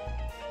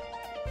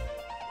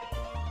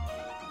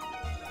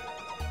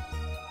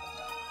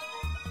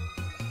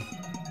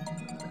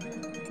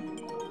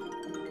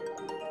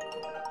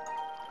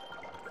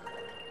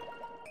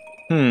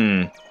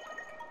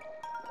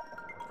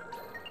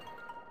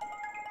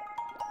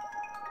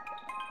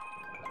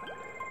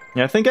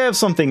 Yeah, I think I have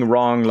something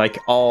wrong, like,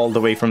 all the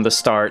way from the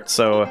start,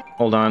 so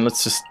hold on,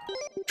 let's just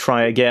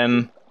try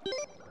again.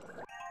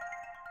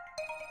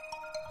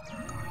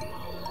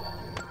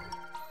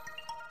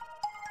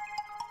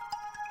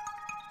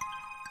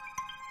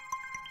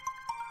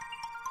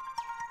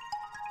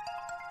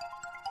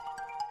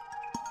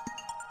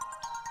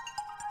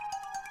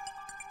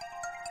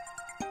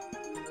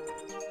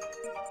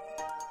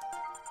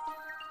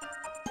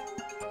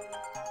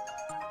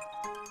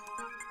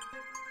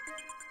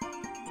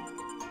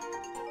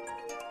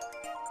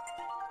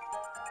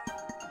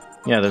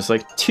 Yeah, there's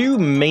like two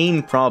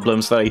main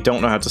problems that I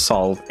don't know how to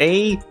solve.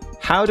 A,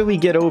 how do we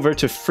get over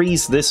to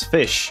freeze this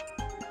fish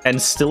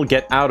and still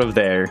get out of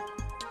there?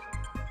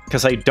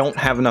 Because I don't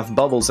have enough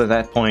bubbles at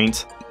that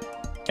point.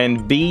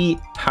 And B,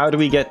 how do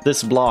we get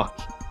this block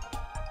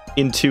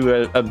into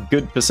a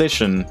good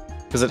position?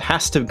 Because it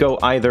has to go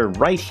either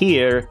right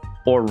here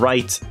or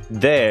right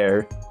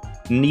there,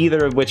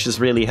 neither of which is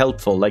really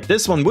helpful. Like,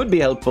 this one would be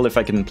helpful if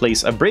I can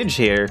place a bridge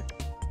here,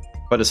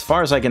 but as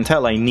far as I can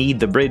tell, I need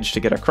the bridge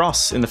to get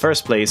across in the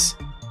first place.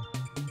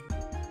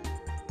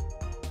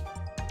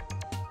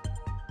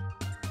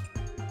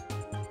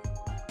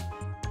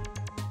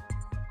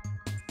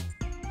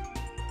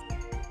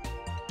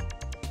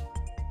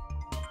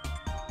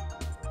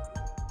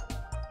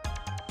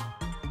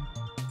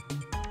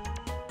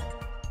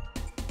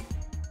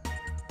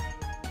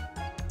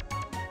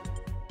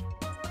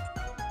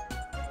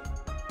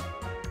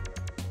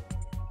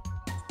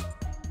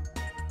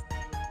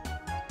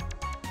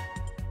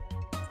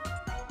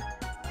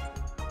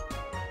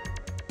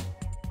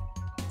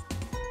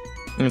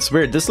 And it's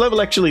weird, this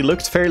level actually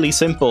looked fairly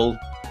simple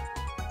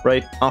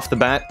right off the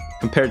bat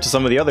compared to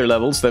some of the other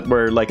levels that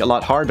were like a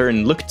lot harder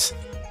and looked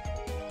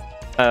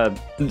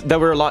that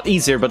were a lot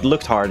easier but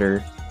looked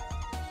harder.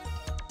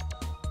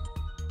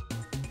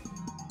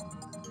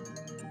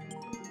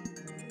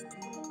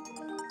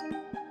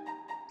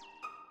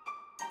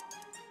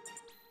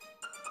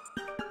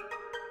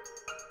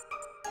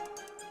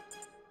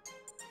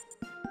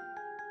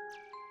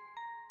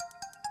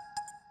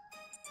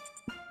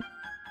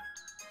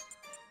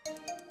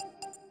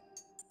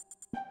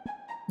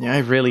 Yeah, I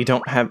really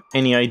don't have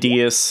any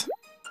ideas.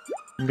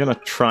 I'm gonna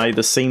try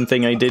the same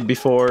thing I did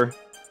before.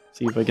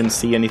 See if I can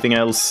see anything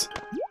else.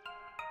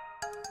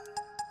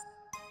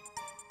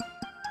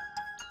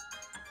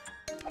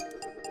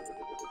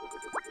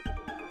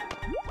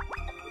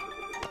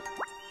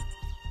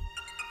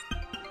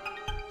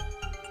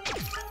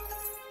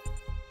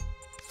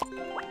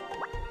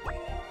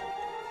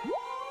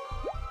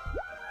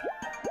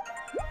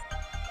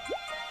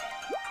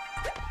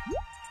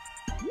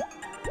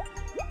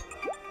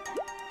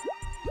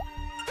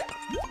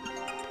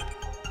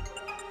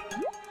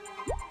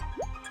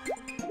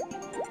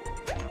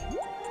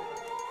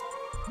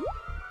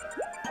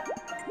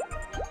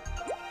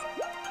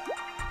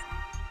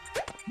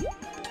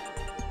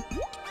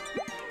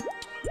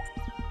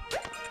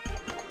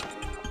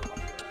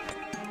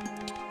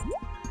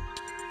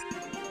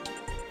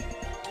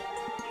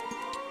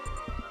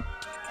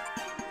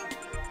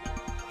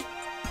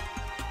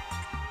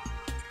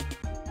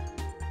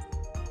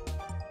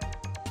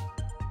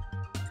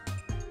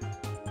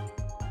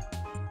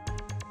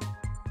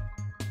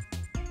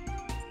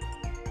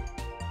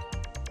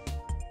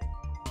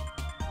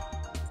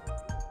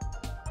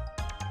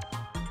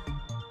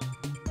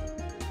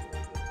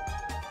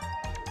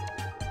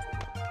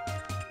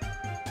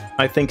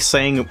 I think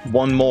saying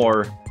one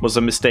more was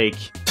a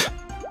mistake.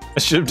 I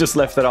should have just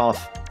left it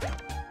off.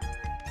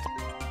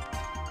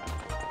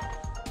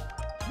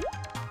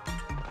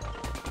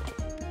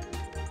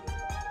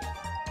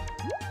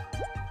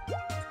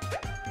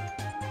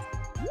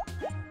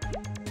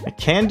 I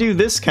can do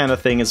this kind of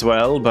thing as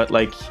well, but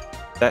like,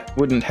 that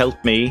wouldn't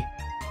help me.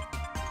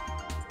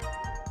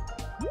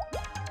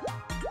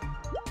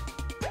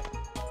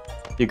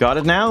 You got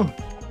it now?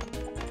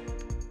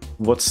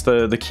 What's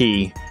the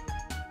key?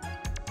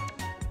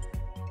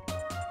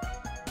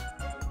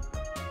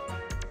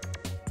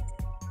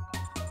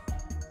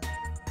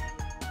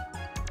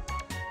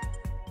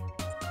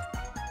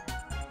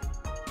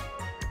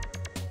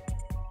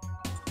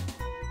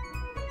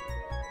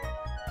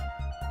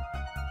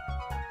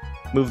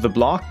 Move the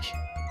block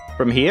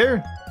from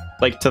here?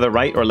 Like to the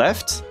right or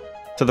left?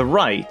 To the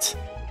right.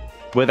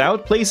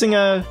 Without placing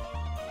a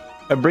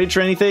bridge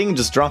or anything?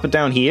 Just drop it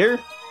down here?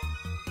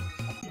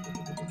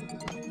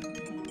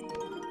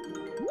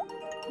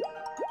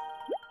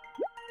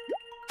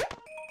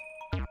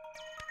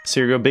 So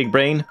you go big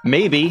brain?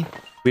 Maybe.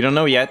 We don't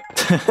know yet.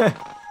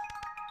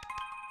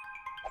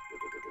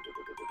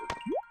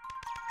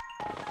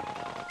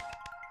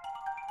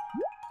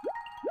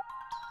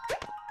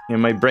 Yeah,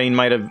 my brain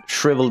might have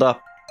shriveled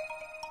up.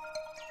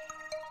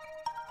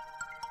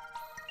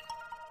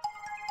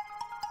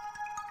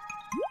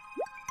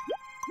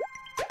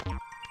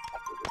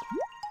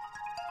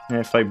 And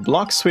if I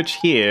block switch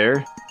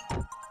here...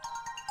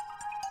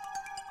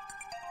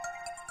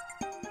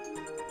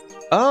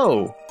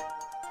 Oh!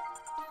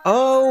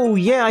 Oh,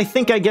 yeah, I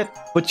think I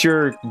get what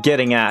you're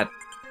getting at.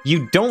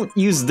 You don't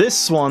use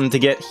this one to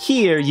get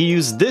here, you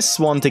use this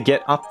one to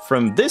get up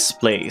from this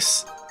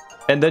place.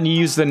 And then you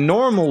use the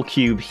normal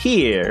cube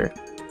here.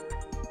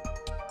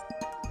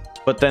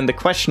 But then the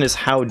question is,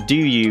 how do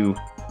you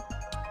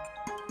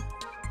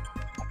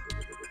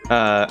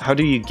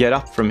get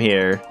up from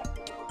here?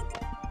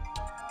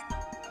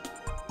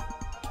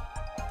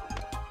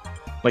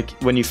 Like,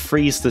 when you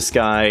freeze this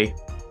guy,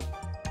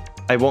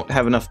 I won't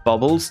have enough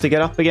bubbles to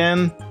get up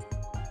again.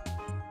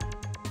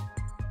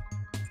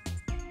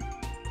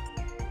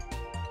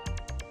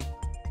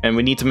 And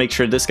we need to make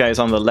sure this guy is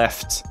on the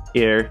left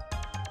here.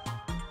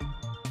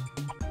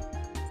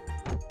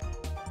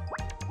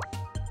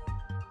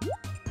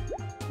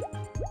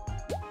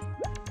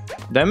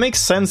 That makes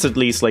sense, at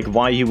least, like,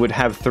 why you would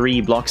have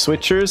 3 block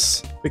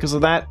switchers because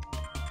of that.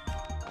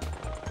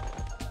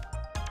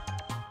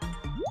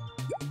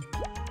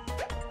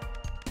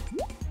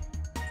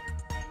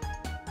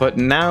 But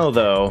now,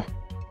 though...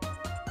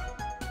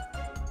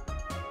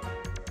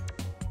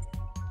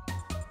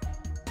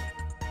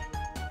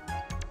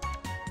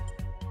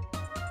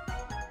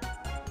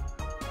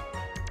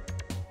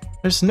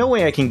 There's no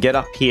way I can get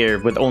up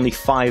here with only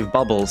 5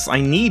 bubbles.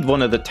 I need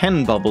one of the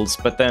 10 bubbles,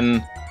 but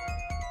then...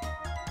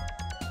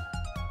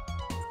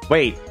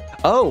 Wait.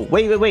 Oh,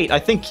 wait. I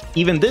think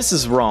even this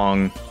is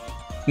wrong.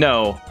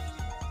 No.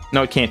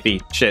 No, it can't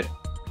be. Shit.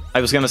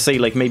 I was gonna say,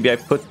 like, maybe I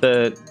put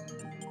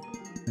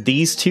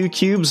these 2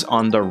 cubes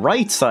on the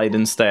right side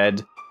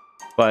instead,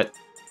 but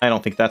I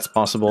don't think that's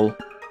possible.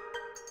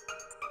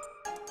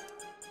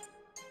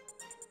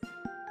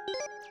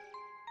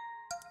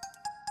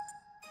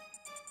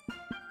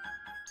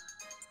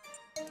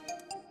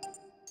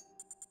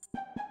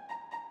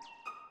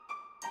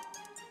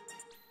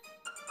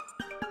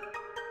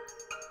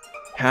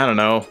 I don't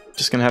know.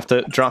 Just gonna have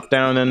to drop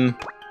down and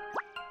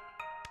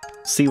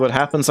see what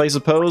happens, I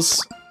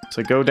suppose.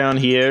 So go down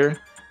here.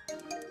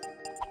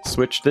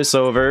 Switch this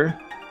over.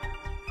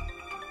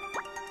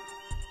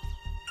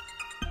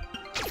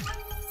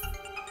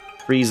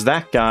 Freeze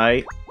that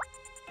guy.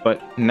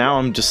 But now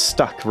I'm just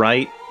stuck,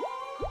 right?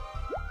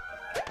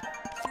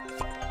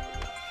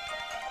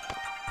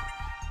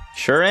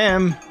 Sure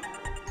am.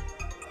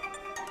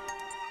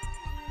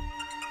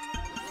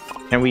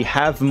 Can we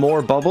have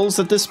more bubbles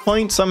at this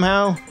point,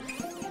 somehow?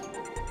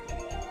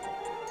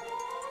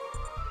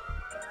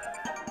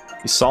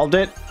 You solved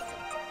it?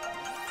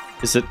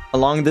 Is it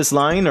along this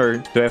line, or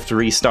do I have to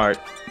restart?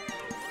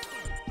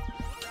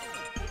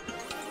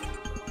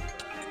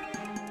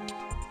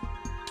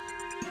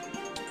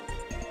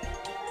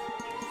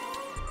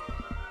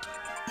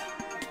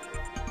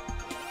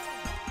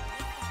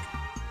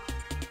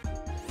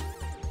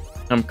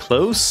 I'm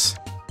close.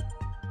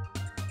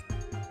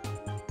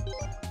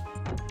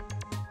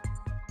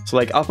 So,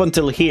 like, up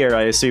until here,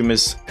 I assume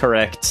is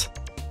correct.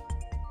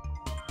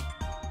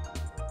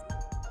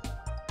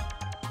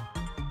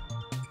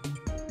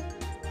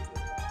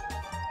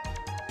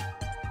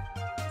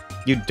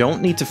 You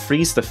don't need to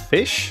freeze the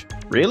fish?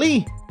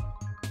 Really?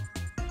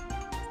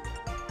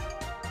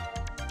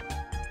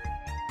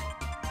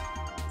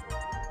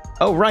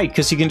 Oh, right,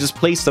 because you can just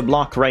place the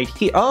block right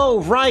here.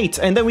 Oh, right,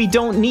 and then we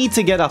don't need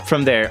to get up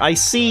from there. I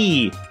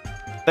see.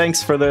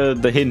 Thanks for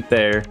the hint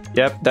there.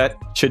 Yep, that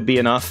should be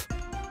enough.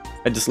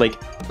 I just, like,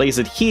 place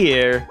it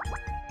here.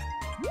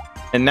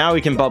 And now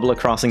we can bubble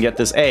across and get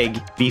this egg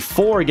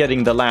before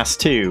getting the last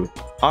 2.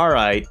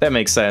 Alright, that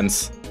makes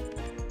sense.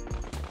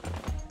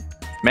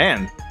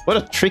 Man, What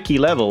a tricky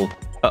level.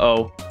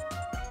 Uh-oh.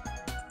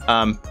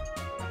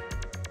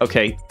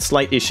 Okay,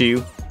 slight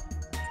issue.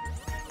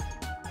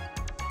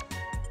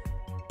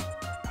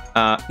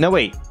 No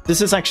wait,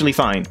 this is actually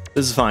fine.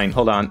 This is fine,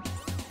 hold on.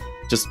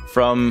 Just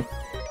from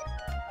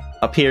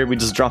up here, we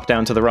just drop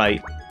down to the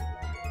right.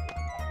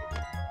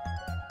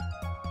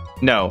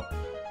 No.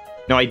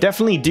 No, I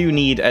definitely do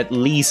need at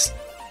least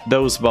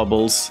those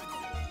bubbles.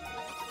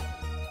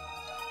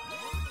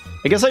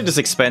 I guess I just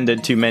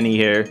expended too many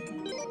here.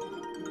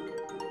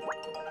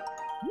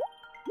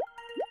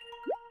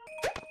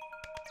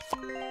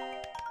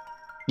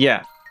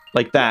 Yeah,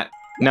 like that.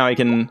 Now I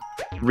can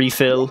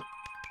refill.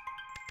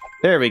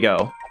 There we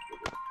go.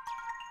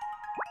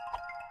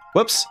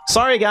 Whoops.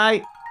 Sorry,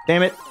 guy.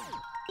 Damn it.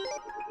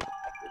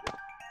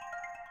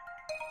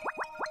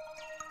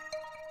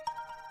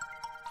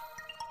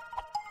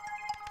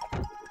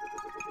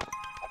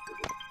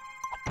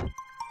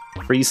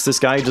 Freeze this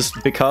guy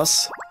just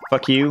because.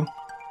 Fuck you.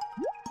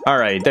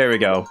 Alright, there we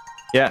go.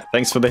 Yeah,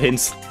 thanks for the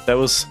hints. That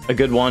was a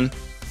good one.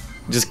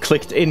 Just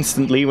clicked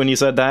instantly when you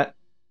said that.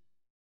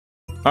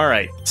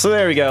 Alright, so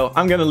there we go.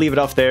 I'm gonna leave it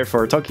off there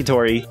for Toki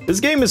Tori. This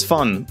game is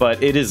fun,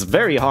 but it is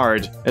very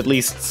hard. At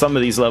least some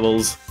of these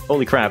levels.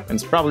 Holy crap, and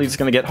it's probably just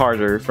gonna get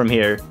harder from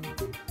here.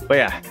 But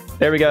yeah,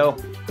 there we go.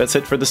 That's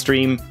it for the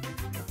stream.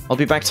 I'll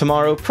be back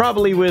tomorrow,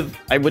 probably with,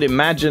 I would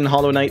imagine,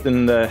 Hollow Knight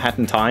and the Hat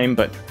in Time,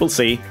 but we'll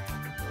see.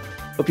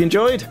 Hope you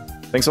enjoyed.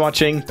 Thanks for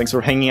watching. Thanks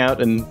for hanging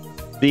out and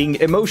being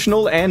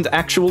emotional and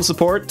actual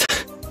support.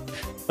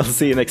 I'll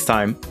see you next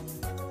time.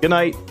 Good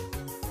night.